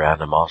whatever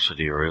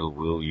animosity or ill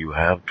will you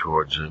have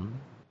towards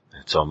him.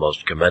 It's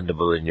almost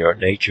commendable in your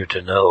nature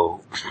to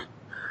know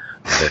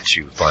that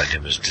you find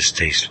him as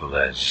distasteful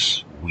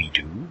as we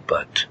do,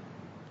 but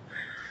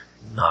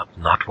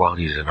not while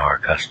he's in our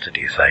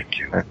custody, thank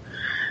you.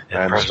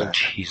 At present,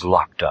 he's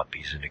locked up.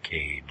 He's in a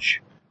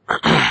cage,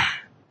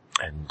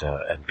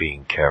 and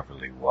being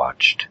carefully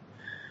watched.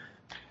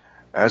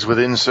 As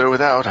within, so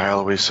without, I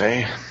always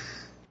say.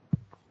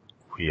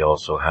 We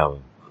also have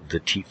the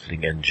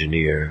tiefling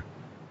engineer,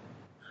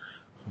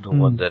 the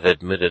one that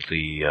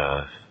admittedly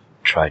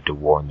tried to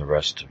warn the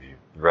rest of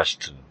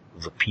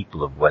the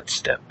people of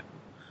Wetstep,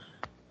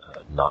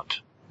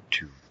 not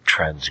to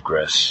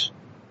transgress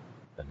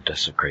and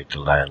desecrate the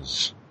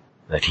lands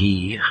that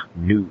he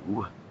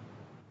knew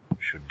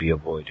should be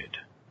avoided.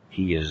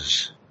 He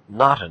is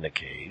not in a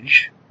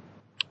cage,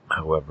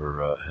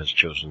 however, has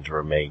chosen to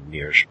remain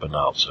near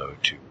Spinalzo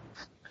to,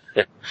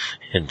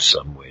 in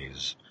some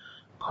ways,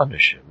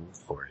 punish him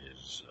for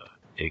his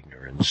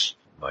ignorance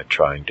by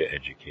trying to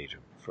educate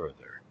him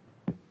further.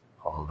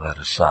 All that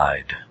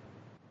aside,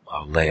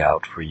 I'll lay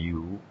out for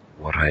you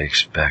what I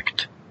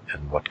expect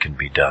and what can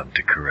be done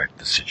to correct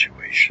the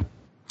situation.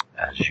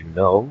 As you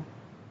know,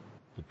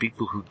 the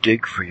people who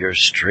dig for your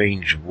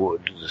strange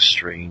wood, the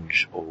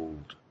strange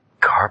old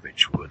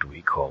garbage wood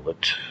we call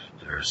it,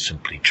 they're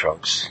simply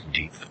trunks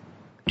deep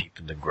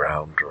in the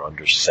ground or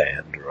under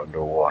sand or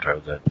underwater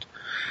that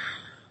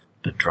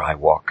the dry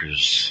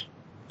walkers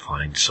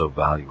find so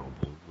valuable.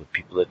 The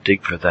people that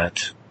dig for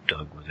that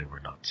dug where they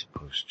were not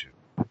supposed to.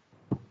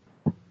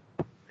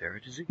 There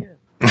it is again.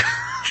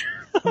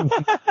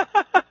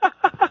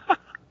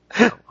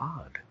 How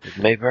odd. It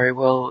may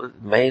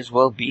as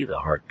well be the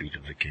heartbeat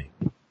of the king.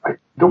 I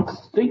don't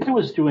think it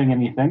was doing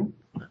anything.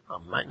 It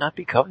might not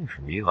be coming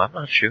from you. I'm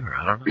not sure.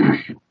 I don't know.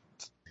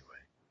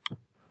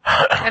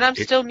 And I'm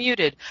still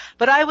muted.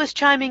 But I was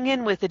chiming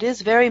in with it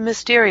is very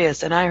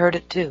mysterious, and I heard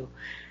it too.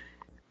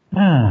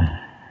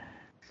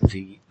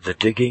 The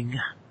digging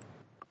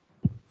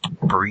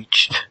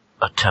breached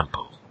a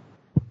temple.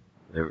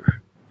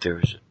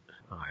 There's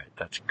alright,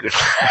 that's good.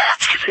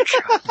 That's gonna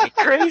drive me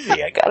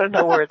crazy. I gotta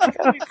know where it's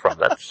coming from.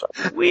 That's so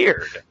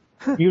weird.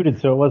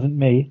 Muted, so it wasn't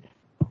me.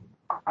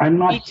 I'm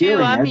not Me too,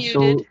 hearing I'm it,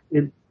 so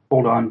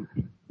hold on.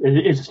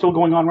 Is it still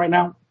going on right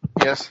now?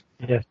 Yes.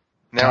 Yes.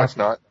 Now it's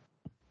not.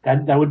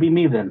 That would be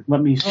me then.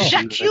 Let me see.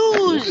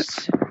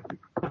 J'accuse!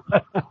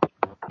 Ha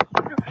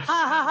ha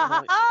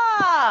ha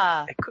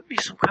ha! It could be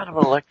some kind of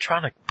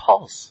electronic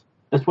pulse.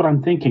 That's what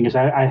I'm thinking. Is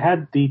I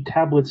had the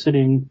tablet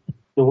sitting,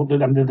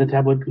 the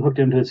tablet hooked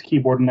into this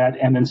keyboard and that,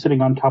 and then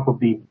sitting on top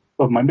of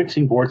my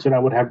mixing board, so that I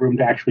would have room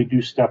to actually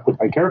do stuff with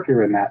my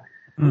character in that.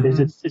 Mm-hmm. Is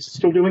it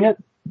still doing it?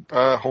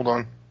 Hold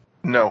on.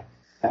 No.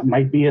 That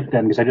might be it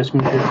then, because I just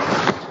moved it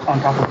on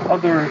top of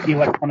other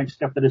electronic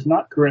stuff that is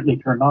not currently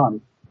turned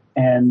on,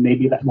 and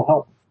maybe that will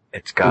help.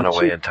 It's gone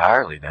away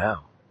entirely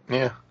now.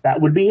 Yeah.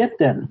 That would be it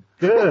then.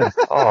 Good.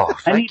 Oh,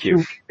 I need thank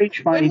you. to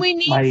reach my. When we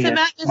need some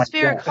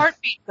atmospheric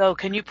heartbeat, though,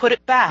 can you put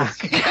it back?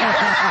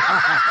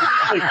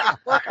 It's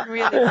working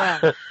really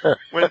well.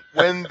 When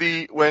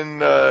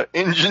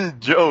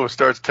Injun Joe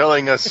starts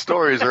telling us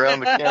stories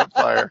around the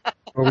campfire.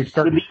 When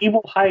the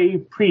evil high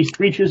priest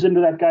reaches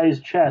into that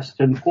guy's chest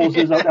and pulls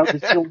out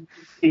his still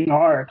beating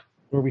heart.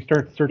 Where we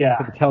start searching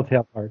for the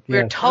telltale part.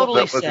 We're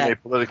totally set. That wasn't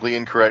a politically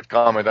incorrect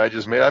comment I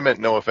just made. I meant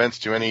no offense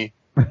to any.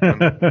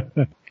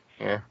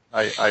 Yeah,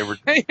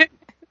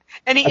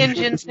 Any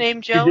Injun's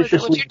name, Joe? Is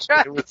that what you're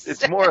trying to say?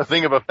 It's more a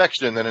thing of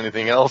affection than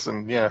anything else,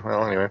 and yeah,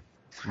 well, anyway.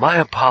 My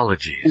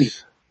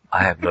apologies.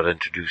 I have not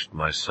introduced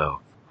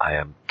myself. I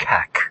am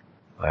Kak.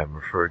 I am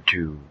referred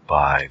to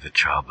by the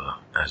Chabba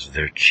as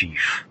their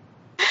chief.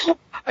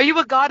 Are you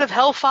a god of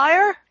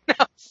hellfire?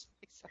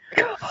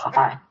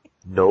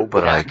 No,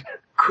 but I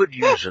could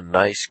use a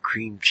nice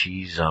cream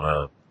cheese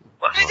on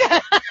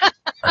an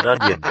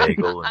onion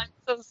bagel and I'm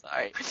so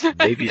sorry.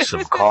 Maybe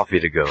some coffee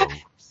to go.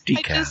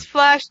 Decaf. I just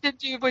flashed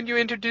into you when you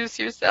introduced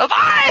yourself.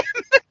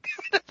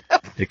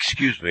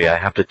 Excuse me, I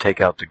have to take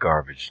out the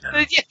garbage now.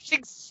 Yes,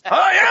 exactly.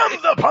 I am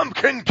the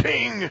Pumpkin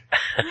King!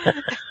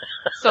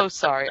 So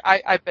sorry.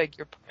 I beg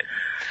your pardon.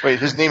 Wait,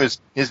 his name is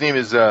his name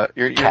is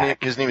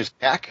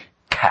Kak?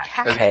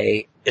 Kak.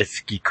 K.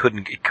 It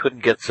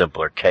couldn't get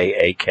simpler.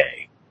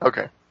 K-A-K.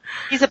 Okay.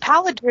 He's a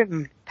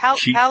palindrome.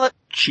 Chief Kak.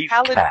 Chief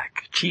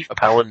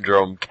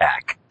Palindrome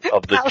Kak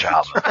of the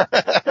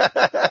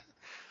Chabba.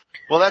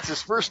 Well, that's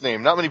his first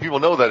name. Not many people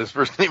know that his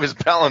first name is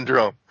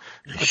Palindrome.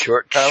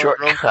 Short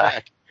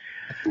Kak.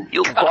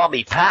 You can call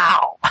me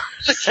Pal.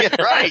 Yeah,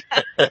 right.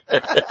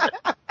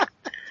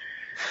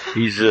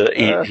 He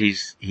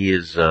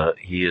is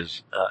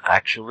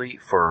actually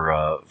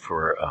for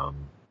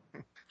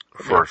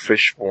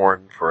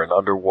fishborn, for an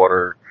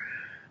underwater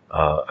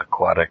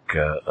aquatic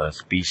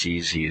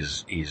species,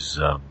 he's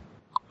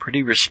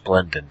pretty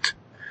resplendent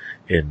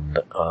in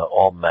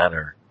all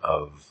manner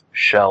of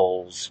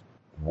shells,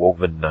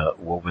 woven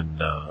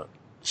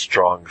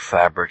strong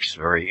fabrics,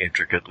 very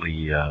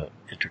intricately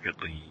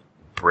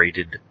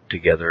braided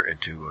together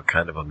into a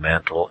kind of a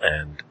mantle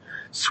and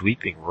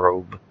sweeping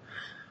robe.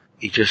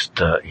 He just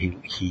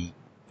he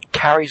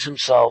carries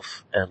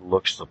himself and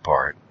looks the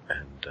part,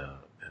 and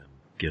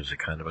gives a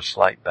kind of a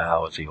slight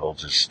bow as he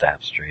holds his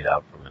staff straight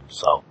out from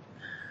himself,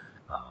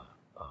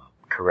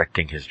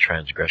 correcting his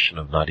transgression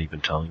of not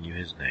even telling you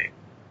his name.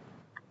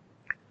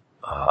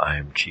 I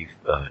am Chief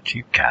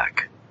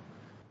Cack,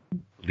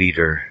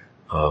 leader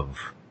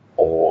of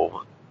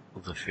all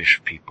the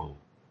fish people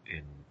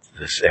in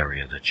this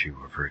area that you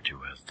refer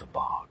to as the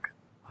bog.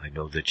 I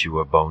know that you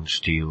are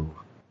Bonesteele.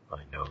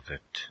 I know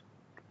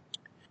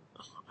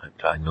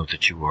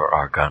that you are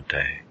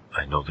Argante.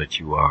 I know that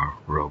you are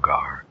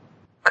Rhogar,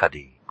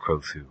 Cuddy,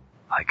 Crothu.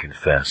 I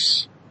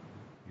confess,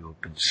 you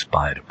have been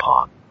spied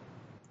upon.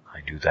 I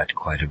do that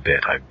quite a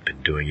bit. I've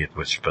been doing it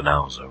with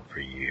Spinalzo for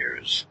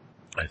years.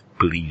 I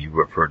believe you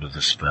refer to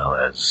the spell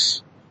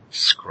as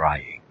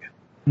scrying.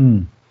 I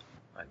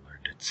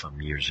learned it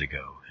some years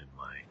ago in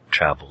my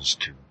travels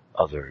to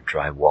other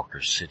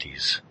Drywalker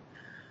cities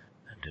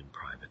and in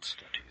private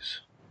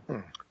studies.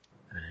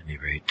 At any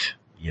rate,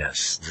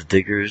 yes, the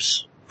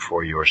diggers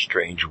for your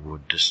strange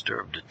wood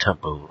disturbed the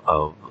temple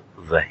of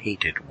the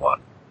Hated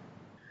One.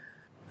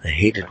 The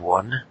Hated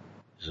One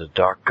is a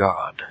dark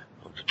god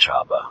of the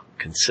Chabba,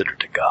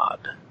 considered a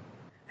god,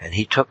 and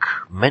he took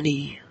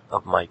many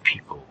of my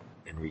people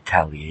in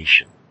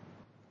retaliation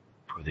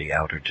for the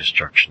outer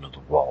destruction of the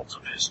walls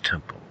of his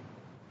temple.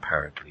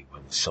 Apparently,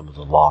 when some of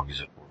the logs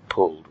that were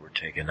pulled were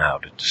taken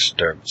out, it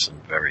disturbed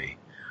some very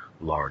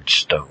large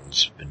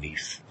stones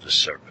beneath the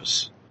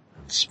surface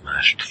and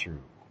smashed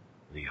through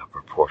the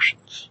upper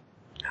portions.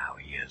 Now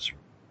he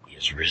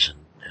has risen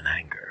in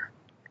anger.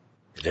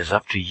 It is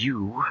up to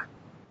you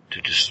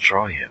to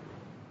destroy him.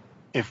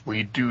 If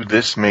we do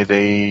this, may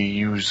they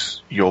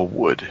use your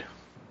wood?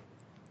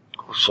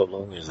 So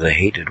long as the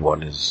Hated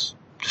One is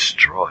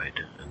destroyed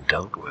and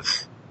dealt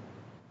with,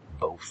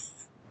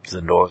 both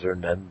the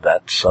northern and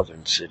that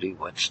southern city,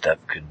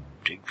 Whetstep, can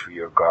dig for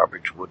your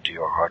garbage wood to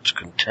your heart's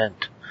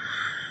content.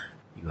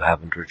 You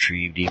haven't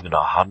retrieved even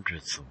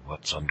 1/100th of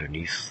what's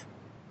underneath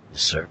the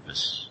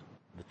surface.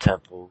 The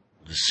temple,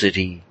 the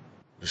city,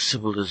 the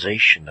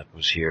civilization that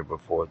was here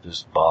before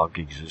this bog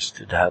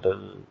existed had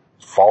a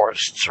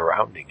forest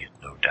surrounding it,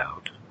 no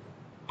doubt.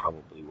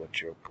 Probably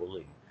what you're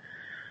pulling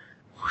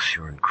with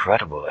your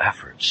incredible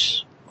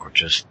efforts, or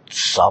just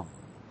some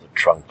of the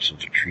trunks of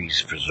the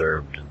trees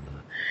preserved in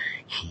the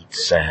heat,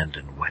 sand,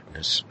 and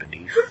wetness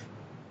beneath.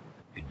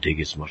 You can dig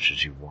as much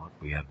as you want,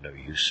 we have no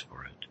use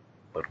for it.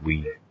 But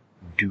we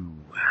do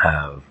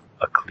have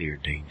a clear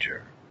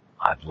danger.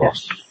 I've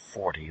lost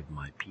 40 of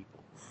my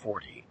people.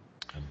 40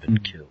 have been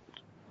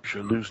killed. We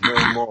should lose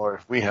no more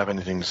if we have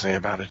anything to say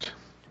about it.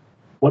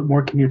 What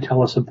more can you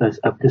tell us of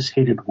this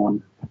Hated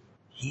One?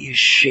 He is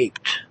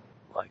shaped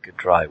like a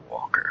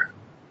Drywalker,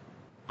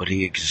 but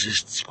he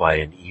exists by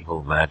an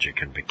evil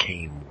magic and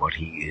became what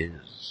he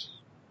is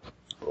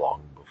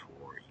long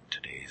before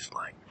today's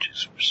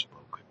languages were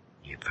spoken.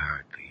 He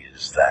apparently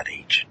is that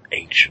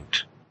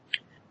ancient.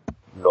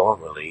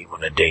 Normally,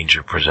 when a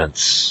danger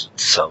presents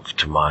itself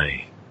to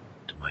my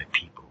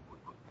people, we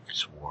would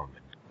swarm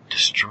and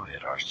destroy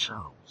it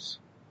ourselves.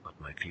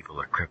 But my people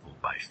are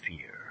crippled by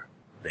fear.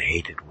 The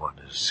Hated One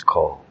is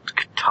called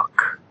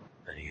Katuk,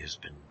 and he has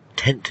been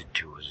tended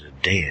to as a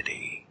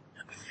deity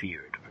and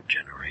feared for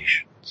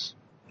generations.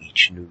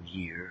 Each new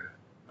year,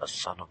 a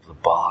son of the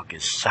bog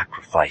is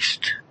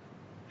sacrificed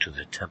to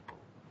the temple.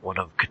 One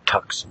of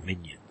Katuk's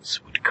minions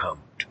would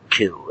come to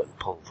kill and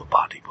pull the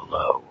body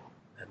below.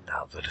 And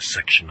now that a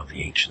section of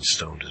the ancient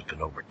stone has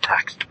been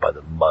overtaxed by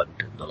the mud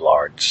and the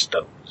large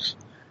stones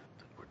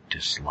that were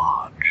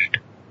dislodged,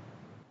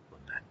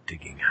 when that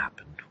digging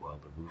happened, well,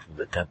 the roof of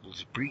the temple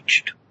is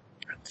breached,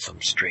 and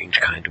some strange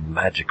kind of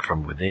magic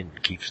from within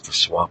keeps the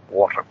swamp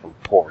water from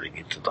pouring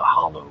into the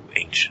hollow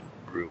ancient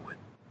ruin.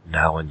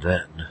 Now and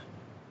then,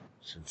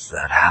 since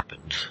that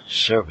happened,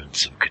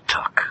 servants of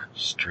Katuk,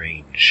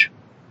 strange,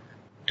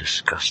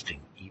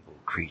 disgusting, evil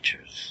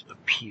creatures,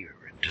 appear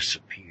and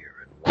disappear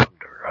and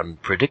wander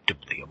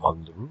unpredictably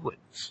among the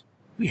ruins.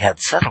 We had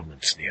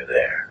settlements near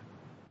there.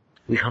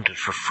 We hunted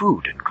for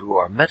food and grew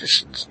our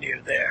medicines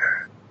near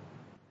there.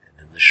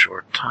 And in the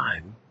short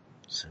time,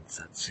 since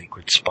that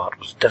sacred spot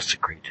was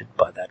desecrated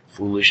by that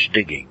foolish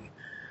digging,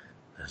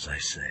 as I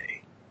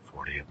say,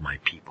 40 of my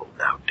people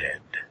now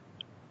dead.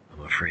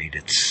 I'm afraid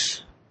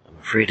it's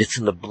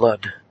in the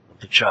blood of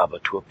the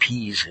Chabba to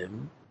appease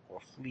him or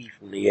flee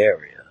from the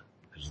area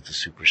because of the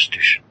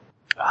superstition.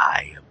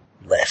 I am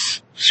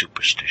less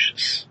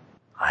superstitious.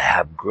 I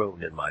have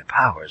grown in my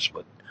powers,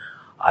 but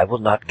I will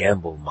not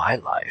gamble my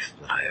life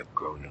that I have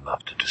grown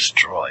enough to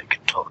destroy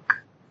Katuk.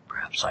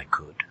 Perhaps I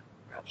could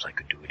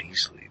do it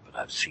easily, but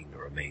I've seen the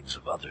remains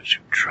of others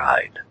who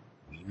tried.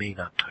 We may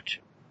not touch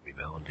him. We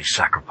may only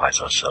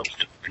sacrifice ourselves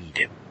to feed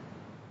him.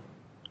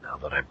 Now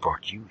that I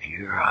brought you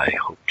here, I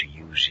hope to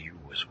use you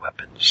as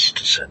weapons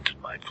to send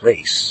in my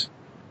place.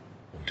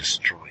 and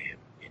destroy him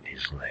in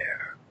his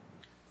lair.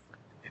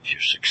 If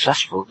you're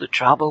successful, the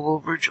Chabba will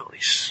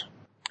rejoice,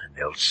 and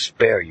they'll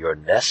spare your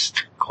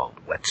nest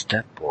called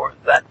Wetstep or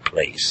that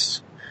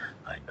place.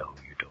 I know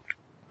you don't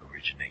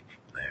originate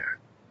from there,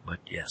 but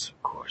yes,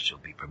 of course, you'll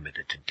be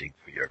permitted to dig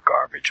for your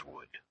garbage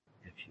wood.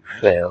 If you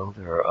fail,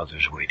 there are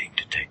others waiting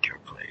to take your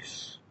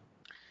place.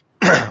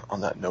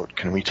 On that note,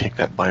 can we take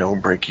that bio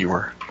break you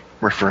were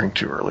referring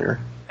to earlier?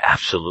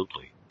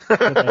 Absolutely.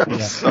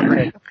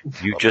 Sorry.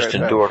 You just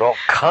endured all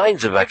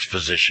kinds of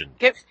exposition.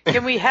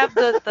 Can we have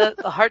the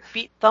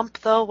heartbeat thump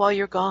though while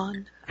you're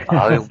gone?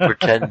 I'll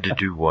pretend to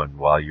do one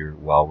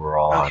while we're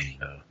all on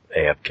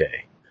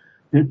AFK.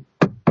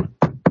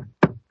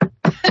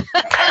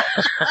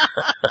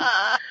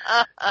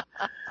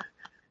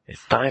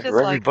 It's time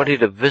for everybody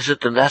to visit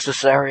the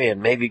necessary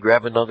and maybe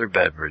grab another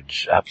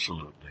beverage.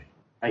 Absolutely.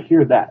 I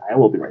hear that. I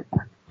will be right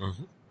back.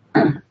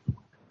 Mm-hmm.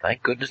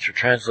 Thank goodness for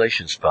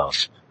translation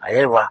spells. I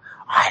didn't want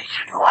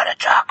to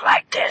talk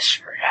like this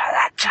for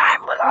that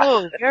time with us.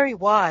 Oh, very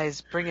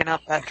wise, bringing up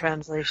that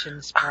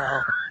translation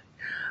spell.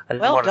 I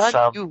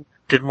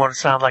didn't want to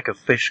sound like a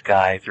fish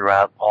guy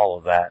throughout all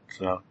of that,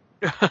 so.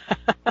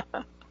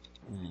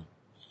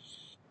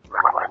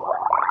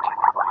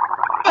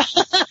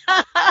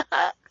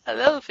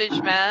 Hello,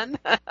 fishman.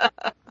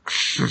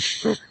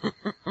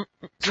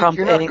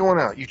 You're not going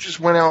out. You just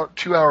went out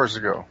 2 hours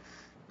ago.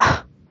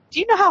 Do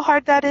you know how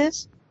hard that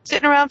is?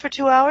 Sitting around for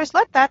 2 hours?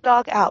 Let that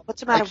dog out.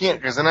 What's the matter? I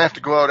can't, because then I have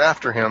to go out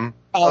after him.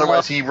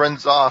 Otherwise, he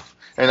runs off,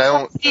 and I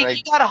don't.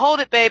 You gotta hold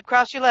it, babe.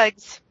 Cross your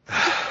legs.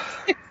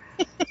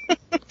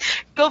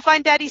 Go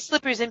find Daddy's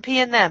slippers and pee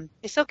in them.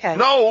 It's okay.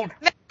 No,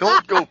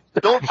 don't go.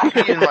 Don't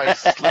pee in my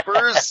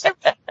slippers.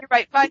 You're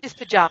right. Find his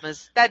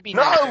pajamas. That'd be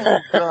nice. No,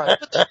 God.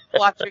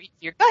 Water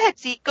easier. Go ahead,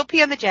 Zeke. Go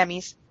pee on the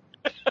jammies.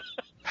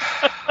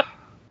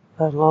 I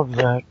love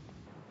that.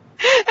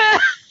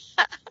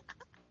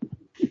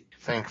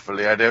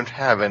 Thankfully, I don't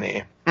have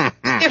any.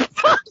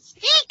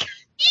 Zeke!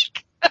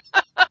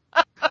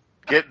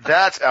 Get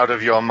that out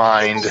of your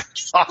mind.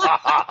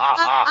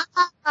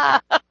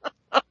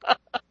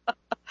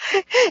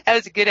 That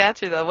was a good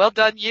answer, though. Well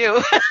done,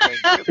 you.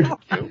 Thank you.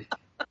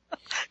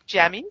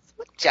 Jammies?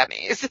 What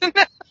jammies?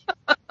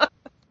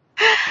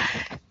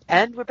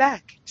 And we're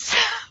back.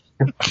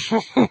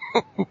 I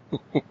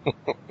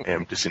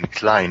am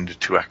disinclined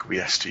to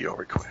acquiesce to your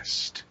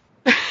request.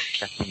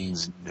 That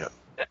means no.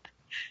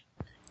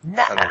 I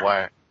don't know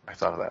why I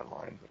thought of that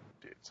line, but I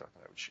did, so I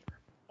thought I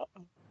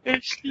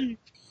would share.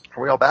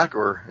 Are we all back,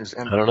 or is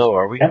I don't know,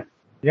 are we?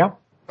 Yeah.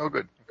 Oh,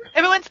 good. Okay.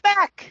 Everyone's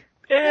back.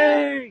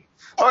 Yay!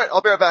 All right,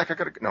 I'll be right back. I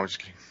gotta. No, I'm just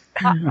kidding.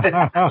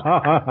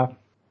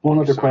 One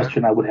other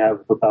question I would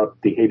have about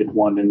the Hated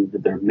One and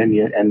their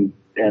minion and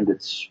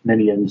its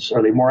minions.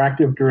 Are they more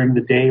active during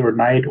the day or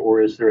night,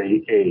 or is there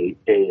a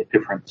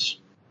difference?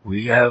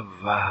 We have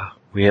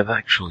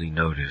actually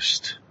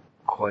noticed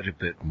quite a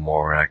bit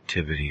more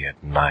activity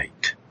at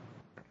night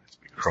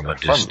from a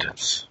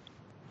distance.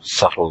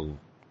 Subtle,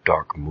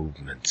 dark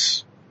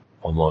movements,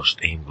 almost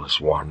aimless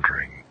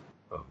wandering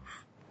of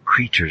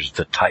creatures,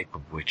 the type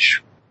of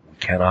which we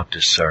cannot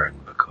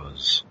discern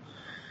because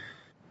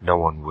no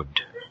one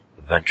would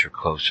venture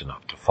close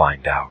enough to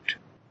find out.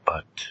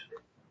 But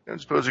I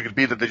suppose it could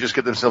be that they just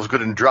get themselves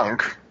good and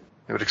drunk.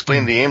 It would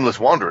explain the aimless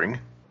wandering.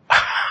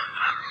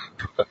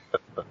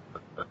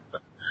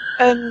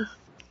 Make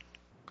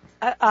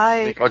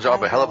our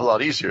job a hell of a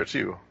lot easier,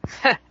 too.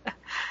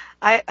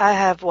 I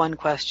have one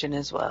question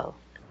as well.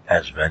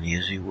 As many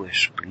as you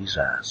wish, please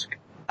ask.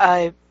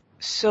 I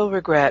so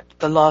regret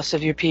the loss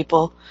of your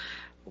people.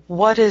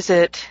 What is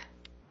it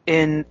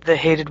in the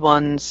Hated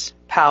One's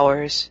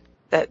powers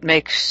that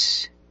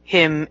makes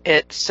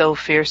it so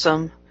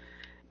fearsome?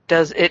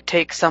 Does it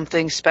take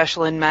something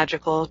special and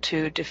magical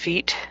to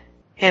defeat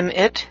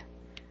it?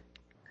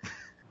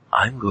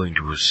 I'm going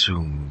to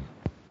assume,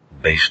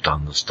 based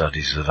on the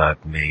studies that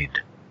I've made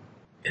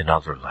in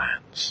other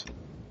lands,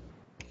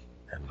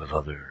 and with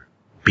other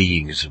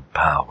beings of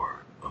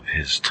power of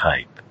his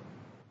type,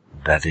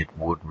 that it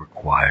would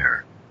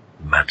require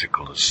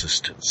magical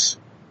assistance.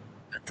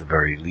 At the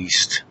very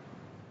least,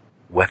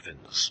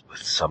 weapons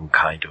with some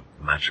kind of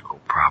magical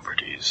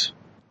properties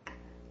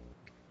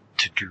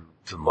to do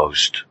the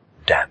most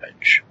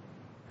damage.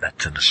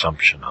 That's an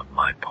assumption on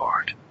my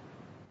part.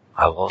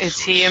 I'll also Is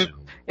he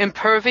assume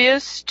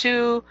impervious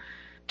to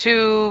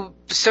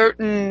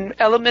certain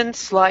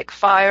elements like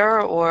fire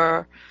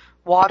or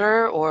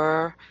water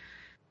or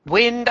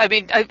wind? I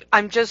mean,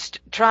 I'm just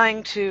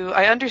trying to...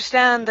 I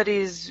understand that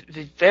he's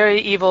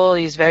very evil,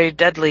 he's very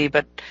deadly,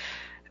 but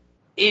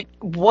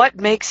what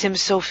makes him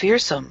so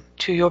fearsome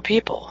to your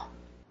people?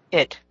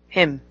 It.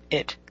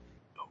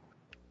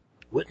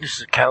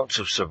 Witness accounts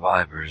of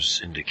survivors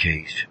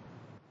indicate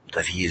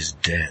that he is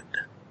dead,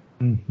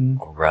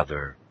 or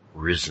rather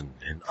risen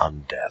in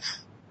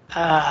undeath.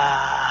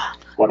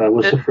 What I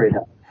was afraid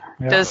of.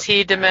 Yeah. Does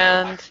he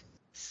demand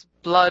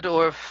blood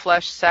or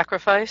flesh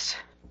sacrifice?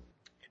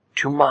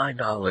 To my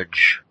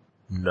knowledge,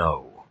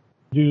 no.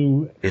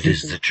 It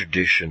is the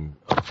tradition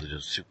of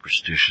the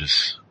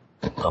superstitious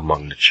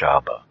among the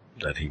Chabba.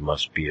 that he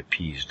must be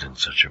appeased in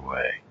such a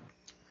way.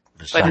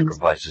 The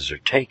sacrifices are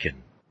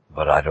taken,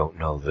 but I don't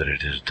know that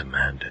it is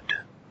demanded.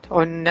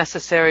 Or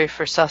necessary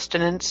for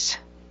sustenance.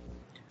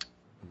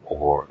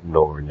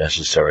 Nor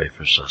necessary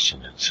for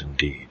sustenance,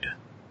 indeed.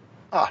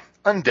 Ah,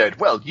 undead.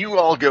 Well, you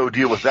all go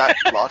deal with that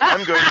plot.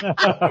 I'm going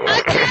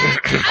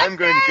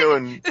to go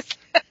and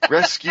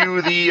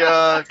rescue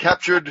the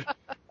captured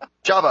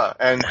Chabba,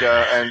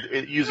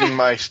 and using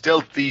my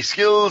stealthy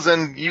skills,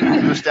 and you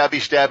do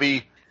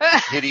stabby,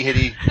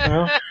 hitty.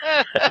 Well,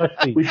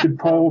 We should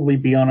probably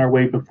be on our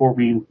way before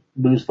we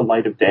lose the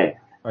light of day.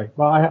 right.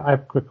 Well, I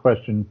have a quick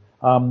question.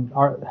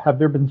 Have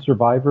there been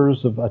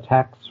survivors of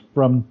attacks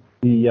from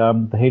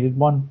the hated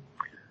one?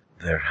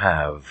 There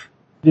have.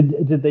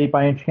 Did they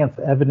by any chance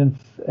evidence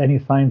any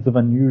signs of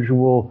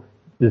unusual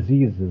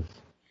diseases?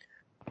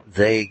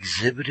 They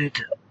exhibited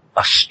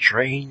a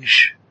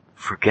strange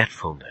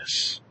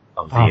forgetfulness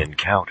of the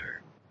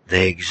encounter.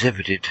 They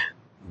exhibited,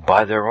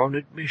 by their own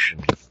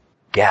admission,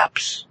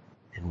 gaps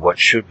in what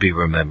should be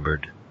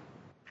remembered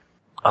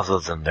other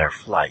than their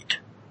flight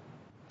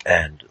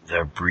and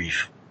their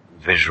brief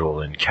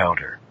visual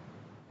encounter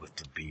with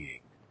the being.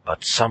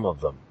 But some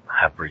of them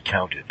have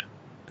recounted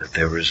that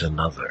there is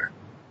another,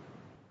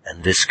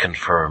 and this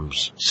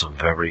confirms some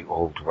very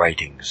old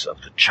writings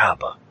of the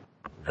Chabba,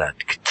 that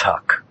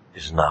Katuk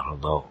is not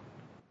alone,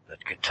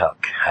 that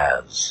Katuk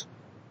has,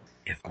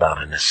 if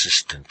not an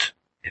assistant,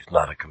 if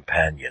not a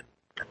companion,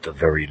 at the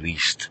very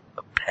least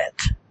a pet.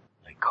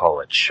 They call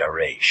it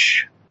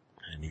Sharesh,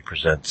 and he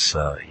presents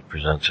a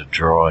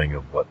drawing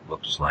of what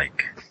looks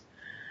like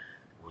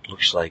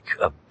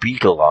a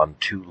beetle on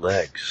two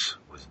legs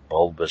with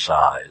bulbous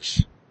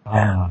eyes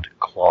and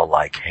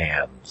claw-like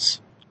hands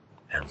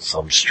and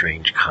some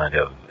strange kind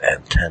of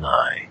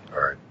antennae.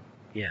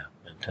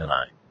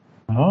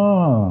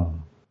 Oh.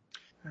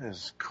 That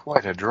is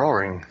quite a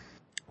drawing.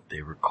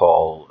 They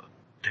recall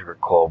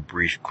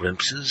brief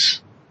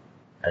glimpses,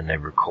 and they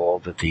recall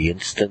that the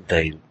instant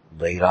they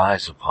laid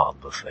eyes upon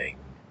the thing,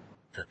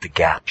 that the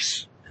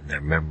gaps in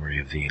their memory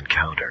of the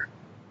encounter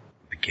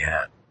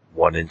began.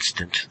 One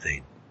instant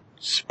they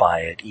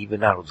spy it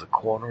even out of the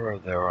corner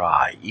of their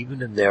eye,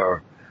 even in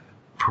their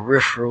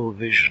peripheral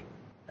vision,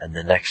 and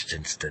the next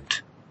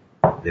instant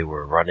they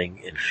were running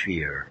in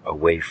fear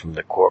away from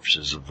the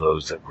corpses of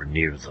those that were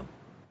near them.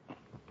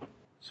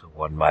 So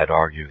one might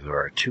argue there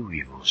are two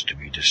evils to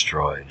be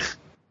destroyed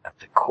at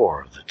the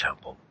core of the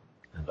temple,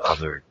 and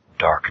other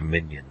dark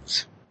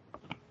minions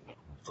of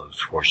those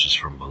forces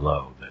from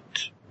below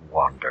that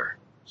wander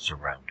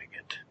surrounding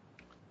it.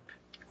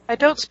 I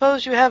don't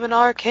suppose you have an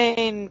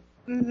arcane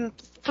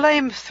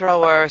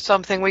flamethrower or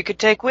something we could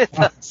take with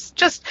us.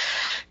 Just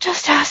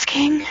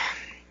asking.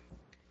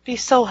 Be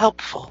so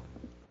helpful.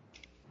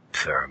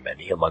 There are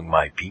many among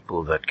my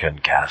people that can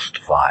cast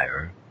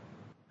fire.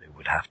 They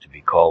would have to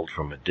be called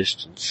from a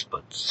distance,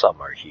 but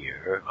some are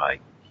here.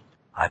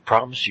 I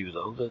promise you,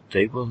 though, that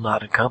they will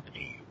not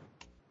accompany you.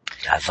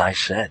 As I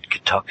said,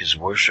 Katuk is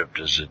worshipped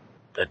as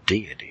a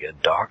deity, a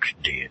dark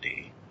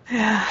deity.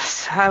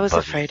 Yes, I was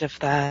afraid of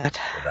that.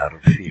 Without a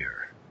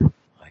fear.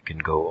 I can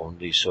go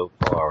only so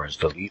far as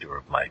the leader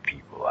of my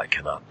people. I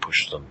cannot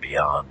push them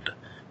beyond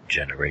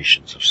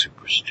generations of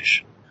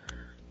superstition.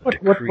 The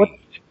decree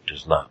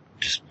does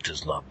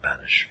not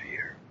banish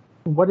fear.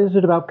 What is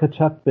it about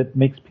Katuk that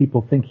makes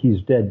people think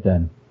he's dead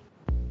then?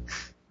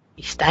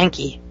 He's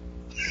stanky.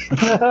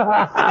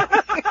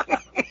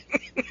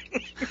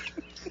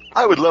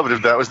 I would love it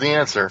if that was the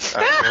answer,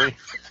 actually.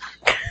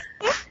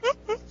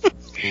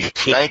 He's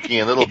stanky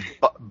and little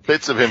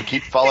bits of him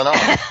keep falling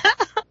off.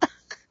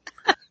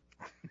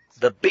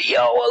 The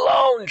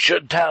B.O. alone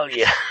should tell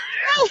you.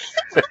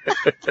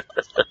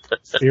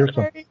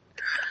 Fearsome.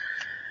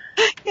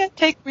 Can't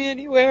take me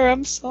anywhere,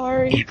 I'm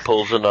sorry. He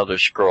pulls another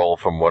scroll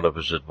from one of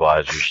his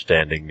advisors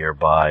standing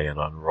nearby and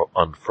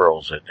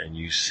unfurls it, and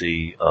you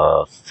see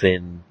a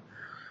thin,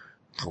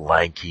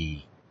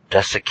 lanky,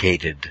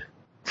 desiccated,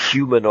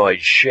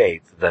 humanoid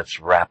shape that's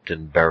wrapped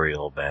in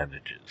burial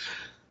bandages.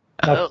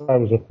 That's what I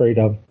was afraid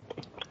of.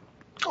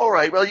 All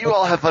right, well, you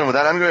all have fun with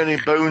that. I'm going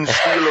to bone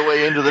steal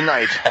away into the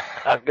night.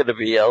 I'm going to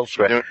be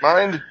elsewhere. Don't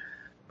mind?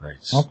 Right.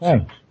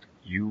 Okay.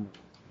 You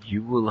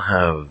will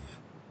have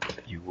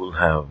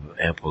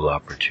ample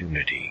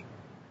opportunity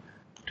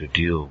to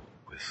deal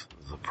with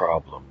the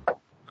problem.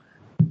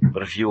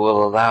 But if you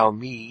will allow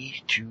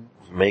me to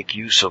make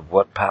use of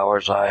what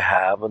powers I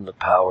have and the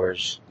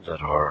powers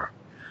that are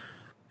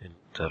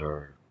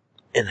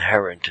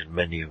inherent in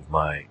many of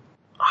my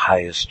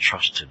highest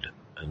trusted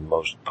and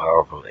most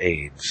powerful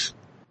aides,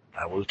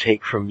 I will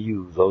take from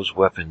you those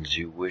weapons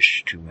you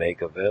wish to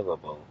make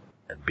available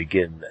and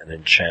begin an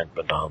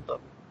enchantment on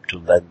them to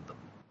lend them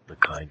the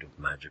kind of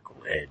magical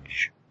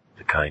edge,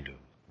 the kind of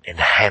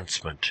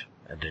enhancement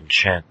and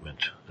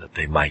enchantment that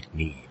they might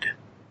need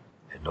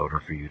in order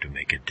for you to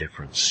make a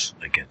difference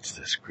against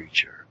this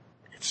creature.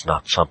 It's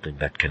not something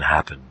that can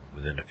happen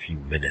within a few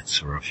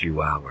minutes or a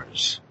few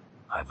hours.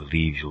 I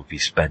believe you'll be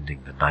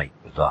spending the night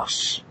with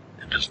us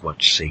in as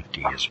much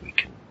safety as we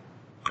can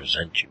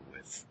present you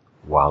with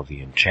while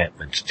the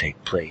enchantments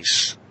take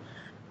place,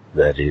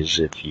 That is,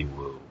 if you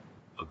will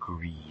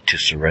agree to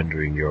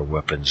surrendering your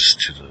weapons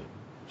to the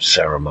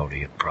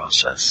ceremony and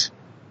process,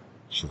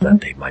 so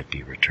that they might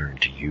be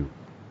returned to you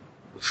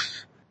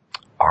with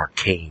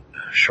arcane,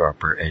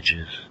 sharper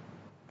edges.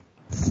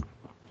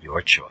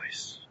 Your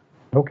choice.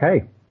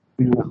 Okay.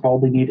 We will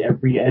probably need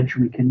every edge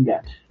we can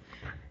get.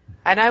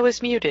 And I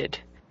was muted.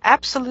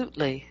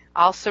 Absolutely.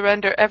 I'll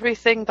surrender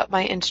everything but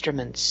my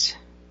instruments.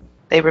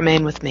 They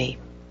remain with me.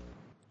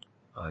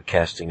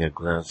 Casting a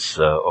glance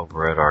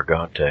over at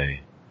Argante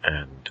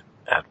and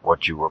at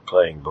what you were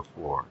playing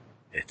before,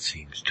 it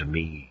seems to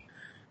me,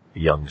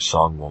 young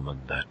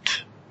songwoman,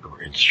 that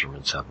your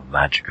instruments have a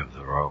magic of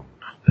their own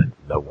that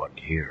no one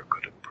here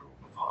could improve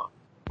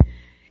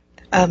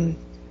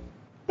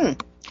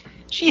upon.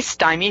 She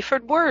stymied for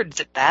words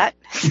at that.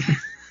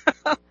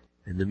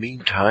 In the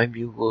meantime,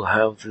 you will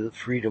have the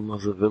freedom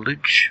of the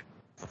village,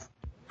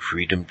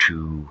 freedom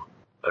to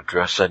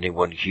address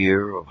anyone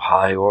here of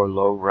high or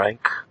low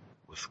rank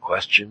with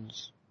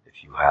questions.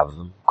 If you have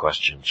them,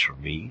 questions for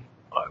me,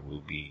 I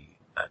will be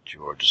at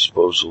your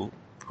disposal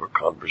for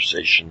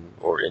conversation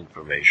or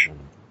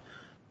information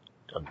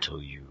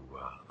until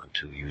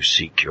you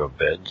seek your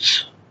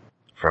beds.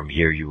 From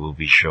here you will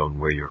be shown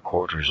where your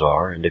quarters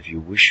are, and if you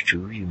wish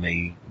to, you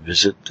may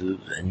visit the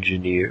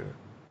engineer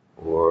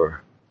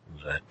or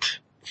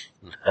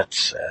that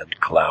sad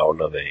clown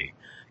of a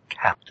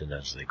captain,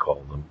 as they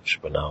call them,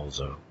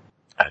 Spinalzo,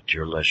 at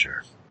your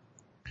leisure.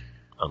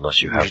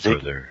 Unless you have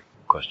further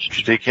questions. We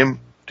should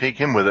take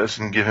him with us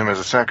and give him as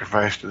a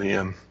sacrifice to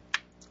the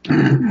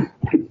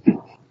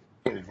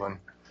one.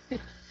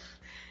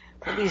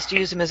 At least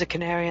use him as a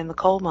canary in the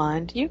coal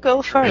mine. You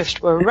go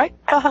first. We're right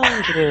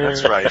behind you.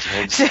 That's right.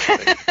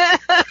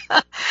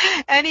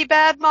 Any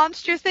bad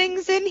monster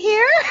things in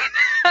here?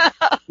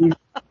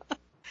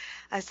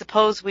 I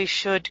suppose we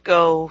should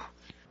go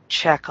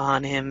check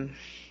on him.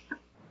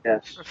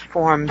 Yes. For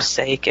form's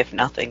sake, if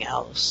nothing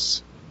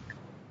else.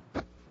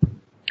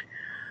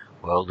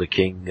 Well, the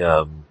king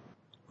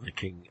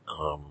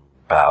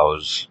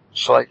bows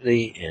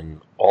slightly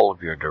in all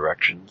of your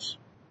directions.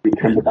 We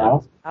turn the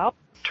bow. Oh.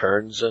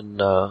 Turns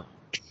and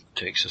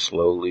takes a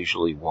slow,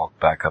 leisurely walk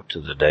back up to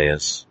the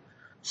dais,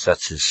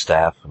 sets his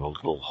staff in a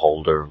little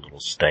holder, a little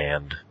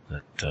stand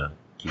that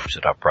keeps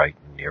it upright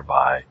and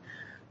nearby,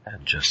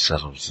 and just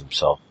settles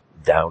himself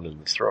down in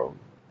the throne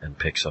and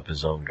picks up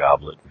his own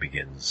goblet and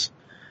begins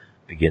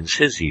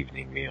his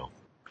evening meal.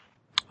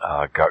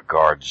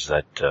 Guards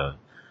that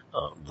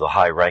the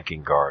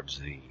high-ranking guards,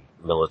 the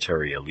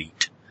military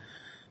elite,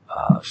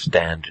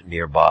 stand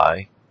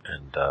nearby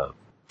and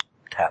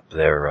tap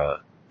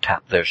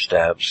their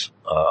stabs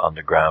on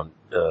the ground,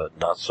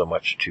 not so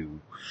much to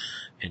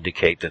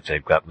indicate that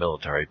they've got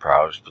military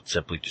prowess, but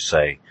simply to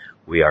say,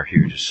 we are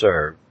here to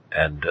serve,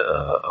 and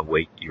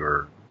await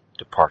your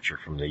departure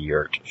from the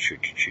yurt,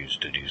 should you choose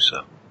to do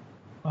so.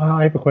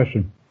 I have a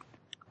question.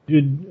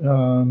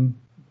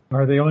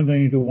 Are they only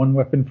going to do one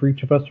weapon for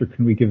each of us, or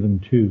can we give them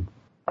two?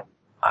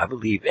 I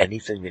believe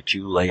anything that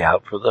you lay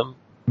out for them,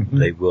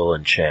 they will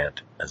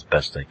enchant as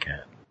best they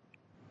can.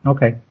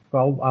 Okay.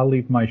 Well, I'll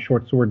leave my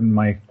short sword and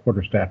my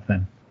quarterstaff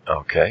then.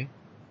 Okay.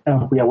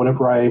 Yeah,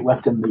 whatever I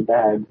left in the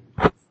bag.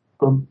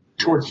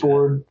 Short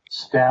sword,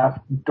 staff,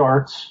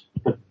 darts,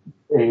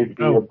 a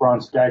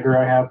bronze dagger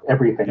I have,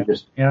 everything.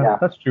 Yeah,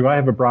 that's true. I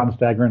have a bronze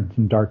dagger and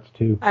some darts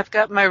too. I've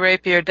got my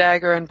rapier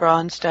dagger and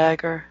bronze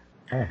dagger.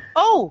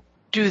 Oh,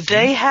 do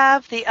they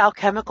have the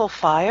alchemical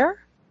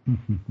fire?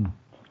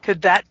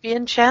 Could that be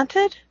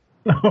enchanted?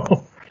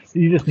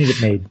 You just need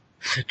it made.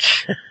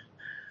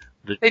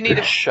 The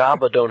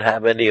Chabba don't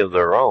have any of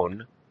their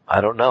own.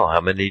 I don't know.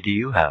 How many do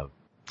you have?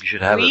 You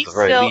should have at the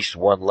very least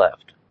one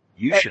left.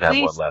 You should have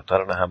one left. I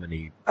don't know how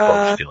many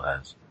Bonesteele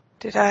has.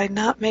 Did I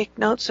not make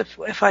notes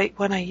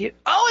when I use...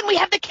 Oh, and we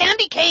have the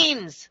candy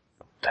canes!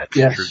 That's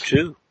true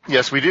too.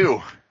 Yes, we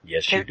do.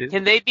 Yes, you do.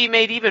 Can they be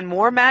made even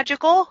more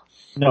magical?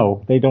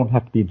 No, they don't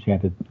have to be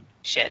enchanted.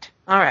 Shit.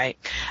 All right.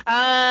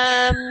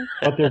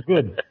 But they're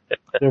good.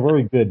 They're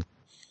very good.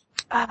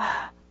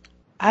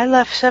 I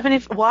left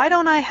 70... Why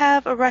don't I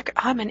have a record?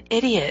 I'm an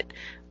idiot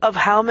of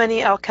how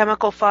many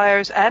alchemical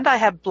fires, and I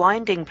have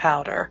blinding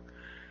powder.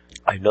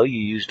 I know you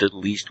used at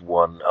least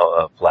one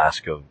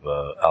flask of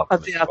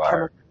alchemist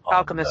fire.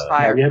 Alchemist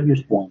fire. We have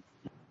used one.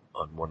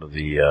 On one of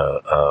the...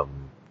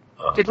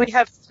 did we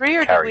have 3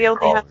 or did we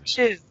only have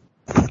 2?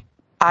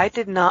 I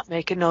did not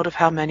make a note of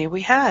how many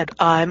we had.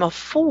 I'm a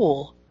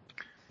fool.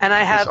 And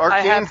I have... Is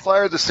arcane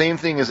fire the same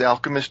thing as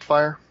alchemist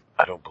fire?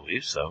 I don't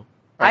believe so.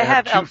 I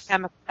have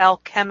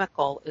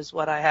alchemical is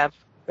what I have.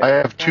 I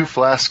have 2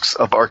 flasks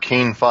of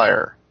arcane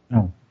fire.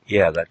 Oh.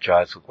 Yeah, that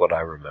jives with what I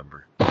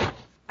remember.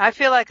 I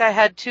feel like I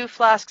had 2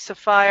 flasks of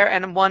fire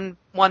and one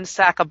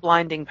sack of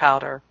blinding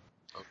powder.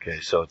 Okay,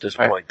 so at this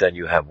point, then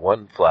you have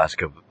 1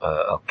 flask of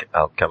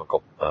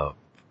alchemical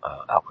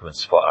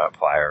alchemist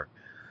fire.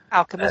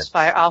 Alchemist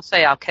fire. I'll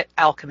say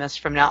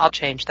alchemist from now. I'll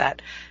change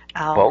that.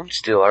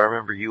 Bonesteele, I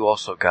remember you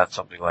also got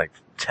something like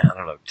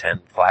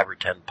 5 or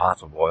 10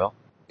 pots of oil.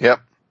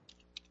 Yep.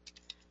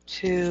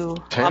 2.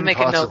 10 I'll make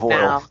a pots note of oil.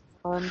 now.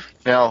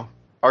 Now,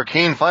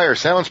 Arcane Fire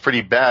sounds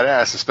pretty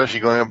badass,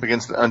 especially going up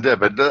against the undead,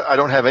 but I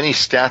don't have any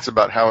stats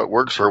about how it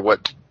works or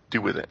what to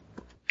do with it.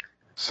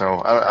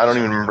 So I don't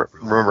even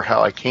remember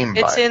how I came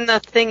by it. It's in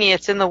the thingy.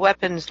 It's in the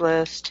weapons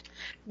list.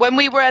 When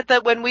we were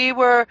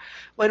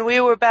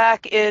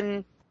back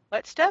in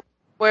what step?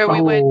 Where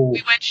we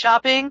went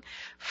shopping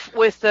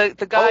with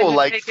the guy. Oh,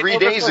 like 3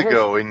 days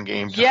ago in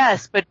game.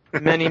 Yes, but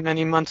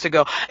many months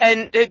ago.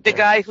 And the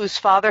guy whose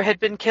father had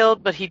been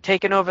killed, but he'd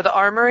taken over the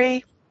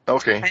armory.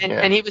 Okay.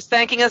 And he was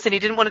thanking us, and he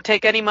didn't want to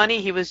take any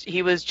money. He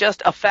was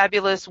just a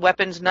fabulous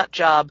weapons nut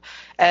job,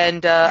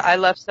 and I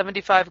left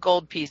 75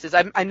 gold pieces.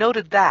 I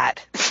noted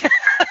that,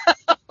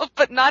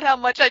 but not how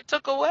much I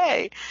took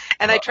away.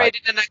 And I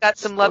traded, and I got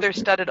some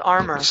leather-studded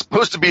armor. It's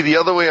supposed to be the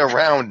other way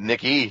around,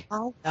 Nikki.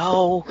 Oh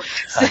no!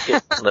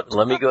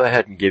 Let me go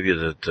ahead and give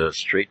you the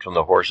straight from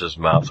the horse's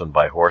mouth, and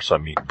by horse I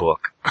mean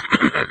book.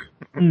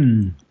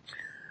 The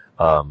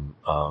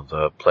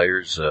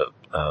player's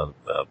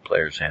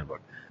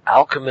handbook.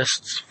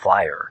 Alchemist's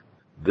Fire.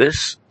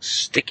 This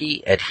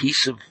sticky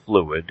adhesive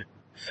fluid,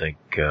 think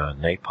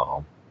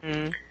napalm,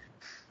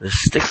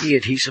 this sticky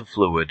adhesive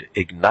fluid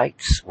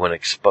ignites when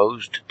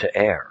exposed to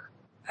air.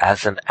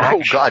 As an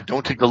action... Oh God,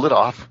 don't take the lid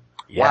off.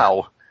 Yeah,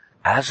 wow.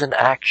 As an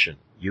action,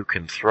 you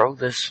can throw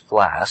this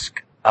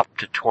flask up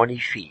to 20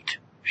 feet,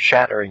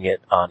 shattering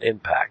it on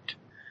impact.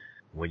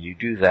 When you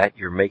do that,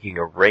 you're making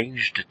a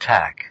ranged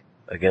attack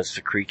against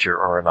a creature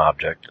or an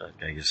object,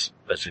 I guess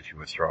as if you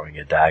were throwing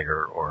a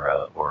dagger or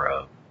a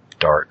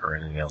dart or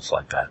anything else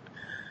like that.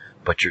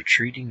 But you're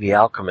treating the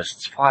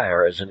Alchemist's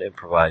Fire as an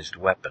improvised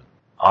weapon.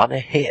 On a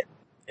hit,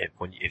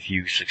 if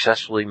you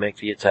successfully make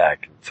the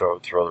attack and throw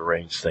the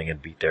ranged thing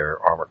and beat their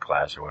armor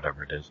class or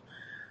whatever it is,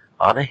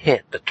 on a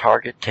hit, the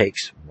target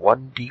takes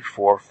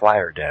 1d4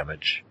 fire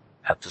damage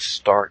at the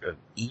start of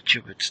each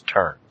of its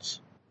turns.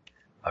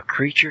 A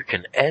creature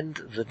can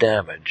end the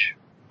damage,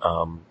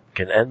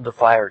 can end the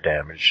fire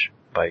damage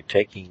by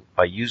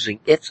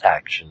using its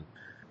action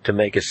to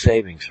make a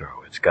saving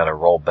throw. It's got to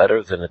roll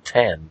better than a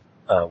 10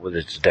 with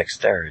its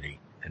dexterity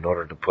in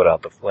order to put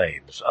out the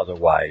flames.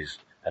 Otherwise,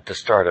 at the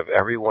start of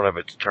every one of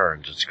its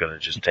turns, it's going to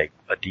just take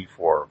a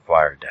d4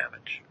 fire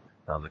damage.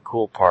 Now, the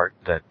cool part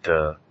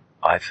that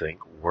I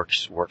think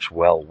works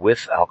well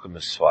with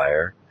Alchemist's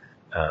Fire,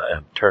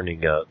 and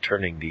turning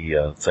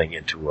the thing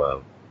into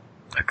a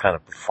kind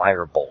of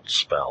firebolt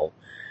spell,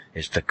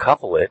 is to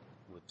couple it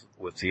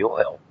with the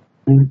oil,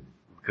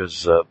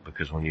 because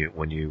when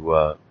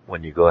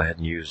you go ahead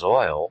and use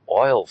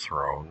oil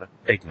thrown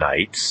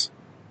ignites,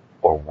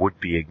 or would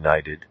be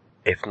ignited,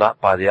 if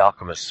not by the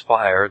Alchemist's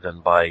Fire,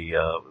 then by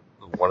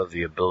one of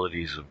the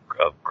abilities of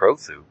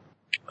Crothu,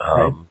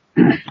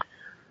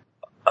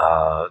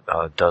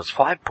 does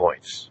 5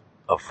 points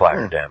of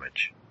fire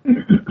damage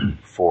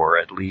for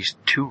at least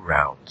 2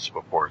 rounds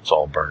before it's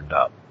all burned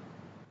up.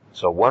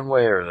 So one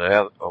way or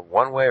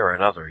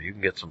another, you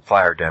can get some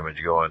fire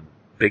damage going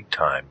big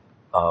time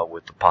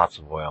with the pots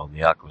of oil and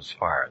the Alchemist's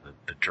Fire.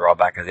 The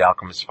drawback of the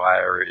Alchemist's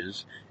Fire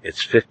is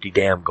it's 50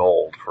 damn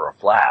gold for a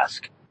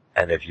flask,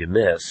 and if you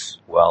miss,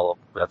 well,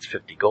 that's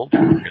 50 gold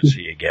you're going to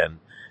see again,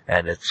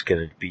 and it's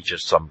going to be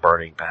just some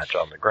burning patch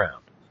on the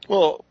ground.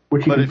 But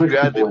if you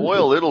add the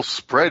oil, it'll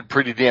spread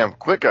pretty damn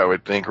quick, I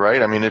would think,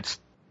 right? I mean, it's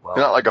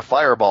not like a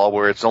fireball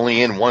where it's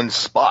only in one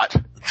spot.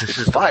 This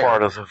is the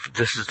part of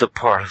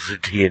the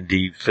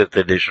D&D 5th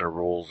edition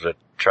rules that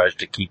tries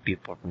to keep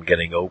people from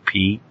getting OP,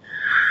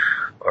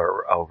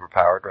 or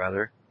overpowered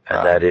rather,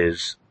 and that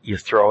is, you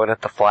throw it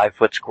at the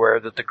 5-foot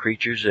square that the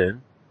creature's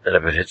in, and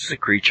if it hits the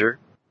creature,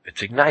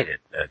 it's ignited,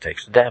 and it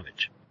takes the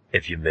damage.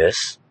 If you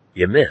miss,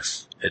 you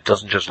miss. It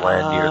doesn't just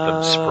land near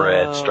them,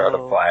 spread, start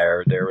a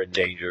fire, they're in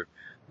danger.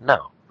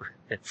 No.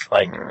 It's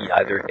like, you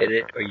either hit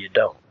it or you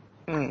don't.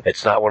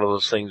 It's not one of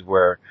those things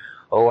where,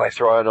 I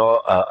throw an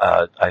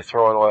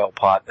oil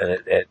pot and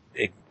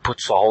it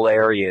puts the whole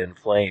area in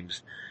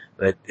flames.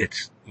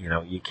 It's,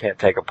 you can't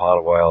take a pot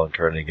of oil and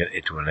turn it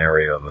into an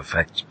area of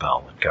effect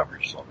spell that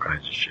covers all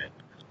kinds of shit.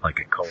 Like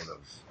a cone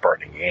of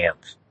burning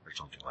ants or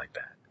something like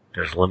that.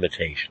 There's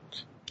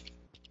limitations.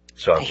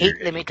 So if you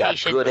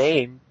got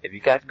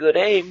good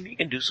aim, you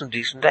can do some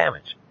decent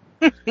damage.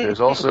 There's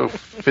also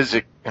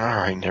physics. All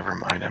right, never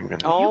mind.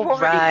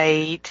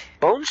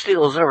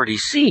 Bonesteele has already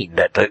seen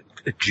that the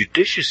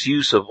judicious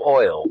use of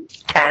oil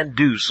can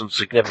do some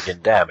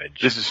significant damage.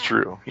 This is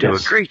true. To a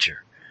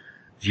creature.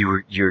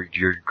 Your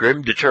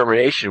grim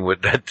determination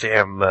with that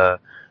damn what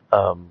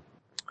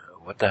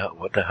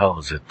the hell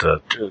is it?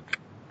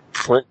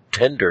 Flint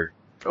tinder.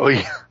 Oh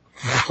yeah.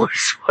 was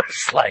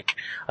like,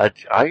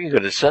 are you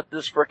going to set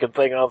this frickin'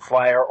 thing on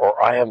fire,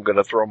 or I am going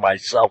to throw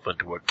myself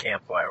into a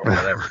campfire or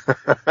whatever?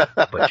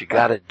 But you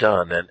got it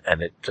done,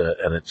 and it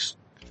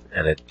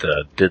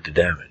did the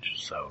damage.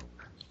 So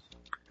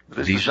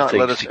these are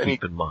things to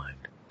keep in mind.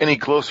 Any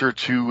closer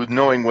to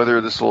knowing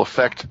whether this will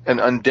affect an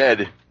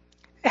undead?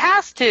 It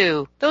has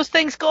to. Those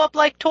things go up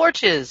like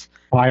torches.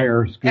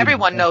 Fire.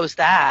 Everyone knows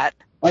that.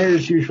 Fire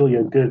is usually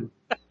a good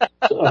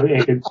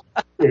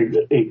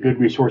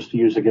resource to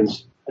use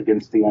against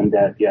the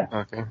undead. Yeah.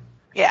 Okay.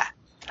 Yeah.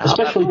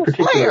 Especially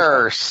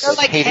particular. Fire,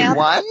 like hated ham-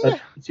 one.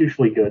 But it's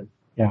usually good.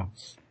 Yeah.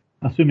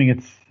 Assuming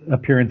its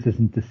appearance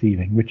isn't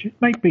deceiving, which it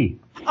might be.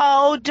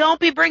 Oh, don't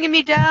be bringing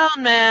me down,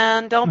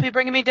 man. Don't be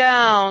bringing me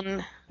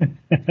down.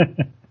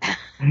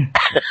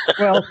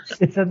 Well,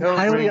 it's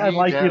entirely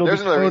unlikely it'll be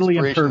There's another totally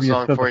inspiration impervious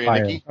song to for the you,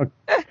 fire. Nikki.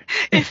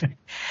 Okay.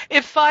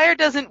 If fire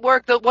doesn't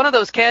work, one of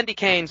those candy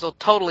canes will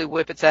totally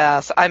whip its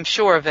ass. I'm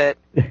sure of it.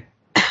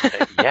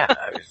 Yeah.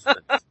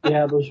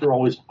 Yeah, those are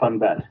always a fun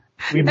bet.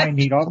 We might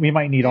need all. We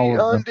might need all of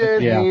them.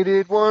 Undead Yeah.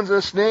 hated one's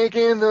a snake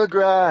in the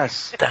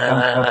grass.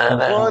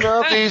 One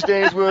of these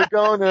days we're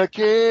gonna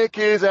kick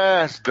his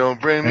ass. Don't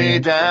bring me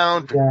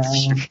down. Down,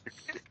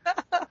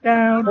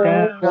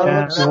 down,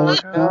 down,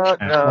 down.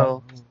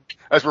 No.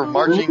 As we're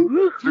marching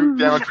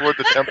down toward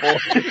the temple.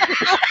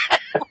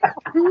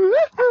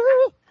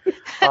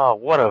 Oh,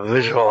 what a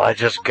visual I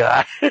just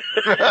got.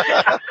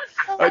 I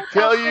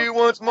tell you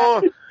once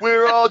more,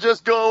 we're all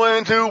just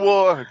going to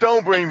war.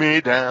 Don't bring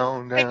me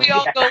down. And we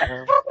all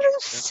go,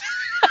 Bruce.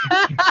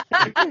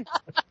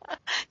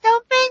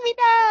 Don't bring me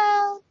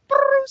down,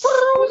 Bruce.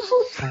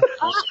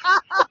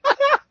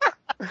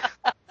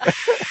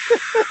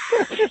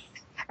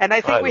 And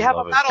I think we have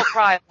a battle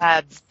cry,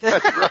 lads.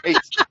 That's right.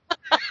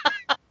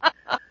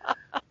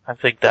 I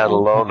think that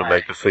alone to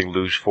make the thing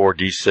lose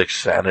 4d6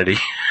 sanity.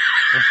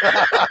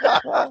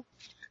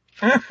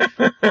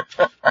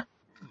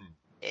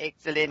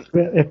 Excellent.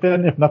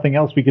 If nothing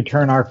else, we could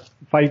turn our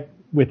fight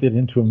with it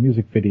into a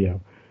music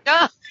video.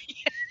 Oh,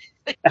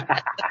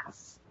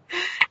 yes.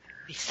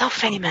 Be so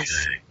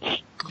famous.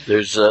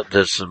 There's some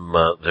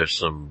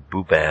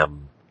boobam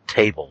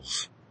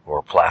tables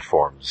or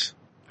platforms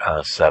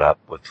set up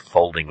with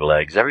folding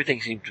legs.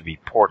 Everything seems to be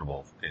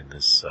portable in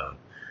this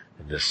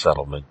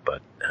settlement,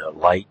 but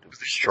light,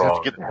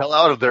 strong, Get the hell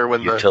out of there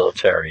when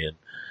utilitarian.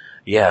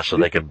 Yeah, so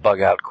they can bug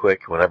out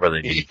quick whenever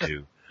they need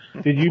to.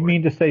 Did you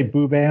mean to say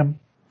boobam?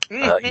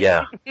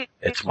 Yeah,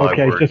 it's my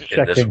Okay, word just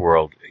in this checking.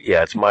 world.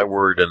 Yeah, it's my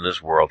word in this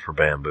world for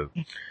bamboo.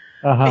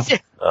 Uh-huh.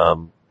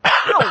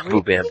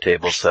 Boobam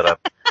table set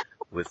up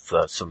with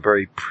some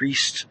very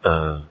priestly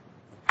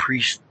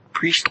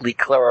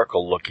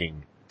clerical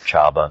looking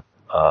Chabba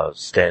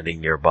standing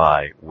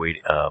nearby,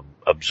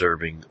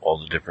 observing all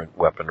the different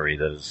weaponry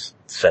that is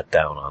set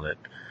down on it,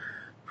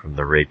 from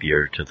the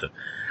rapier to the.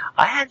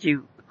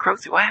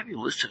 Crothu, I have you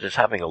listed as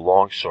having a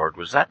longsword.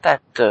 Was that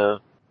a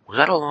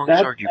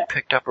longsword you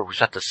picked up, or was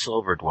that the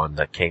silvered one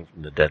that came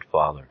from the dead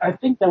father? I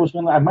think that was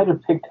one I might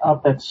have picked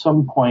up at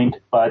some point,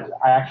 but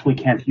I actually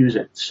can't use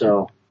it.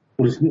 So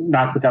it was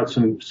not without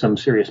some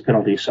serious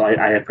penalties. So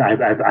I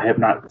have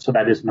not. So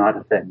that is not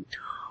a thing.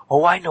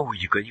 Oh, I know where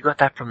you got. You got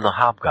that from the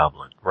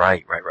hobgoblin.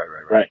 Right.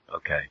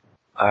 Okay.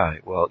 All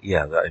right. Well,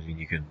 yeah. I mean,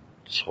 you can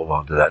just hold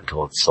on to that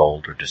until it's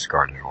sold or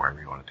discarded or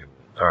whatever you want to do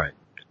with it. All right.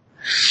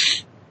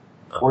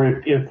 Or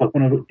if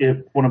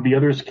one of the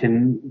others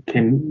can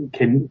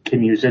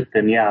use it,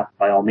 then yeah,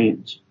 by all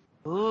means.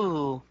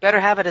 Ooh, better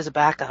have it as a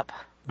backup.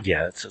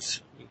 Yeah,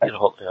 you can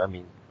hold. I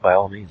mean, by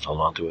all means, hold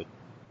on to it.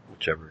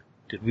 Whichever.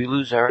 Did we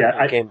lose Eric?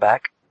 Yeah, He came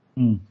back.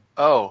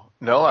 Oh,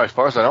 no, as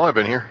far as I know, I've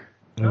been here.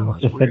 No,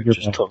 just said you're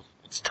back.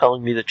 It's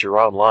telling me that you're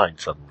online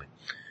suddenly.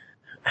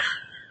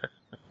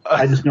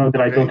 I just know that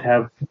I don't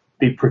have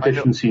the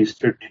proficiencies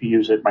to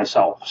use it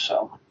myself.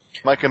 So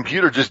My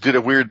computer just did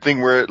a weird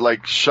thing where it it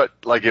went,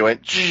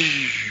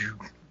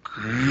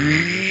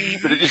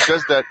 but it just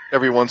does that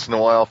every once in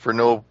a while for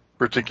no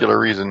particular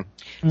reason.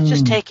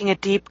 Just taking a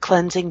deep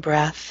cleansing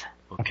breath.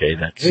 Okay,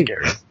 that's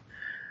scary.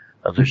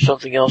 There's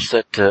something else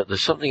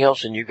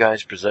in you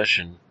guys'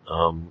 possession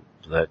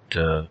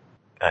that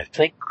I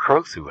think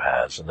Crothu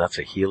has, and that's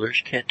a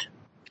healer's kit.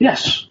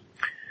 yes,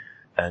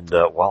 And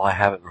while I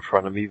have it in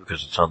front of me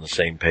because it's on the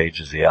same page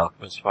as the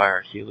Alchemist's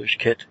Fire healer's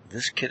kit,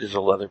 this kit is a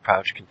leather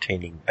pouch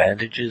containing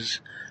bandages,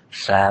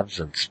 salves,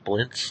 and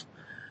splints.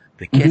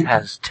 The kit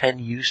has 10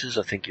 uses.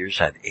 I think yours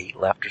had 8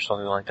 left or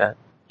something like that.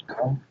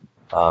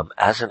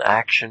 As an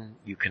action,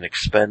 you can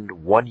expend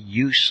 1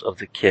 use of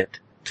the kit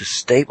to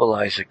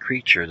stabilize a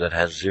creature that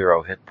has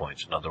 0 hit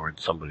points. In other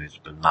words, somebody who's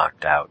been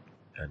knocked out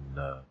and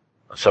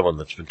someone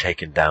that's been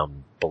taken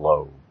down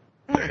below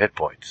their hit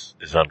points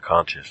is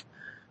unconscious.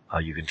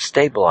 You can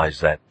stabilize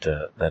that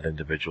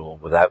individual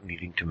without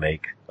needing to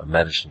make a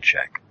medicine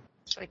check.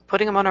 It's like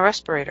putting them on a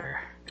respirator.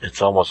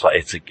 It's almost like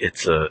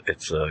it's a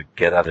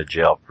get out of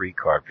jail free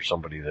card for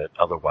somebody that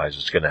otherwise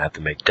is going to have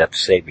to make death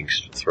saving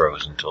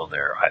throws until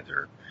they're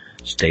either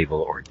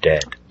stable or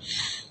dead.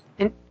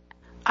 And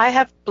I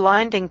have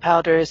blinding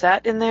powder. Is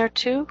that in there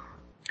too?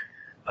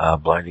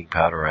 Blinding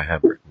powder I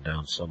have written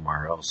down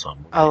somewhere else.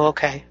 Oh,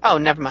 okay. Oh,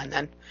 never mind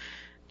then.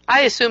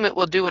 I assume it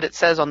will do what it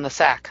says on the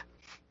sack.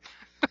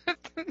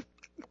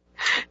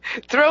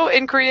 Throw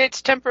and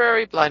creates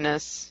temporary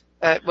blindness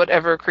at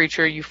whatever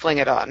creature you fling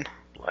it on.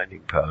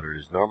 Blinding powder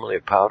is normally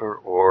a powder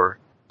or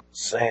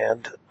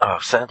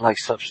sand-like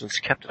substance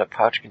kept in a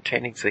pouch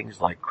containing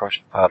things like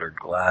crushed powdered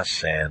glass,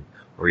 sand,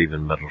 or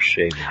even metal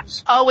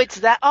shavings. Oh,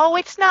 it's that. Oh,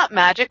 it's not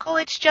magical.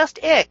 It's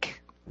just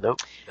ick. Nope.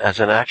 As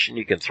an action,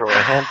 you can throw a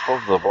handful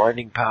of the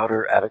blinding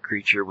powder at a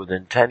creature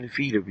within 10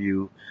 feet of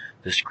you.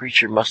 This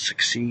creature must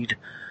succeed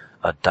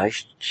a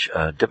dice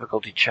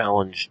difficulty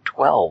challenge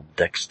 12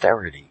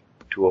 dexterity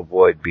to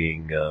avoid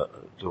getting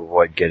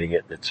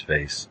it in its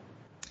face,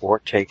 or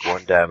take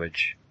 1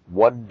 damage.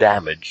 1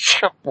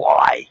 damage.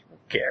 Why? Who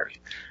cares?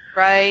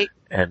 Right.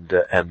 And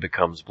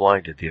becomes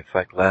blinded. The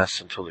effect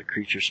lasts until the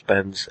creature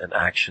spends an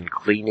action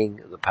cleaning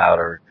the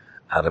powder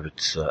out of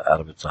its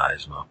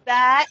eyes. No.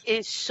 That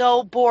is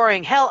so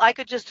boring. Hell, I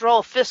could just throw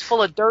a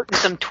fistful of dirt and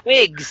some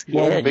twigs.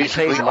 Yeah, you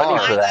pay money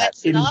for that.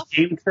 In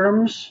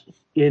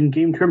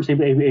game terms,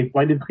 a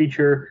blinded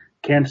creature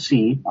can't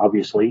see,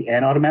 obviously,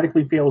 and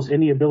automatically fails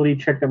any ability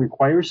check that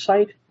requires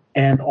sight,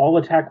 and all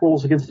attack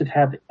rolls against it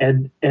have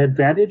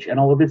advantage, and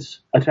all of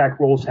its attack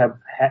rolls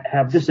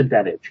have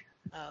disadvantage.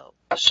 Oh.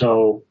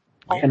 So,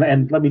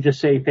 and let me just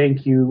say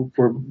thank you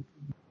for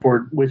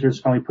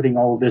Wizards finally putting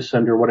all of this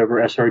under whatever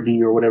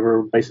SRD or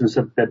whatever license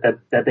that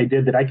they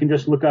did, that I can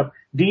just look up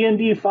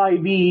DnD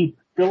 5e,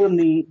 fill in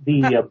the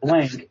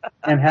blank,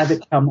 and have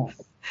it come up.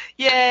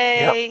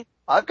 Yay! Yep.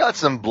 I've got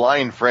some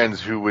blind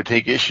friends who would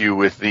take issue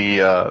with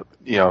the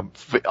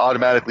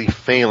automatically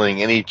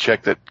failing any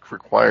check that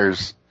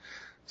requires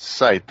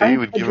sight. They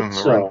would give them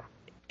a run.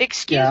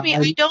 Excuse me,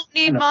 I don't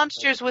need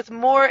monsters with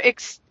more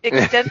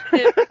extensive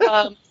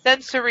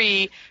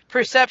sensory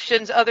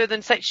perceptions other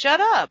than sight. Shut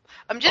up.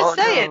 I'm just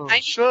saying. No.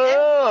 Shut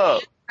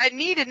up. I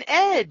need an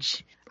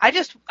edge. I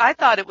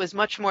thought it was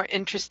much more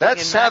interesting.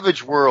 That's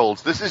Savage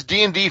Worlds. This is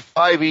D&D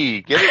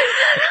 5e. Get it?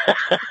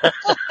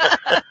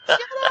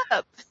 Shut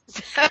up.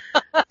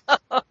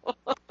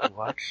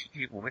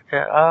 With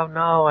that? Oh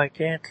no, I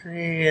can't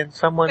see, and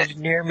someone's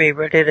near me,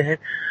 ready to hit.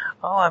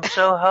 Oh, I'm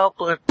so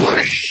helpless.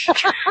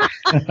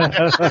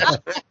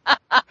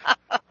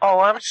 Oh,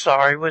 I'm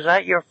sorry. Was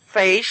that your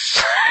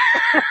face?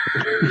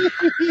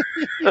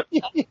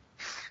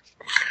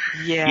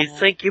 Yeah. You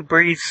think you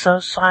breathe so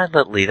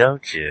silently,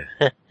 don't you?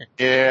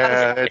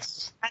 Yeah,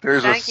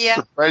 there's a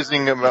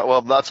surprising amount,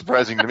 well, not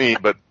surprising to me,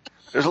 but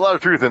there's a lot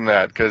of truth in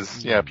that,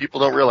 because, people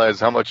don't realize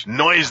how much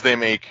noise they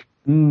make.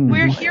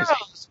 We're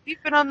heroes.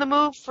 We've been on the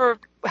move for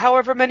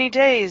however many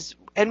days,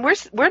 and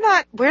we're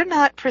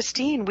not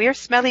pristine. We're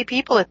smelly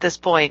people at this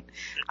point.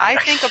 I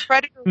think a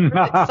predator with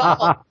its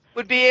soul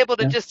would be able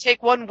to just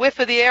take one whiff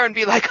of the air and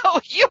be like, "Oh,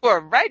 you were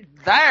right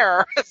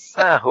there."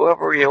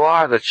 Whoever you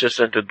are that's just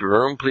entered the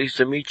room, pleased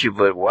to meet you,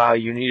 but wow,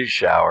 you need a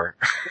shower.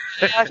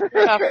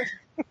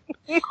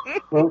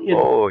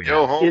 Well,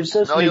 go home.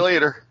 Smell you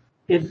later.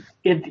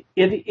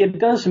 It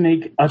does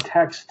make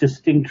attacks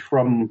distinct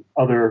from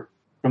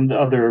the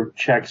other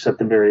checks at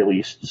the very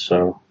least.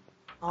 So,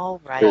 all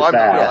right. Well,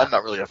 I'm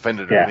not really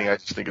offended or anything. I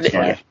just think it's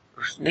funny.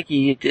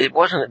 Nikki,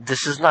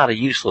 this is not a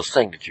useless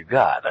thing that you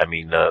got. I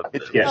mean,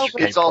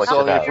 it's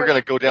also, if we're going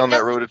to go down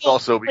that road, it's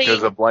also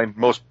because of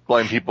most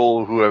blind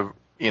people who have,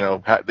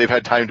 they've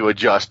had time to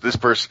adjust.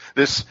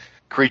 This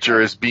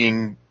creature is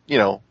being,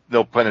 no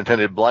pun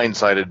intended,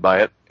 blindsided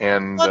by it.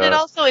 And then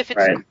also if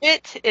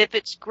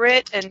it's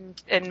grit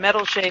and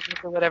metal shavings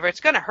or whatever, it's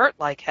going to hurt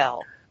like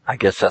hell. I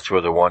guess that's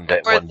where the one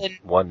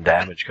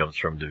damage comes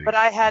from. But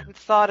I hadn't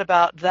thought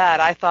about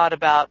that. I thought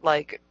about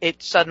like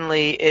it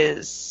suddenly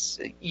is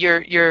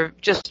your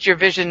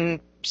vision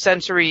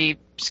sensory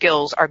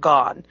skills are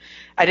gone.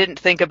 I didn't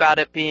think about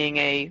it being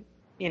a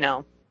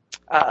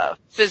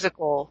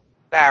physical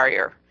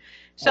barrier.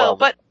 So,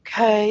 but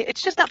okay,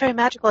 it's just not very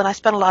magical, and I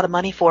spent a lot of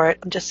money for it.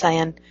 I'm just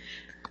saying.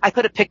 I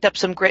could have picked up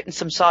some grit and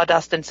some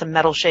sawdust and some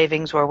metal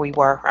shavings where we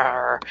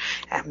were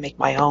and make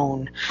my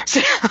own. So,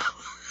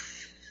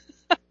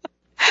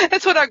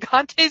 that's what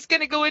Argante's going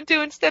to go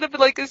into instead of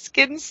like a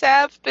skin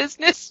salve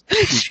business.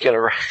 She's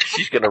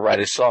gonna write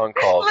a song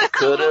called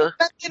 "Coulda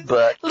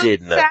But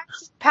Didn't."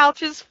 Sacks,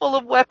 pouches full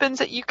of weapons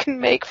that you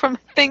can make from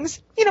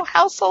things,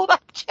 household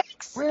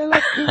objects. Well,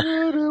 I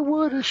coulda,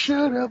 woulda,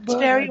 shoulda, but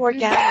it's very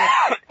organic.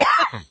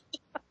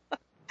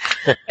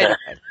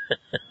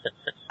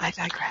 I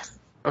digress.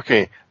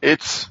 Okay,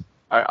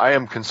 I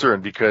am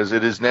concerned because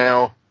it is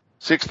now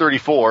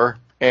 6:34.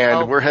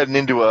 And we're heading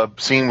into a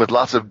scene with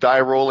lots of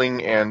die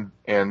rolling and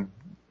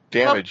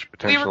damage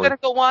potentially. We were going to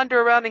go wander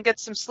around and get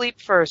some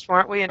sleep first,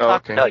 weren't we? And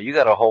talk. Okay. No, you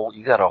got a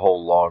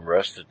whole long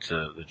rest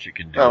that you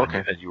can do. Oh,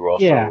 okay. And you were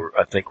also,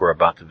 I think we're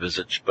about to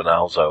visit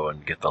Spinalzo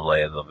and get the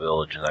lay of the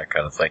village and that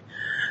kind of thing.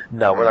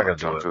 No, we're not going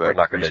to do it. We're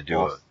not going to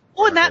do it.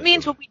 Well, and that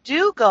means when we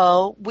do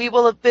go, we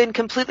will have been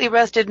completely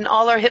rested and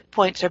all our hit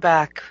points are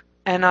back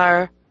and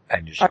your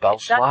spell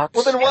slots.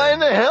 Well, then why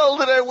in the hell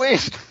did I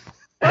waste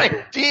my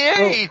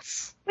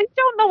D8s? We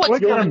don't know what's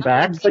going on.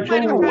 Back, but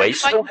you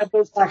waste them. Have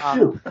those back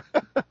too.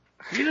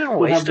 You didn't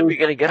waste them. You're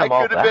going to get them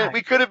all back.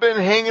 We could have been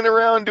hanging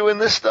around doing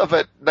this stuff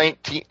at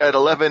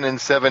 11 and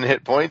 7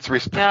 hit points.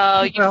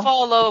 No, you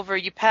fall over,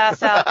 you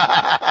pass out.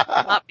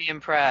 Not be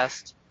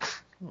impressed.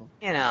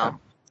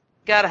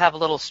 Got to have a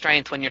little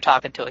strength when you're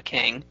talking to a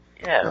king.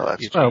 Yeah.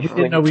 No, we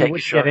didn't know we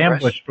would get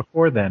ambushed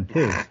before then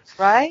too.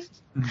 Right?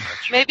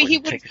 Maybe he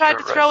would try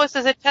to throw us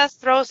as a test.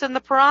 Throw us in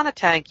the piranha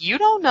tank. You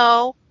don't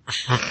know.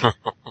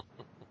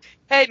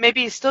 Hey,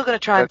 maybe he's still going to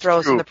try and That's throw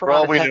us in true. the For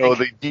all we piranha know,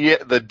 tank.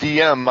 the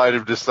DM might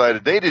have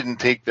decided they didn't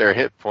take their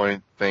hit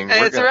point thing.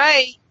 That's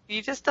right.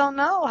 You just don't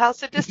know how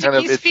sadistic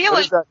he's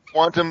feeling.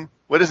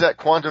 What is that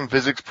quantum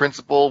physics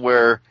principle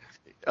where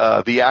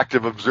the act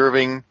of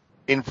observing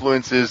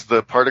influences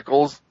the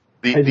particles?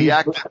 The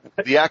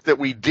act that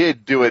we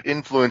did do it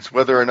influenced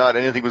whether or not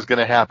anything was going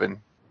to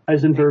happen.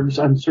 Heisenberg's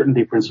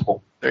uncertainty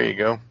principle. There you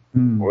go.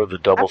 Or the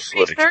double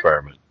slit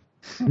experiment.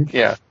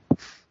 Yeah.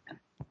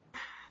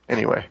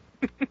 Anyway,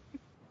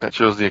 that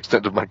shows the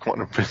extent of my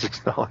quantum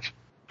physics knowledge.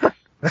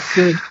 That's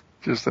good.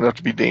 Just enough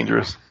to be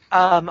dangerous.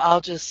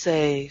 I'll just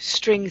say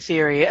string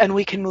theory, and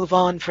we can move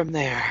on from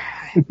there.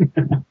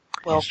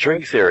 Well,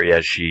 string theory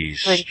as she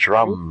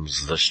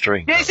strums the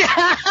string.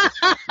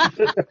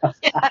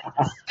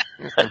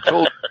 I'm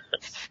told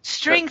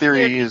string that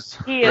theory is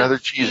rather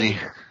cheesy.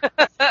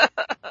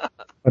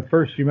 But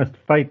first, you must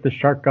fight the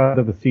shark god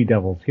of the sea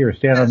devils. Here,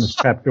 stand on this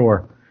trap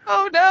door.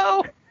 Oh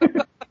no!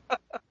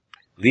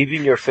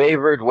 Leaving your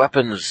favored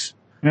weapons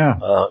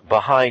Yeah.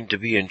 behind to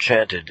be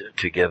enchanted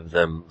to give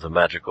them the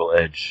magical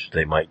edge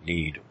they might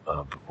need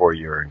before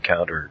your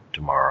encounter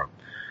tomorrow.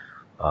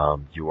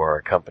 You are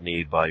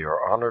accompanied by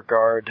your honor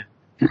guard.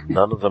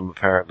 None of them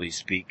apparently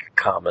speak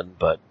common,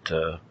 but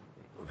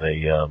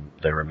they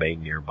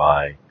remain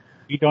nearby.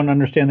 You don't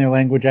understand their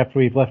language after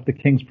we've left the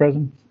king's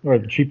presence or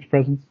the chief's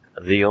presence?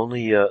 The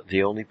only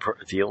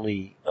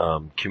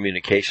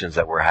communications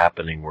that were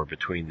happening were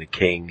between the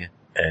king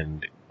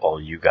and all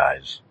you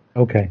guys.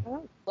 Okay.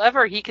 Oh,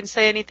 clever. He can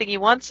say anything he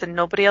wants and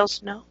nobody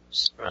else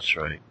knows. That's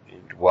right.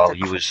 While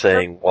he was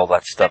saying all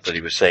that stuff that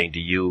he was saying to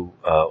you,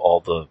 all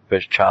the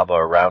fish Chabba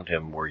around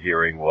him were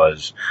hearing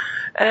was,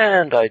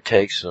 and I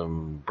take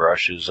some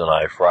brushes and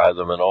I fry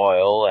them in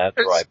oil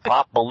after I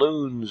pop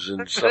balloons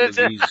in some of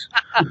these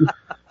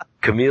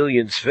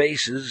chameleons'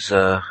 faces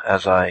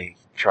as I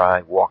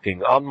try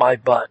walking on my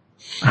butt.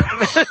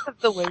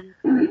 The way.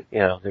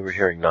 They were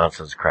hearing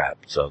nonsense crap,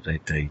 so they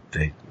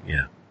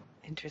yeah.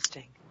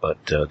 Interesting.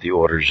 But the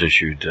orders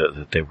issued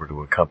that they were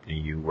to accompany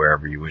you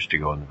wherever you wish to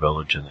go in the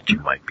village, and that you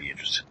might be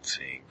interested in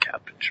seeing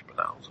Captain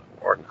Spinalza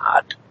or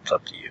not. It's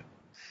up to you.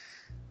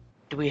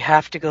 Do we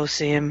have to go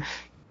see him?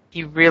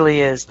 He really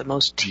is the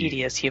most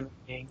tedious human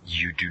being.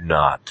 You do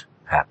not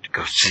have to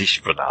go see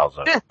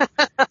Spinalza.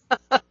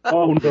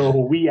 Oh no,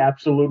 we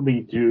absolutely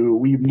do.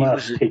 We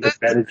must take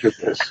advantage of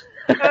this.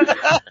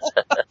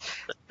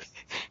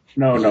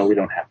 No, we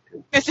don't have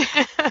to.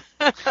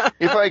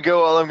 If I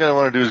go, all I'm going to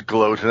want to do is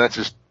gloat, and that's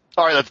just...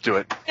 All right, let's do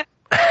it.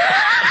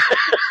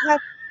 Have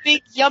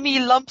big yummy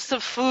lumps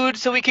of food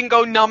so we can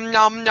go nom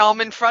nom nom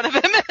in front of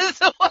him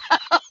as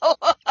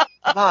well.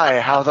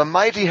 My, how the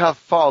mighty have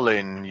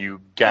fallen,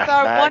 you With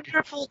our gasbag.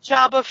 wonderful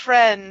Chabba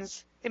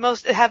friends.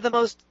 They have the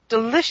most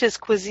delicious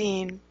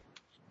cuisine.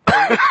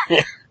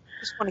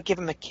 Just want to give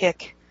him a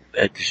kick.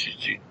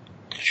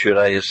 Should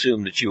I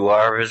assume that you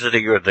are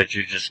visiting, or that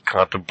you're just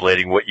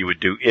contemplating what you would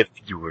do if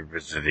you were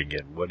visiting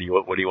him? What do you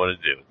want to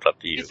do? It's up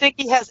to you. Do you think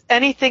he has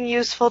anything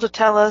useful to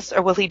tell us,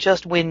 or will he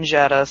just whinge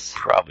at us?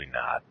 Probably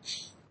not.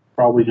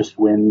 Probably just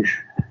whinge.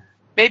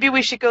 Maybe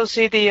we should go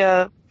see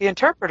the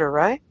interpreter,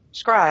 right?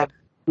 Scribe.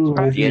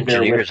 The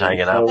engineer's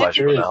hanging out by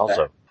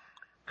Spinalza.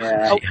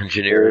 Yeah. The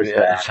engineer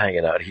is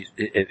hanging out.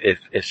 If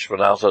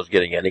Spinalza's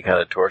getting any kind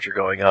of torture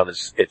going on,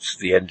 it's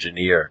the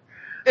engineer.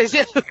 Is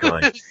it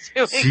going,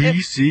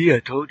 see, I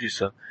told you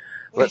so.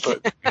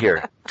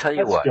 Here, tell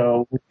you what.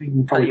 Tell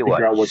you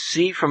what.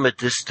 See from a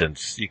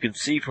distance. You can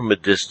see from a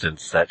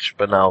distance that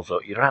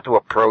Spinalza. You don't have to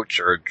approach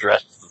or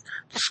address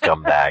the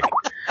scumbag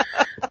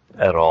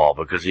at all,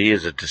 because he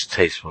is a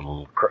distasteful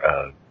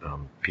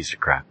little piece of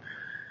crap.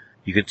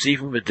 You can see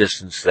from a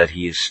distance that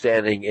he is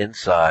standing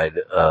inside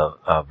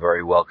a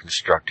very well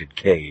constructed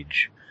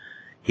cage.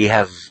 He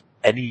has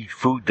any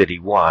food that he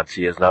wants.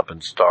 He has not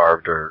been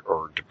starved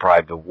or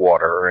deprived of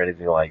water or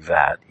anything like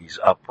that. He's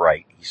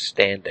upright. He's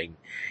standing.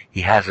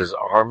 He has his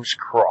arms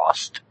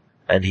crossed,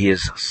 and he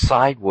is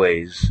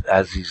sideways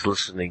as he's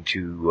listening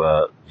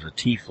to the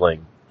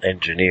tiefling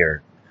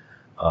engineer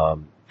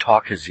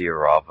talk his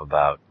ear off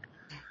about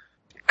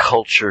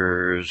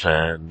cultures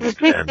and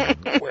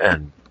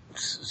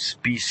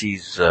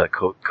species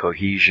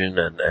cohesion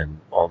and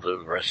all the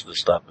rest of the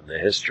stuff and the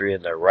history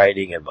and their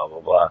writing and blah blah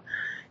blah.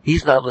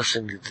 He's not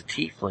listening to the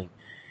tiefling.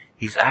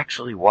 He's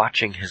actually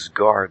watching his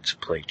guards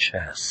play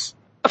chess.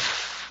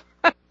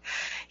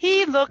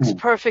 He looks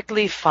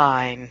perfectly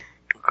fine.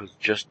 Because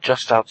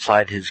just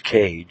outside his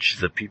cage,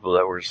 the people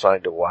that were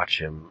assigned to watch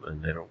him,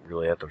 and they don't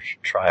really have to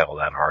try all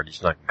that hard.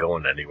 He's not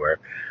going anywhere.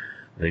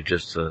 They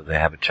just they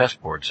have a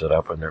chessboard set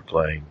up and they're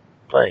playing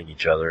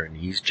each other, and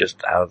he's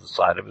just out of the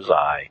side of his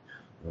eye,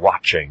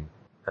 watching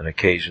and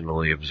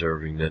occasionally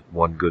observing that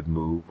one good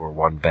move or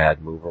one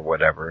bad move or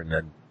whatever, and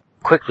then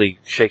quickly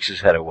shakes his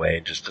head away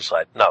and just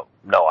decides, no,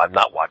 I'm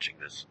not watching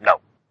this.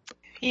 No.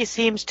 He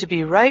seems to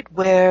be right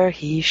where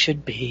he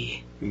should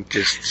be. He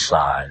just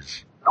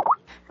sighs.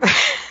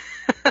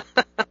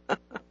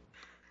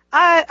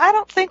 I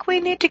don't think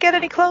we need to get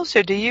any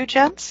closer, do you,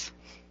 gents?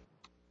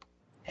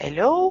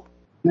 Hello?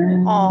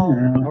 All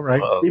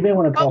right. We may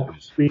want to talk.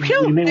 We may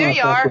there want to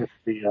you talk are. with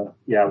the.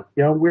 Yeah,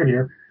 we're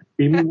here.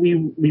 We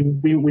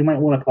might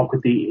want to talk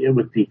with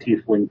the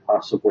tiefling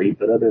possibly,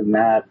 but other than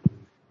that,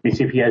 let me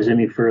see if he has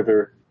any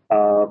further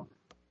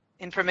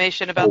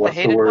Information about the what's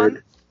hated word?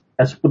 one?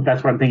 That's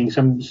what I'm thinking.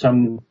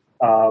 Some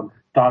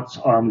thoughts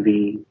on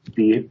the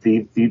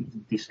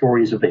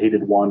stories of the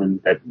hated one,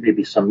 and that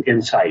maybe some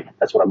insight.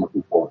 That's what I'm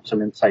looking for.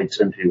 Some insights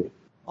into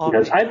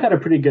because right. I've got a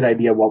pretty good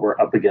idea what we're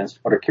up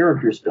against, but our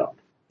characters don't.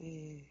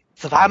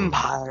 It's a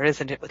vampire,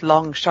 isn't it, with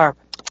long, sharp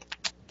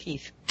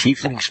teeth?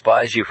 Tiefling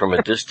spies you from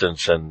a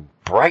distance and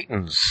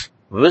brightens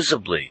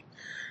visibly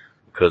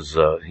because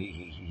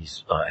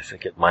he's. I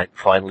think it might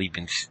finally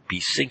be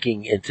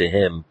sinking into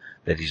him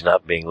that he's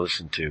not being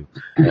listened to,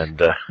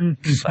 and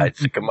decides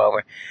to come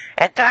over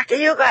and talk to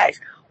you guys.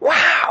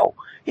 Wow,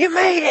 you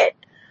made it!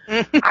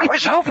 I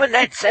was hoping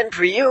they'd send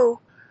for you.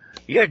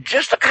 You're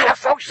just the kind of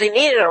folks they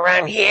needed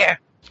around here.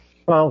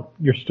 Well,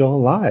 you're still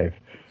alive.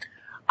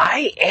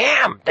 I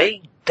am.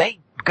 They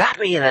got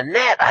me in a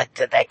net. I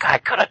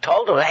could have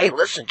told them, hey,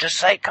 listen, just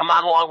say, come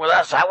on along with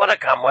us. I would have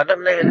come with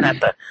them. They didn't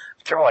have to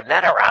throw a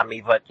net around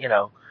me, but,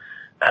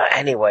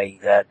 anyway,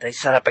 they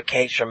set up a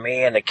cage for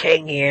me and the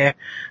king here,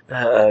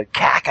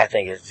 Cack, I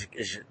think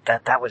is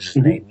that was his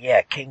name.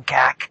 Yeah, King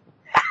Cack.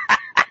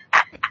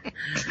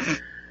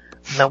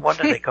 No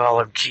wonder they call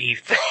him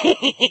Chief.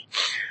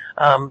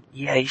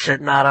 He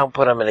said, no, don't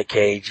put him in a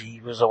cage. He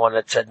was the one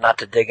that said not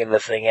to dig in the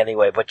thing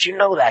anyway. But you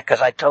know that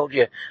because I told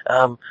you,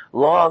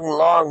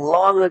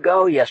 long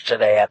ago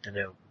yesterday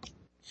afternoon.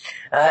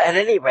 At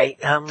any rate,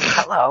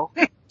 hello.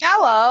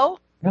 Hello.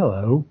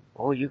 Hello.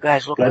 Oh, you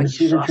guys look Glad like to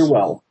see that you're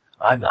well.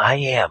 I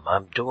am.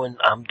 I'm doing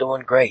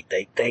great.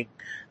 They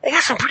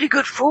got some pretty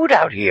good food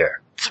out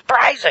here.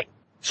 Surprising.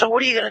 So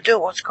what are you gonna do?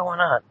 What's going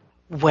on?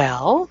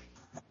 Well,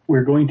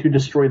 we're going to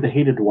destroy the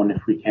hated one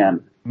if we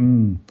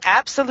can.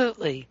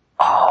 Absolutely.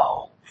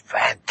 Oh,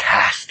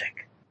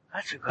 fantastic.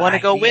 That's a good Want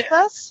to go with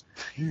us?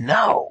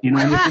 No. You know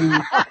anything?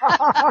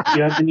 Do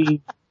you have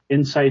any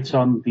insights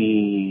on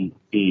the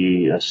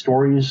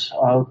stories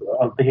of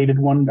the hated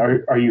one?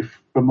 Are you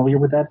familiar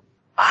with that?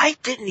 I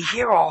didn't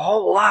hear a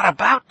whole lot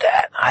about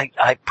that.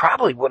 I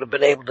probably would have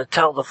been able to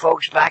tell the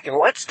folks back in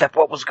Wetstep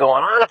what was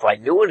going on if I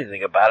knew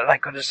anything about it. I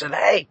could have said,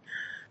 hey,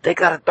 they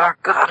got a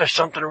dark god or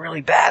something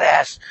really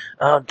badass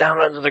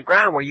down under the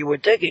ground where you were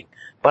digging.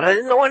 But I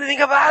didn't know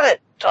anything about it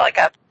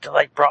till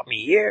they brought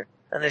me here.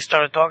 And they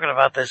started talking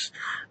about this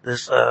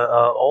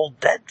old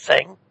dead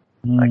thing.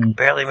 I could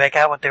barely make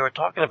out what they were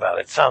talking about.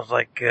 It sounds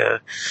like,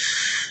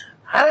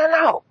 I don't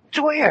know.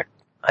 It's weird.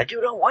 I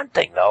do know one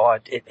thing though.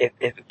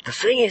 If the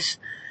thing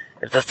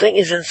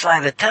is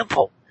inside the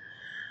temple,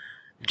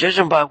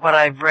 judging by what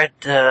I've read,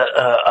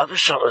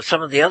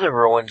 some of the other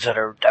ruins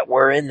that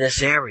were in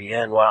this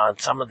area and on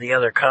some of the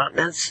other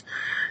continents,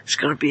 it's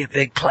going to be a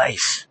big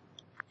place,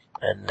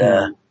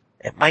 and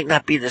it might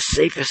not be the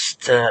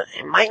safest.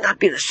 It might not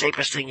be the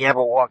safest thing you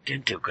ever walked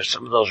into because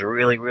some of those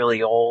really,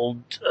 really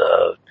old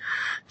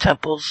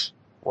temples.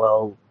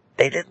 Well,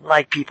 they didn't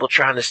like people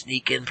trying to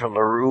sneak in from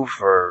the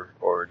roof or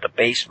the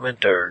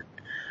basement or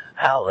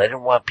hell, they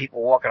didn't want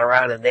people walking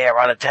around in there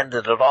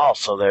unattended at all.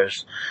 So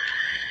there's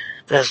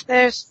bound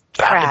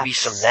to be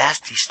some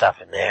nasty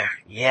stuff in there.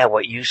 Yeah,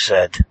 what you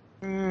said.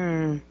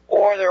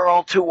 Or they're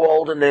all too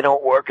old and they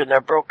don't work and they're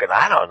broken.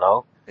 I don't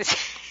know.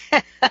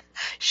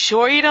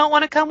 Sure you don't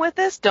want to come with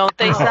us? Don't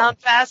they sound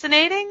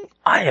fascinating?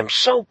 I am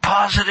so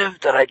positive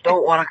that I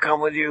don't want to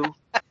come with you.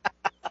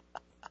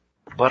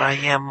 But I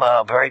am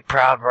very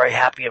proud, very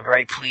happy, and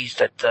very pleased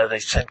that they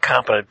sent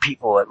competent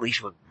people, at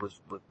least with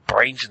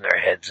brains in their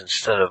heads,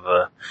 instead of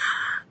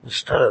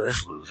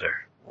this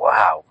loser.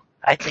 Wow.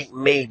 I think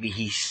maybe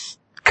he's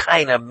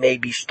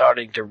maybe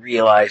starting to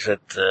realize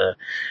that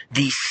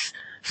these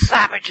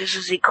savages,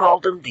 as he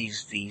called them,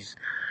 these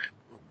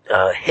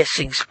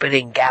hissing,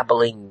 spitting,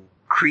 gabbling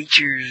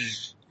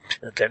creatures,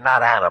 that they're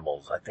not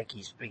animals. I think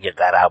he's figured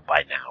that out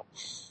by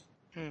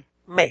now.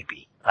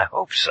 Maybe. I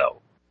hope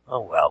so.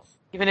 Oh well.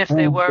 Even if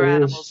they were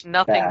animals,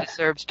 nothing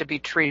deserves to be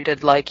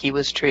treated like he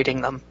was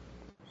treating them.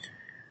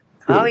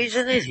 Oh, he's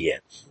an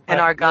idiot. And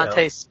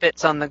Argante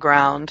spits on the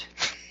ground.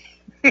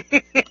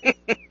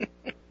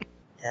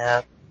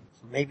 Yeah,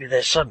 maybe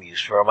there's some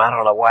use for him. I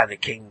don't know why the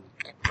king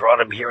brought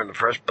him here in the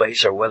first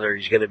place or whether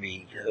he's going to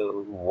be,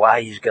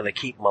 why he's going to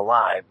keep him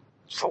alive.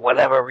 For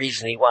whatever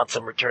reason, he wants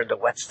him returned to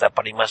Wetstep,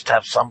 but he must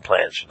have some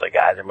plans for the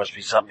guy. There must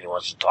be something he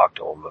wants to talk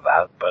to him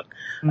about, but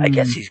I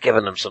guess he's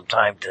given him some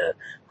time to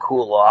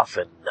cool off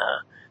and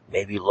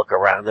maybe look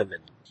around him,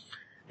 and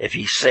if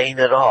he's sane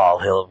at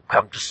all, he'll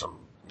come to some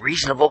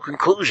reasonable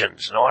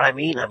conclusions. You know what I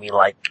mean? I mean,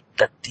 like,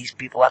 that these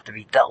people have to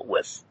be dealt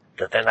with,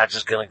 that they're not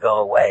just going to go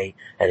away,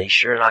 and he's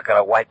sure not going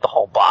to wipe the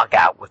whole bog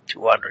out with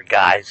 200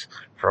 guys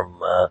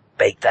from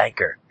Baked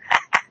Anchor.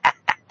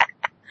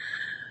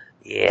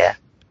 Yeah.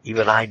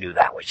 Even I knew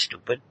that was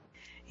stupid.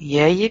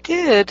 Yeah, you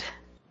did.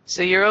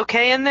 So you're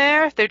okay in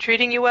there? They're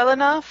treating you well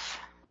enough?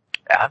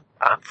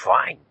 I'm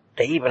fine.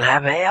 They even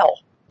have ale.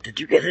 Did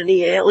you get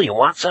any ale? You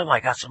want some? I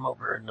got some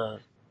over in the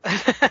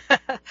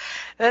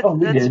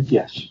We did,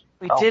 yes.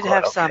 We Oh, did good,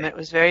 have okay. some. It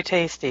was very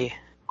tasty.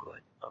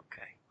 Good.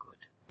 Okay. Good.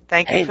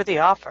 Thank Hey. you for the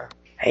offer.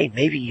 Hey,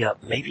 maybe,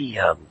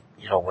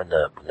 when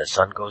the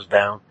sun goes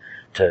down,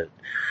 there's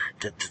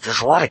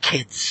a lot of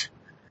kids.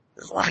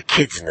 There's a lot of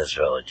kids in this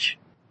village.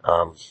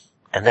 And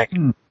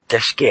they're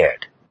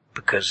scared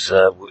because,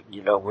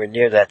 we're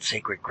near that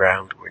sacred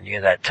ground. We're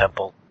near that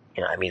temple.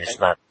 It's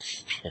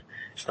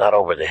not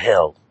over the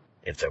hill.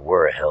 If there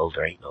were a hill,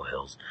 there ain't no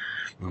hills.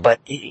 But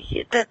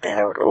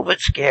they're a little bit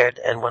scared,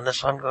 and when the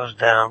sun goes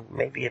down,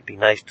 maybe it'd be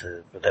nice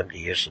for them to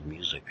hear some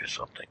music or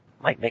something.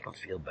 Might make them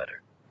feel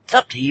better. It's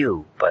up to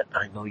you, but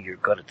I know you're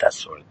good at that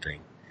sort of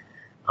thing.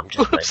 I'm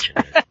just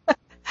mentioning it.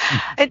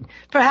 And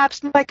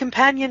perhaps my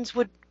companions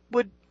would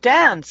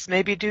dance,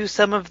 maybe do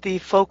some of the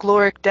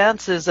folkloric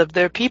dances of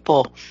their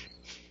people.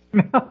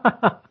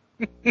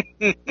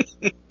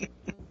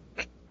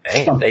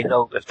 Hey, if they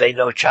know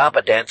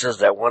Chabba dances,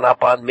 they're one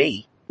up on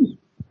me.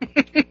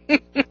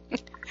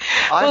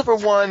 I, for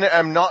one,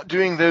 am not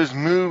doing those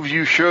moves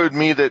you showed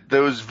me that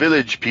those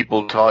village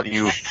people taught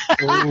you.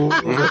 I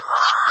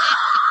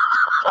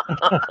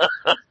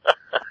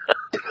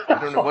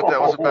don't know what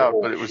that was about,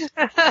 but it was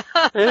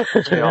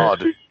very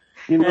odd.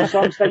 You know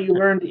some that you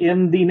learned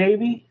in the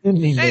Navy? In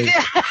the Navy.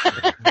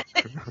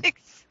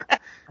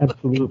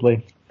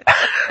 Absolutely.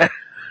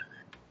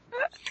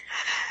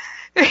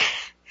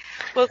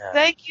 Well,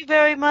 thank you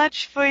very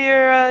much for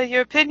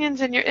your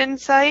opinions and your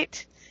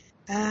insight.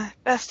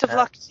 Best of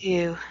luck to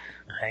you.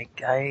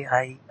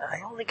 I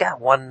only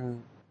got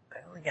one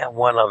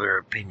other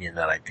opinion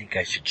that I think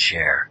I should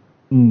share.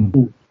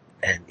 Mm.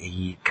 And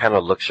he kind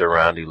of looks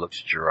around, he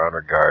looks at your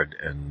honor guard,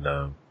 and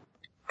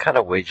kind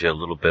of waves you a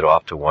little bit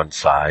off to one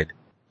side.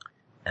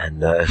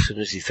 And as soon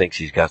as he thinks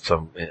he's got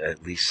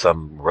at least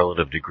some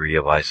relative degree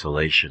of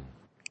isolation,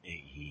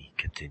 he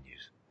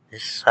continues.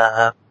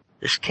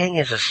 This king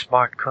is a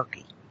smart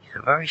cookie. He's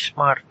a very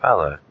smart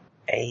fella.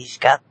 And he's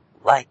got,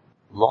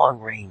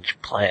 long-range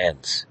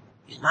plans.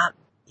 He's not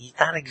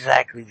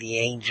exactly the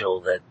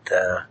angel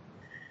that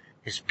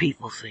his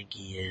people think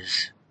he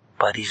is,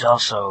 but he's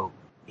also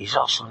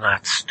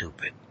not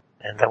stupid.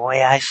 And the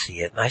way I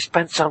see it, and I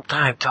spent some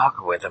time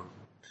talking with him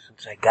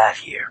since I got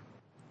here,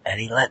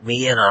 and he let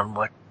me in on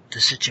what the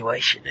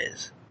situation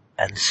is.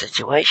 And the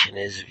situation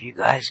is, if you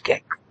guys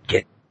get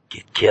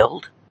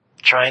killed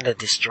trying to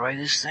destroy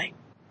this thing,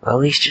 well,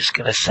 he's just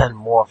gonna send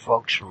more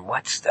folks from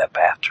Wetstep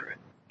after it.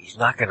 He's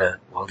not gonna,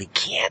 he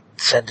can't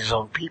send his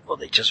own people.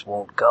 They just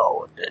won't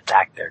go and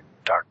attack their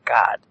dark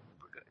god.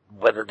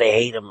 Whether they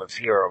hate him or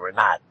fear him or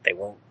not, they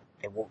won't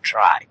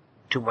try.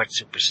 Too much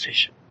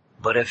superstition.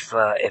 But if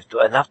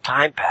enough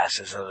time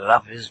passes and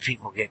enough of his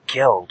people get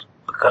killed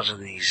because of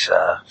these,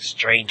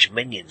 strange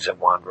minions that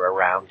wander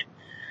around,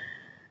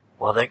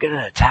 well, they're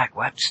gonna attack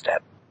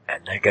Wetstep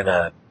and they're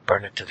gonna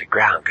burn it to the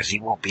ground because he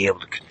won't be able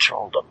to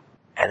control them.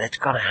 And it's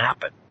gonna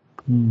happen.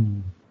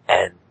 Mm.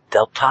 And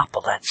they'll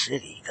topple that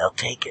city. They'll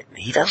take it. And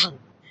he doesn't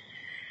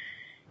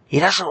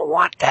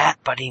want that,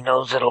 but he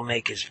knows it'll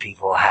make his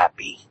people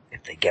happy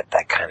if they get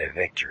that kind of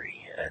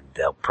victory. And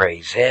they'll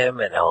praise him,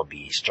 and he'll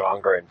be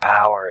stronger in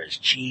power as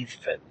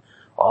chief and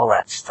all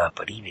that stuff.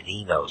 But even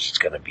he knows it's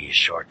going to be a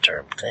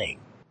short-term thing.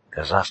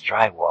 Because us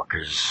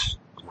Drywalkers,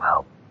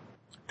 well,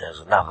 there's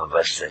enough of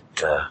us that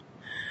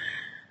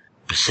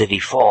the city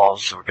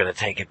falls, we're going to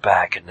take it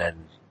back, and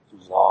then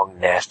long,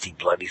 nasty,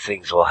 bloody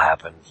things will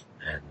happen,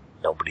 and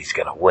nobody's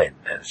gonna win,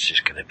 and it's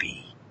just gonna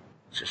be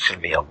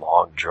a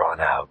long,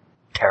 drawn-out,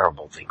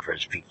 terrible thing for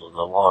his people in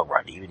the long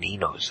run. Even he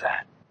knows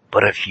that.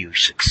 But if you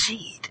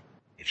succeed,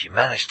 if you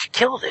manage to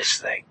kill this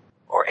thing,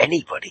 or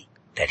anybody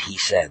that he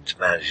sends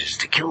manages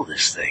to kill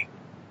this thing,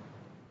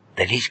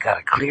 then he's got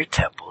a clear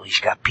temple, he's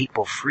got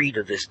people freed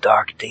of this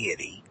dark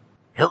deity,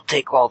 he'll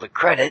take all the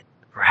credit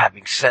for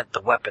having sent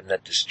the weapon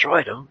that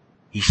destroyed him,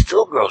 he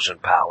still grows in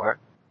power,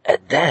 and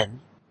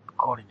then,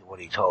 according to what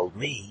he told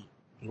me,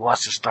 he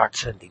wants to start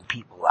sending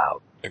people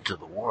out into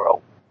the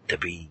world to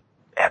be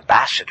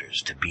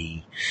ambassadors, to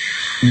be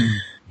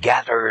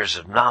gatherers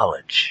of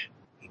knowledge.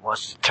 He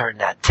wants to turn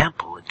that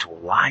temple into a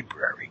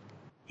library.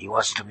 He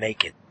wants to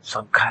make it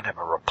some kind of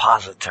a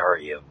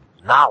repository of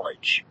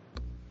knowledge.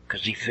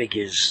 Because he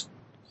figures,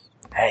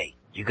 hey,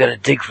 you're going to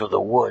dig for the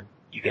wood,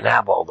 you can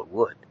have all the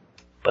wood.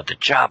 But the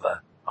Chabba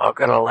aren't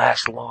going to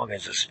last long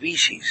as a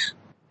species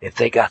if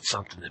they got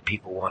something that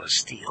people want to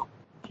steal.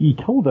 He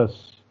told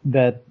us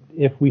that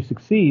if we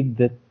succeed,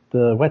 that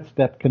the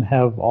Wetstep can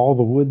have all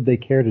the wood they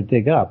care to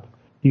dig up.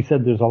 He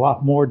said there's a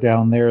lot more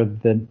down there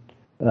than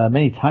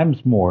many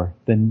times more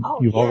than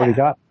you've already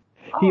got.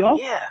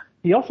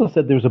 He also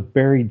said there's a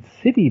buried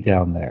city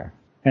down there,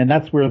 and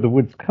that's where the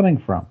wood's coming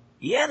from.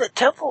 Yeah, the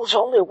temple is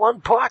only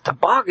one part. The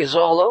bog is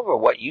all over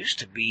what used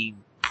to be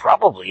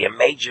probably a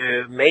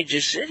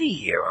major city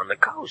here on the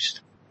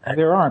coast.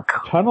 There aren't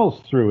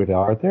tunnels through it,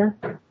 are there?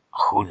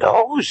 Who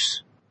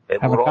knows?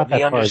 It would all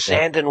be under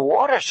sand and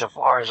water, so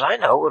far as I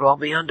know. It would all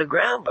be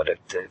underground. But if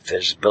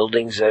there's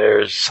buildings that are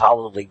as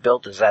solidly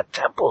built as that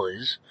temple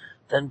is,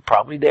 then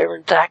probably they're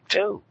intact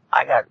too.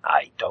 I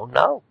don't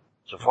know.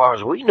 So far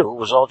as we knew, it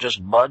was all just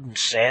mud and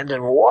sand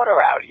and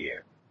water out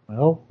here.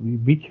 Well,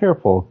 be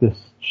careful. This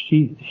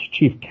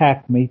Chief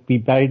Cack may be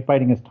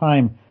biding his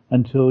time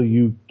until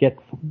you get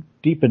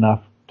deep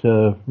enough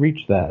to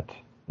reach that.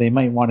 They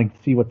might want to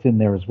see what's in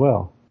there as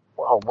well.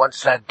 Well,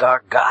 once that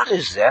dark god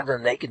is there,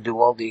 then they can do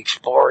all the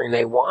exploring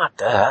they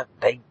want.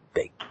 They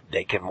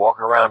can walk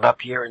around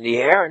up here in the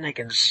air, and they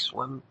can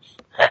swim.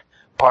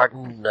 They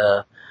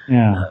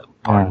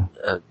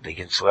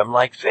can swim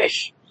like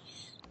fish,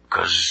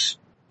 because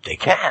they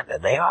can,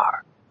 and they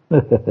are.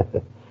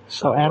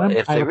 So, Anim,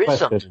 if there is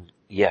something,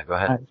 yeah, go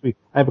ahead. I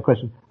have a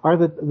question. Are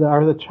the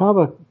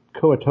Chabba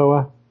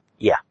Koatoa?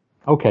 Yeah.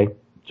 Okay,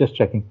 just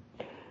checking.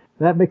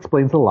 That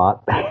explains a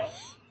lot.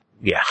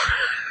 Yeah.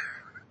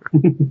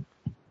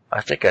 I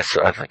think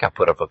I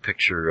put up a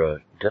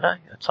picture, did I,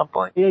 at some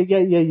point? Yeah,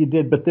 you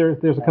did, but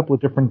there's a couple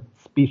of different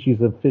species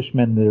of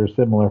fishmen that are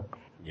similar.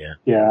 Yeah.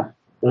 Yeah,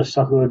 the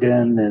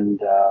Sahuagin, and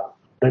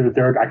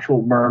there are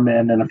actual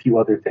mermen and a few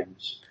other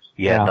things.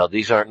 Yeah, no,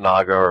 these aren't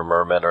Naga or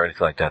mermen or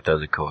anything like that. They're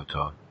the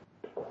Koatoa.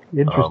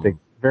 Interesting.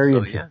 Very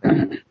interesting.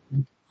 Yeah.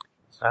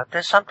 So if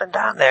there's something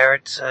down there,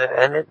 it's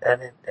and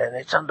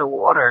it's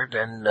underwater,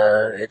 then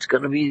it's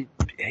gonna be,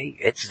 hey,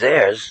 it's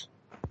theirs.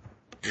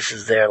 This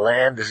is their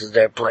land. This is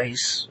their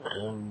place.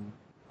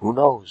 Who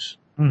knows?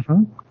 Mm-hmm.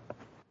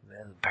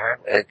 And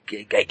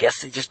apparently, I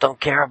guess they just don't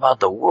care about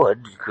the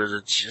wood, because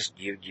it's just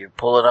you're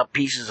pulling up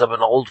pieces of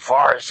an old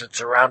forest that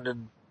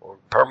surrounded or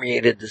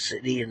permeated the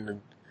city and the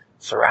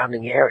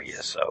surrounding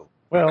area. So,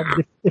 well,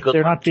 if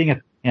they're not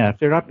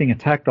being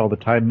attacked all the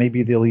time,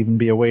 maybe there'll even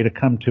be a way to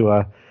come to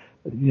a,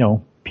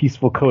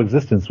 peaceful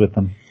coexistence with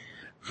them.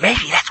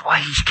 Maybe that's why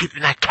he's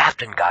keeping that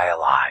captain guy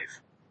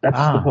alive. That's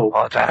the hope.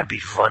 Oh, that'd be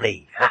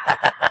funny.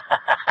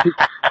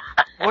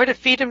 Or to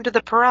feed him to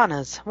the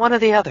piranhas, one or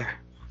the other.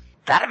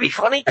 That'd be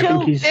funny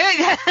too.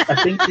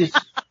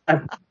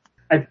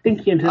 I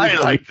think he intends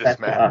to like leave this that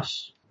man. to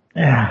us.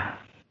 Yeah.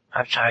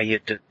 I'm sorry,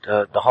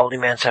 the holy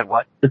man said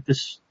what? But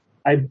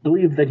I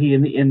believe that he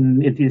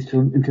intends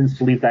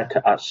to leave that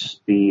to us.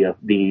 The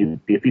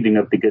feeding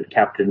of the good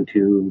captain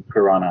to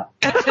piranha.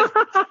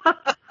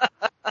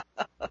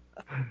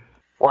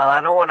 Well,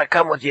 I don't want to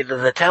come with you to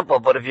the temple,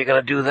 but if you're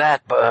going to do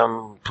that,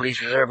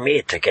 please reserve me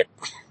a ticket.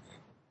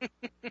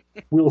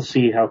 We'll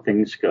see how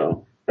things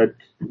go. But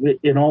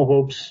in all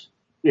hopes,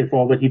 if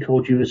all that he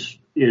told you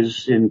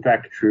is in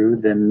fact true,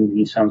 then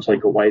he sounds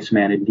like a wise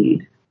man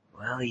indeed.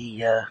 Well,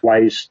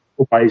 Wise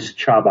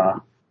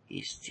Chabba.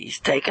 He's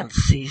taken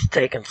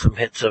some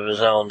hits of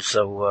his own,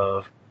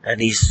 so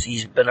and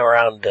he's been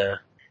around.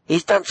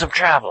 He's done some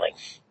traveling.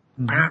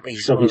 Apparently,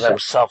 he's one of them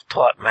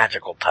self-taught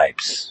magical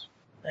types.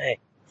 Hey,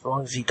 as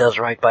long as he does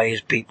right by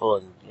his people,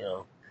 and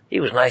he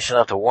was nice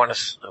enough to warn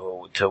us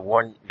to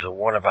warn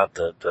about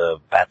the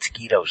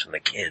Batsquitos and the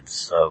kids.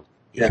 So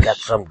he's got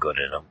some good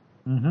in him.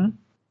 Mm-hmm.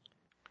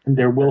 And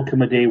there will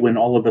come a day when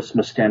all of us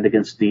must stand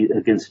against the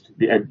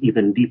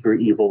even deeper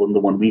evil than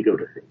the one we go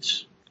to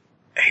face.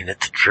 Ain't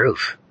it the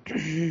truth?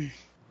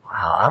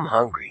 Wow, I'm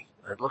hungry.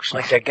 It looks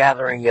like they're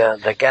gathering in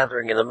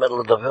the middle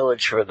of the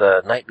village for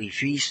the nightly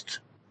feast.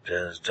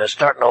 They're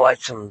starting to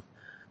light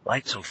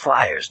some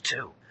fires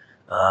too.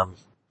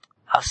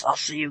 I'll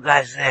see you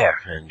guys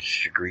there. And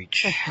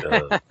Shagreech,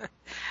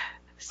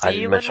 I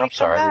didn't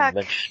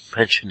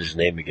mention his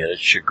name again.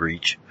 It's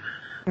Shagreech,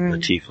 the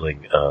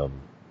tiefling,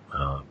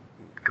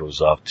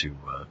 goes off to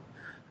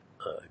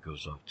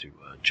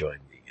join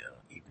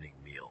the evening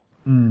meal.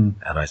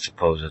 And I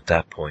suppose at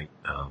that point,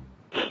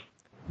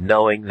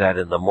 knowing that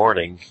in the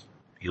morning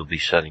you'll be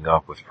setting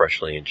off with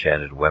freshly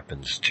enchanted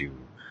weapons to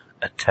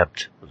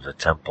attempt the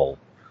temple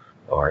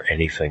or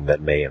anything that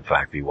may in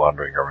fact be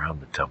wandering around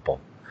the temple,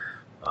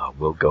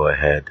 we'll go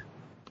ahead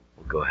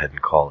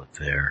and call it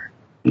there.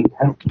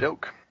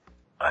 Okey-doke.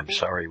 I'm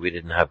sorry we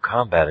didn't have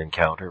combat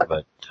encounter,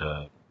 but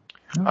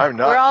I'm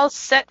not. We're all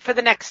set for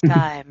the next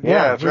time.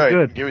 Yeah, that's right.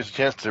 Good. Give us a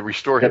chance to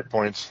restore hit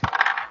points.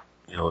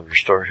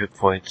 Restore hit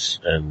points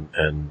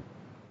and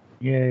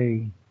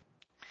Yay.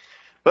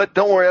 But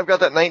don't worry, I've got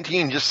that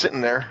 19 just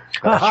sitting there.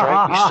 that's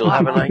right. We still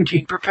have a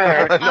 19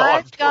 prepared. No, I'm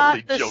I've got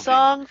totally the joking.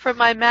 song for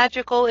my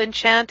magical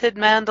enchanted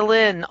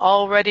mandolin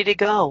all ready to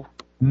go.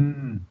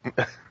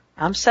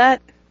 I'm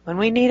set. When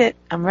we need it,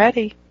 I'm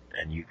ready.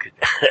 And you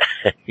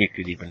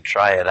could even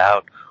try it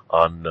out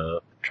in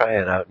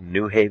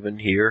New Haven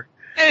here.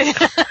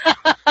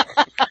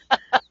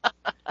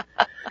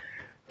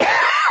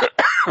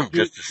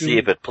 Just to see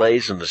if it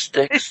plays in the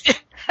sticks.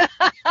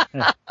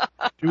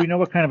 Do we know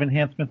what kind of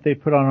enhancement they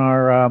put on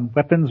our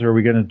weapons, or are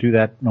we going to do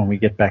that when we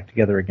get back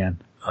together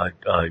again?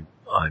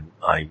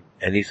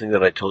 Anything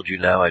that I told you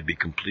now, I'd be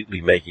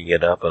completely making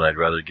it up, and I'd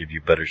rather give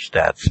you better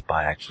stats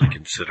by actually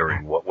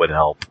considering what would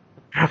help.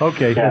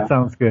 Okay, that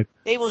sounds good.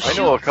 They will I shoot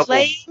know a couple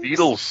flames. of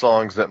Beatles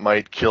songs that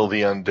might kill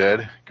the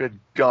undead. Good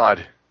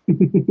God. A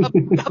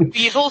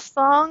Beatles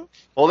song?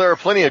 Well, there are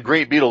plenty of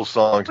great Beatles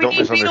songs. We Don't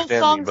need Beatles misunderstand me,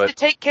 songs to but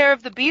take care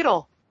of the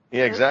beetle.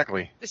 yeah,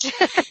 exactly.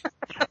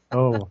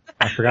 Oh,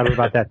 I forgot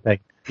about that thing.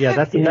 Yeah,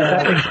 that thing's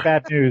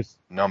bad news.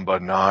 Number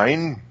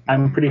 9.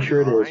 I'm pretty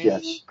sure it is,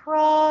 yes.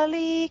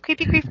 Crawly,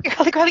 creepy,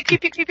 crawly,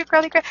 creepy,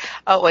 crawly.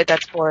 Oh, wait,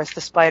 that's Boris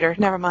the spider.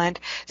 Never mind.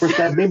 Of course,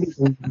 that may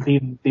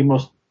be the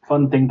most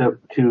fun thing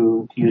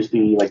to use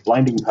the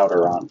blinding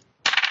powder on.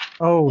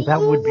 Oh,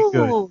 that would be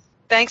good. Ooh,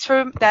 thanks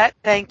for that.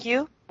 Thank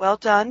you. Well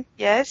done.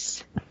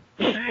 Yes.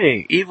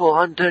 Hey, evil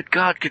undead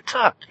god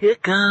guitar. Here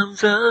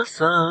comes the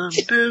sun.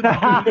 Here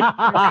comes the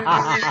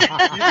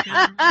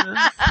sun.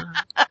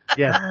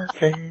 Yes.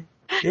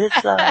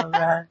 It's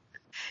alright.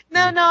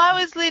 No,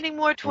 I was leaning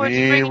more towards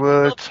We bringing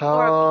were people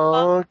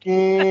forward.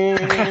 talking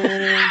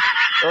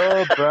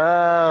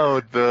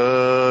about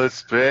the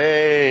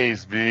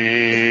space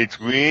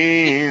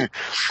between.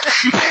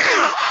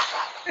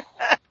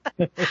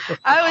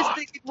 I was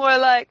thinking more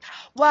like,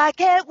 why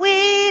can't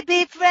we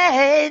be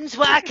friends?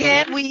 Why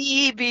can't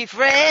we be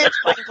friends?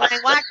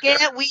 Why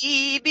can't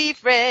we be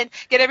friends?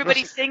 Get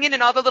everybody singing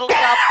and all the little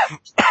stuff.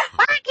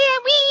 Why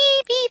can't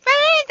we be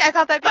friends? I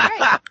thought that'd be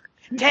great.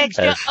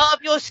 Texture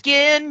of your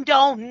skin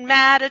don't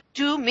matter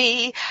to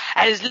me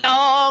as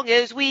long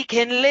as we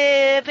can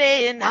live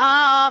in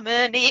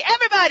harmony.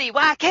 Everybody,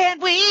 why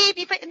can't we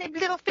be friends? And then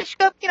little fish,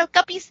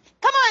 guppies.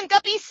 Come on,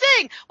 guppies,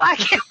 sing. Why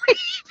can't we be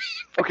friends?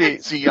 Okay,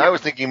 see, I was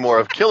thinking more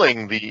of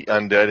killing the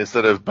undead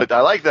instead of, but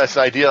I like this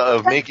idea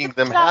of making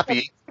them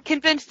happy,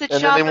 Convinced that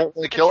and then they won't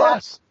want to kill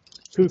us.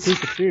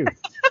 Cuckoo.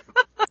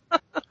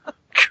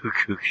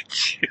 Cuckoo.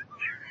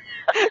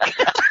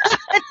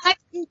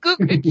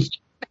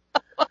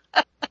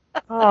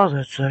 Oh,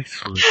 that's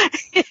excellent.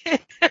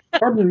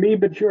 Pardon me,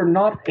 but you're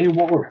not a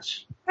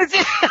walrus.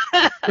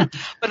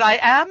 But I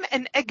am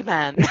an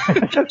Eggman.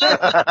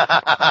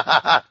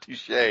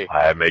 Touche.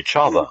 I am a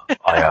Chabba.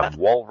 I am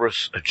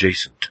walrus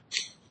adjacent.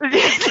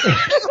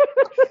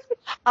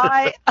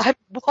 I'm a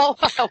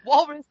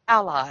walrus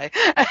ally.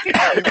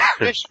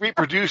 Fish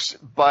reproduce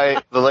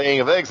by the laying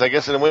of eggs. I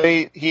guess in a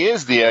way he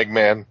is the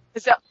Eggman.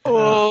 Is that,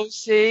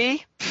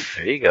 see?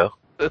 There you go.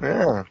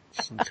 Yeah.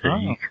 There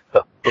you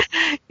go.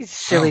 You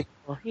silly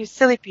people. You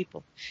silly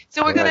people.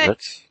 So we're All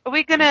right, are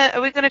we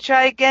gonna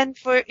try again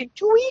in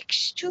 2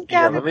 weeks?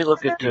 let me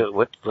look at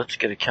let's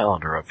get a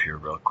calendar up here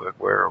real quick.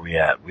 Where are we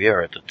at? We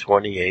are at the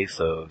 28th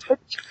of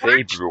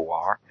February.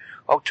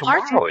 Oh,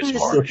 tomorrow is So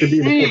it March. should be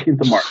the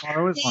 14th of March.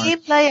 Tomorrow is The March. game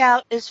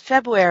layout is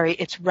February.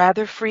 It's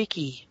rather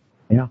freaky.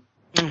 Yeah.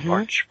 Mm-hmm.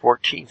 March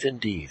 14th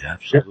indeed,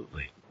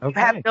 absolutely. You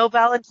have no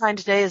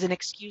Valentine's Day as an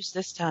excuse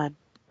this time.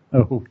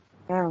 Oh.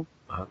 Oh.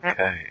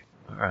 Okay.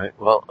 All right.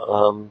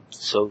 Well,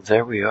 so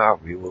there we are.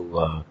 We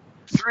will,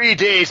 3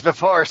 days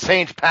before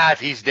St.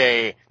 Patty's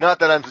Day. Not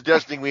that I'm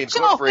suggesting we So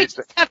we incorporate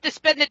just have to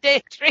spend a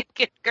day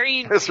drinking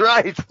green. That's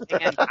right.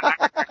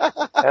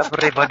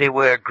 everybody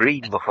wear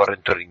green before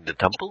entering the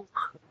temple.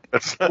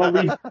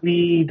 Well,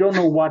 we don't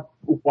know what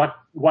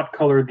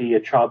color the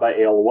Chabba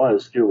ale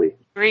was, do we?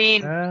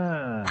 Green.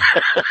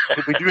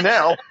 We do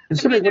now.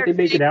 Considering what they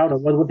make it out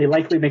of, what they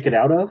likely make it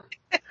out of.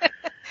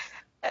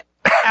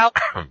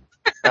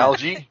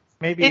 Algae.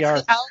 Maybe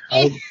It's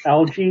algae.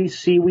 Algae,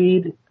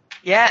 seaweed.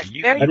 Yes,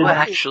 You very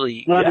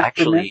actually, Not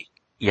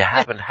you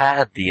haven't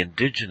had the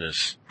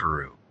indigenous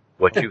brew.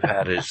 What you've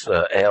had is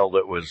ale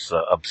that was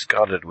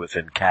absconded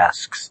within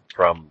casks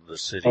from the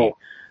city,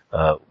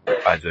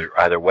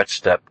 either Wet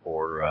Steppe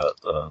or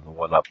the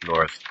one up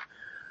north.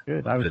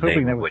 Good. I was The hoping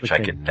name that of was which the I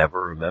case. can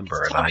never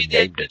remember, and I Tell me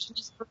named that it.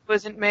 this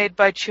wasn't made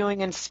by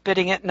chewing and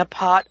spitting it in a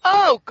pot.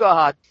 Oh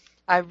God,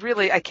 I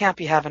can't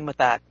be having with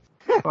that.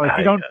 Well,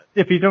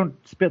 if you don't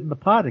spit in the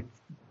pot, it's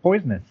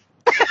poisonous.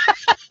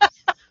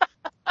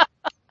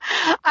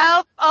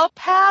 I'll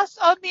pass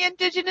on the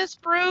indigenous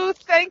brew.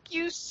 Thank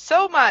you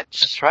so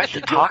much. That's right. The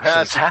You'll toxins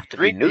pass have to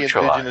be drink the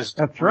neutralized. indigenous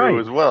That's brew right.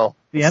 as well.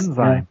 The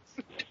enzyme.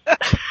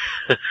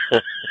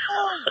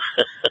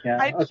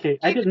 Yeah. Okay.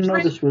 I didn't know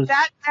this was.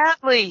 that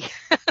badly.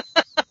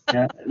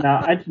 Yeah,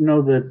 now I didn't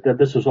know that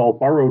this was all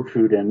borrowed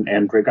food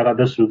and drink. I thought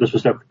this was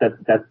stuff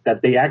that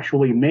they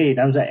actually made.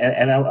 I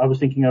was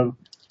thinking of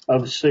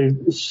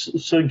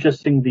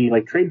suggesting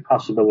the trade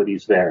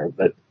possibilities there,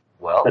 but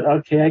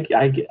okay,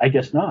 I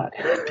guess not.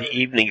 The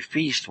evening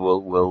feast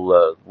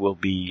will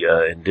be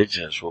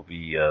indigenous. Will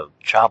be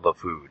Chabba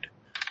food.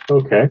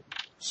 Okay.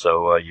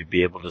 So you'd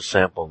be able to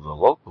sample the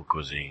local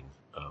cuisine,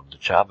 the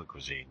Chabba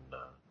cuisine.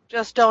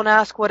 Just don't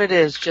ask what it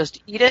is.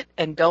 Just eat it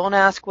and don't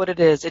ask what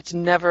it is. It's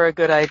never a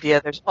good idea.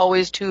 There's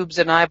always tubes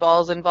and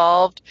eyeballs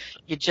involved.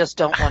 You just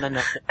don't want to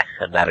know.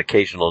 And that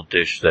occasional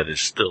dish that is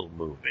still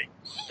moving.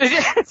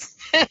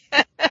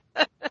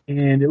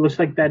 And it looks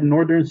like that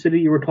northern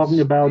city you were talking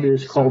about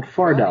is called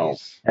Fardal.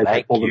 As I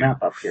Thank pull the you.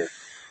 map up here.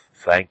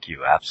 Thank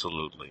you,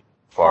 absolutely.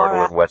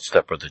 Fardal and Wet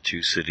Steppe are the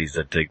two cities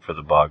that dig for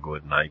the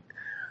bogwood, and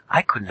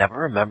I could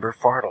never remember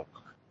Fardal.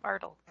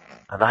 Fartle.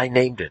 And I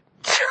named it.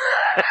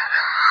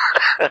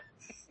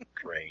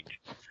 Strange.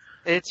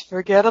 It's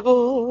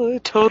forgettable.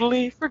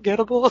 Totally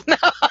forgettable. No.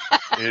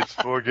 It's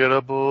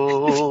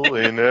forgettable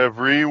in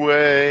every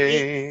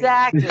way.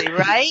 Exactly,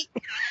 right?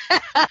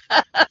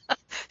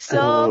 So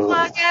Oh.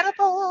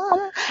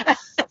 forgettable.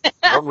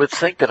 One would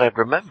think that I'd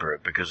remember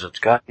it because it's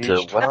got Each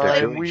what they're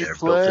time doing we there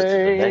built into the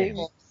play.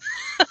 name.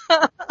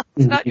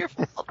 It's not your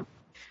fault.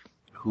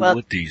 Who Well-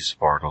 would these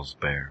Spartals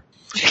bear?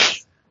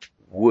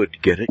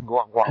 Would get it?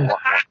 Wah, wah, wah,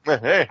 wah.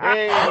 Hey.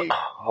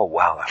 Oh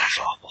wow, that was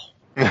awful.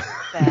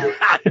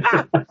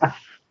 Bad.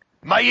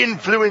 My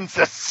influence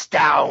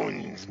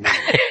astounds me.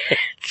 It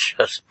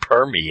just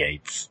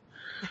permeates.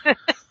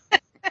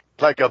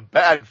 Like a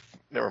bad...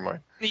 Never mind.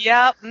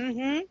 Yeah,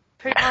 pretty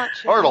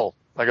much. Fartle.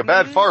 Like a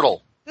bad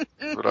fartle.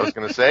 That's what I was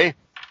going to say.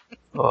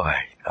 Boy,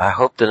 I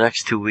hope the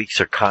next 2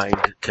 weeks are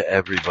kind to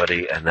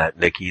everybody and that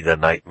Nikki, the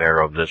nightmare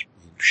of this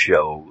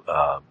show,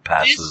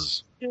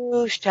 passes. This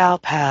too shall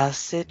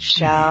pass. It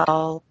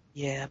shall.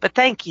 Yeah, but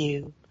thank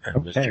you. And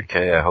Okay. Mr.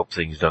 K, I hope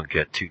things don't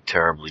get too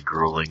terribly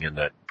grueling and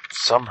that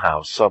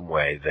somehow, some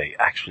way, they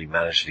actually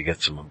manage to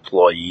get some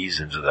employees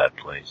into that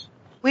place.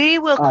 We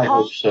will I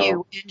call hope so.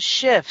 you in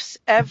shifts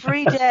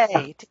every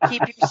day to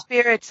keep your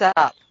spirits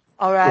up.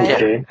 All right?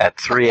 Okay. Yeah, at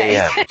 3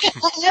 a.m.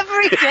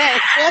 Every day.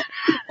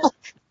 Some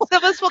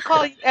of us will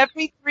call you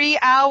every 3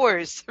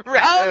 hours.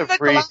 Round the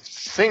Every clock.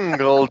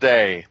 single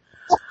day.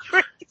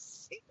 Every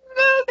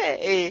single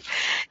day.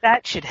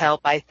 That should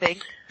help, I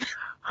think.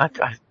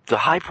 The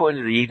high point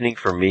of the evening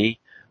for me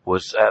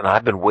was, and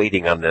I've been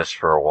waiting on this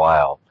for a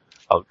while,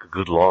 a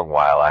good long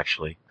while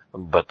actually,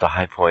 but the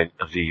high point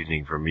of the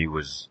evening for me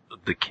was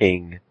the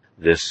king,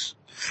 this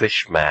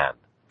fish man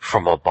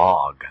from a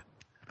bog,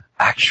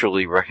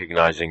 actually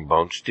recognizing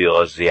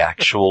Bonesteele as the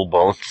actual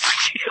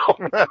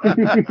Bonesteele.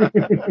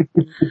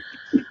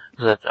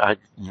 That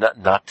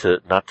not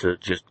to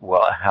just,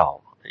 well,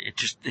 hell,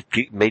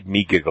 it made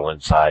me giggle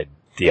inside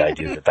the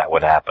idea that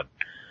would happen.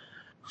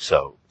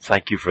 So,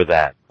 thank you for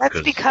that.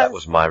 That's because that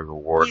was my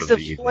reward He's of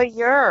a the evening.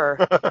 voyeur.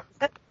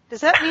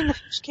 Does that mean the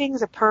Fish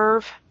King's a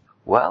perv?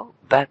 Well,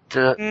 that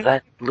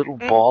little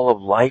ball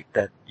of light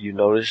that you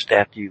noticed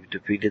after you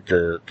defeated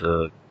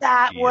the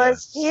That Yeah.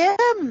 was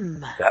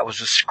him. that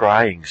was a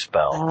scrying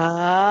spell.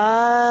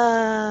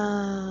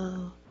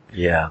 Oh.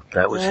 Yeah,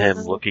 that was him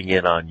looking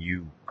in on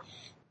you.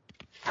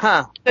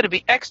 Huh. Gotta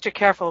be extra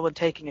careful when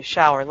taking a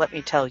shower, let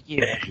me tell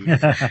you.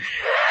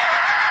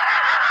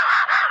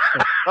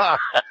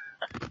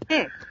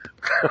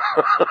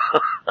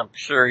 I'm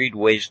sure he'd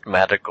waste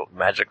magical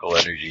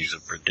energies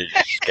of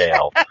prodigious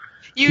scale.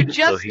 You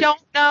just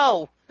don't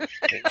know.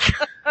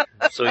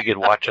 So he could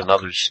watch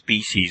another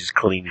species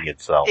cleaning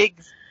itself.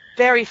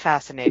 Very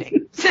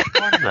fascinating.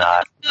 Or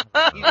not.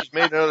 He just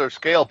made another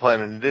scale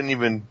plan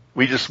and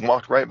we just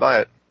walked right by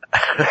it.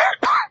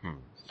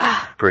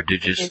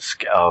 Prodigious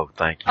scale. Oh,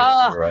 thank you.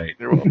 Oh. You're right.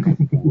 You're welcome.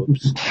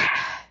 Whoops.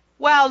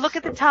 Wow, look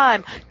at the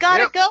time.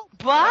 Gotta Yep. go.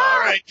 Bye. All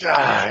right,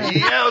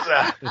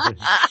 yowza.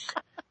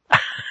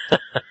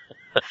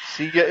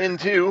 See ya in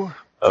 2.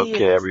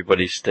 Okay,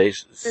 everybody stay.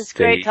 It's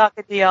great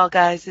talking to y'all,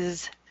 guys.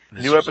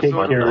 New episode. Take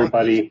care,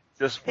 everybody.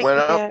 Just Take went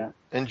up. care.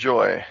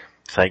 Enjoy.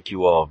 Thank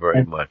you all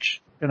very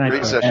much. Good night. Great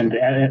folks. session.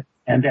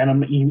 And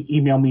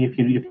email me if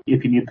you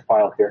need the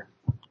file here.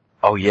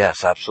 Oh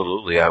yes,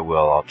 absolutely, I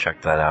will. I'll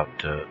check that out.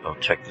 I'll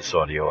check this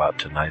audio out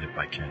tonight if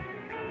I can.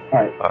 All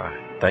right. All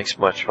right. Thanks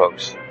much,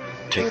 folks.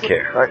 Take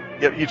care. All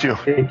right. Yep, you too.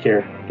 Take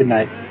care. Good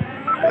night.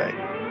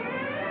 Bye.